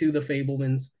 Number 2, The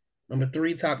Fablemans. Number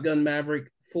 3, Top Gun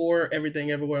Maverick. 4, Everything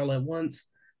Everywhere All at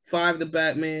Once. 5, The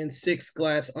Batman. 6,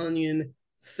 Glass Onion.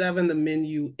 7, The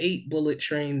Menu. 8, Bullet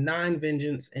Train. 9,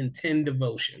 Vengeance. And 10,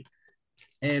 Devotion.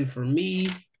 And for me,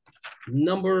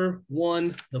 number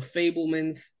 1, The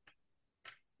Fablemans.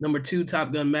 Number 2,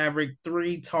 Top Gun Maverick.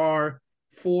 3, Tar.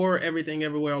 4, Everything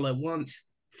Everywhere All at Once.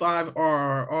 5,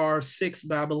 RRR. 6,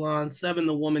 Babylon. 7,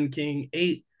 The Woman King.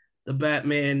 8, The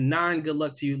Batman. 9, Good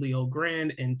Luck to You, Leo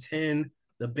Grand. And 10,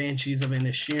 The Banshees of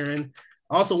Inisherin.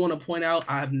 I also want to point out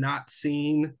I have not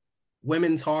seen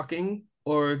Women Talking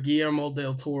or Guillermo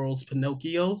del Toro's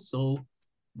Pinocchio, so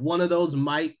one of those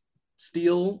might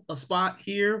steal a spot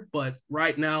here, but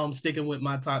right now I'm sticking with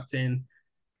my top 10.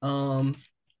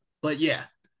 But yeah,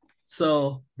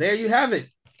 so there you have it.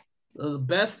 The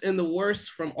best and the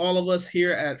worst from all of us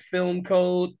here at Film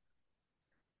Code.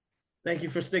 Thank you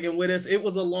for sticking with us. It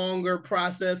was a longer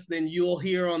process than you'll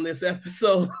hear on this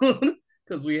episode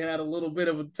because we had a little bit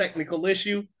of a technical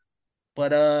issue.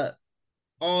 But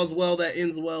all's well that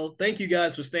ends well. Thank you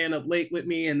guys for staying up late with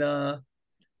me and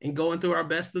going through our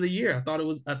best of the year. I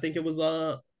think it was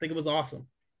awesome.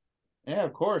 Yeah,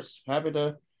 of course. Happy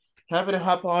to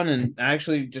hop on and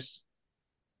actually just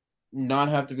not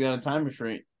have to be on a time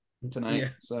restraint tonight. Yeah.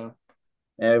 So,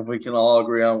 and if we can all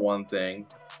agree on one thing,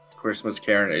 Christmas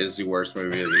Karen is the worst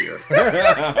movie of the year.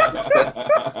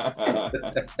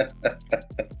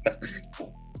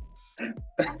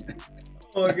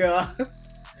 Oh my God.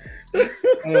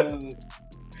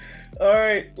 All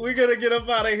right, we're gonna get up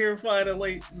out of here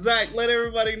finally. Zach, let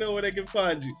everybody know where they can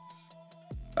find you.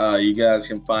 You guys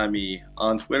can find me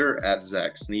on Twitter at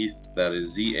Zach Sneath. That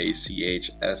is ZACHSNEATH.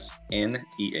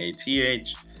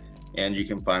 And you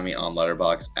can find me on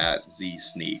Letterboxd at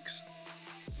ZSneaks.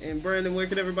 And Brandon, where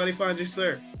can everybody find you,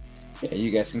 sir? Yeah,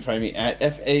 you guys can find me at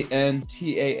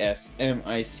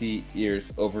FANTASMIC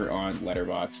ears over on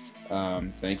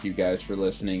Letterboxd. Thank you guys for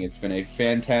listening. It's been a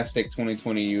fantastic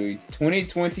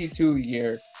 2022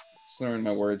 year. Slurring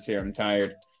my words here. I'm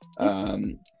tired.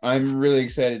 I'm really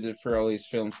excited for all these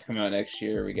films to come out next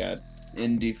year. We got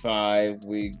Indy 5,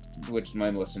 which is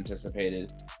my most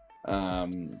anticipated.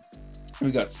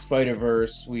 We've got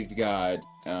Spider-Verse, we've got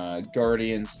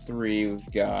Guardians 3,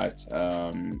 we've got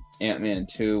Ant-Man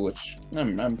 2, which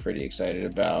I'm pretty excited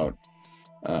about.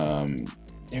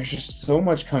 There's just so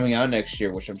much coming out next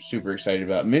year, which I'm super excited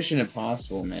about. Mission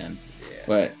Impossible, man. Yeah.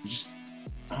 But just,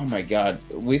 oh my God,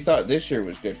 we thought this year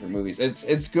was good for movies.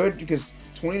 It's good because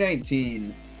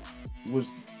 2019 was,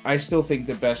 I still think,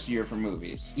 the best year for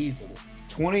movies. Easily.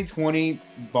 2020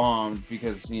 bombed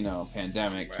because,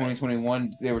 pandemic. Right.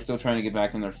 2021, they were still trying to get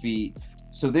back on their feet.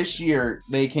 So this year,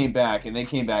 they came back, and they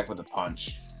came back with a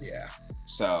punch. Yeah.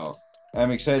 So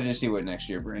I'm excited to see what next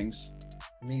year brings.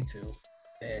 Me too.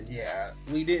 And yeah,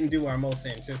 we didn't do our most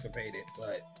anticipated,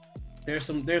 but there's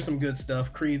some good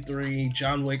stuff. Creed 3,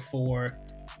 John Wick 4.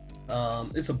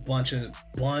 It's a bunch of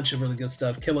really good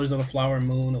stuff. Killers of the Flower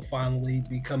Moon will finally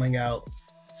be coming out.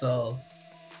 So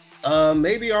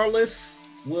maybe our list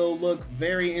will look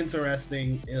very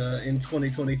interesting in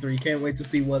 2023. Can't wait to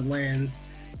see what lands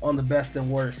on the best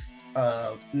and worst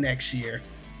next year.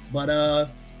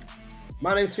 But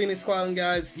my name's Phoenix Clouden,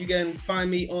 guys. You can find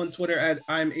me on Twitter at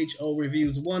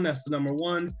I'mHOReviews1. That's the number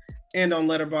 1. And on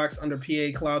Letterboxd under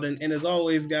PA Clouden. And as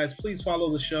always, guys, please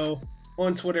follow the show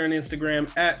on Twitter and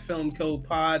Instagram at Film Code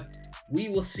Pod. We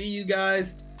will see you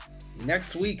guys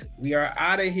next week. We are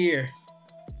out of here.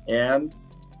 And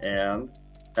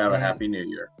have a happy new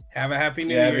year. Have a happy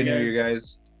new year, Happy New Year,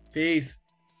 guys. Peace.